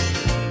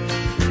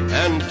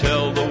and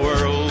tell the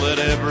world that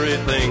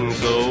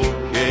everything's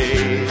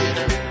okay.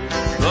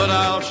 But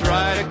I'll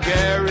try to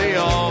carry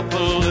off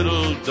a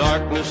little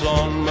darkness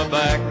on my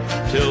back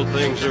till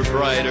things are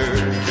brighter.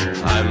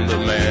 I'm the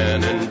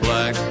man in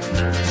black.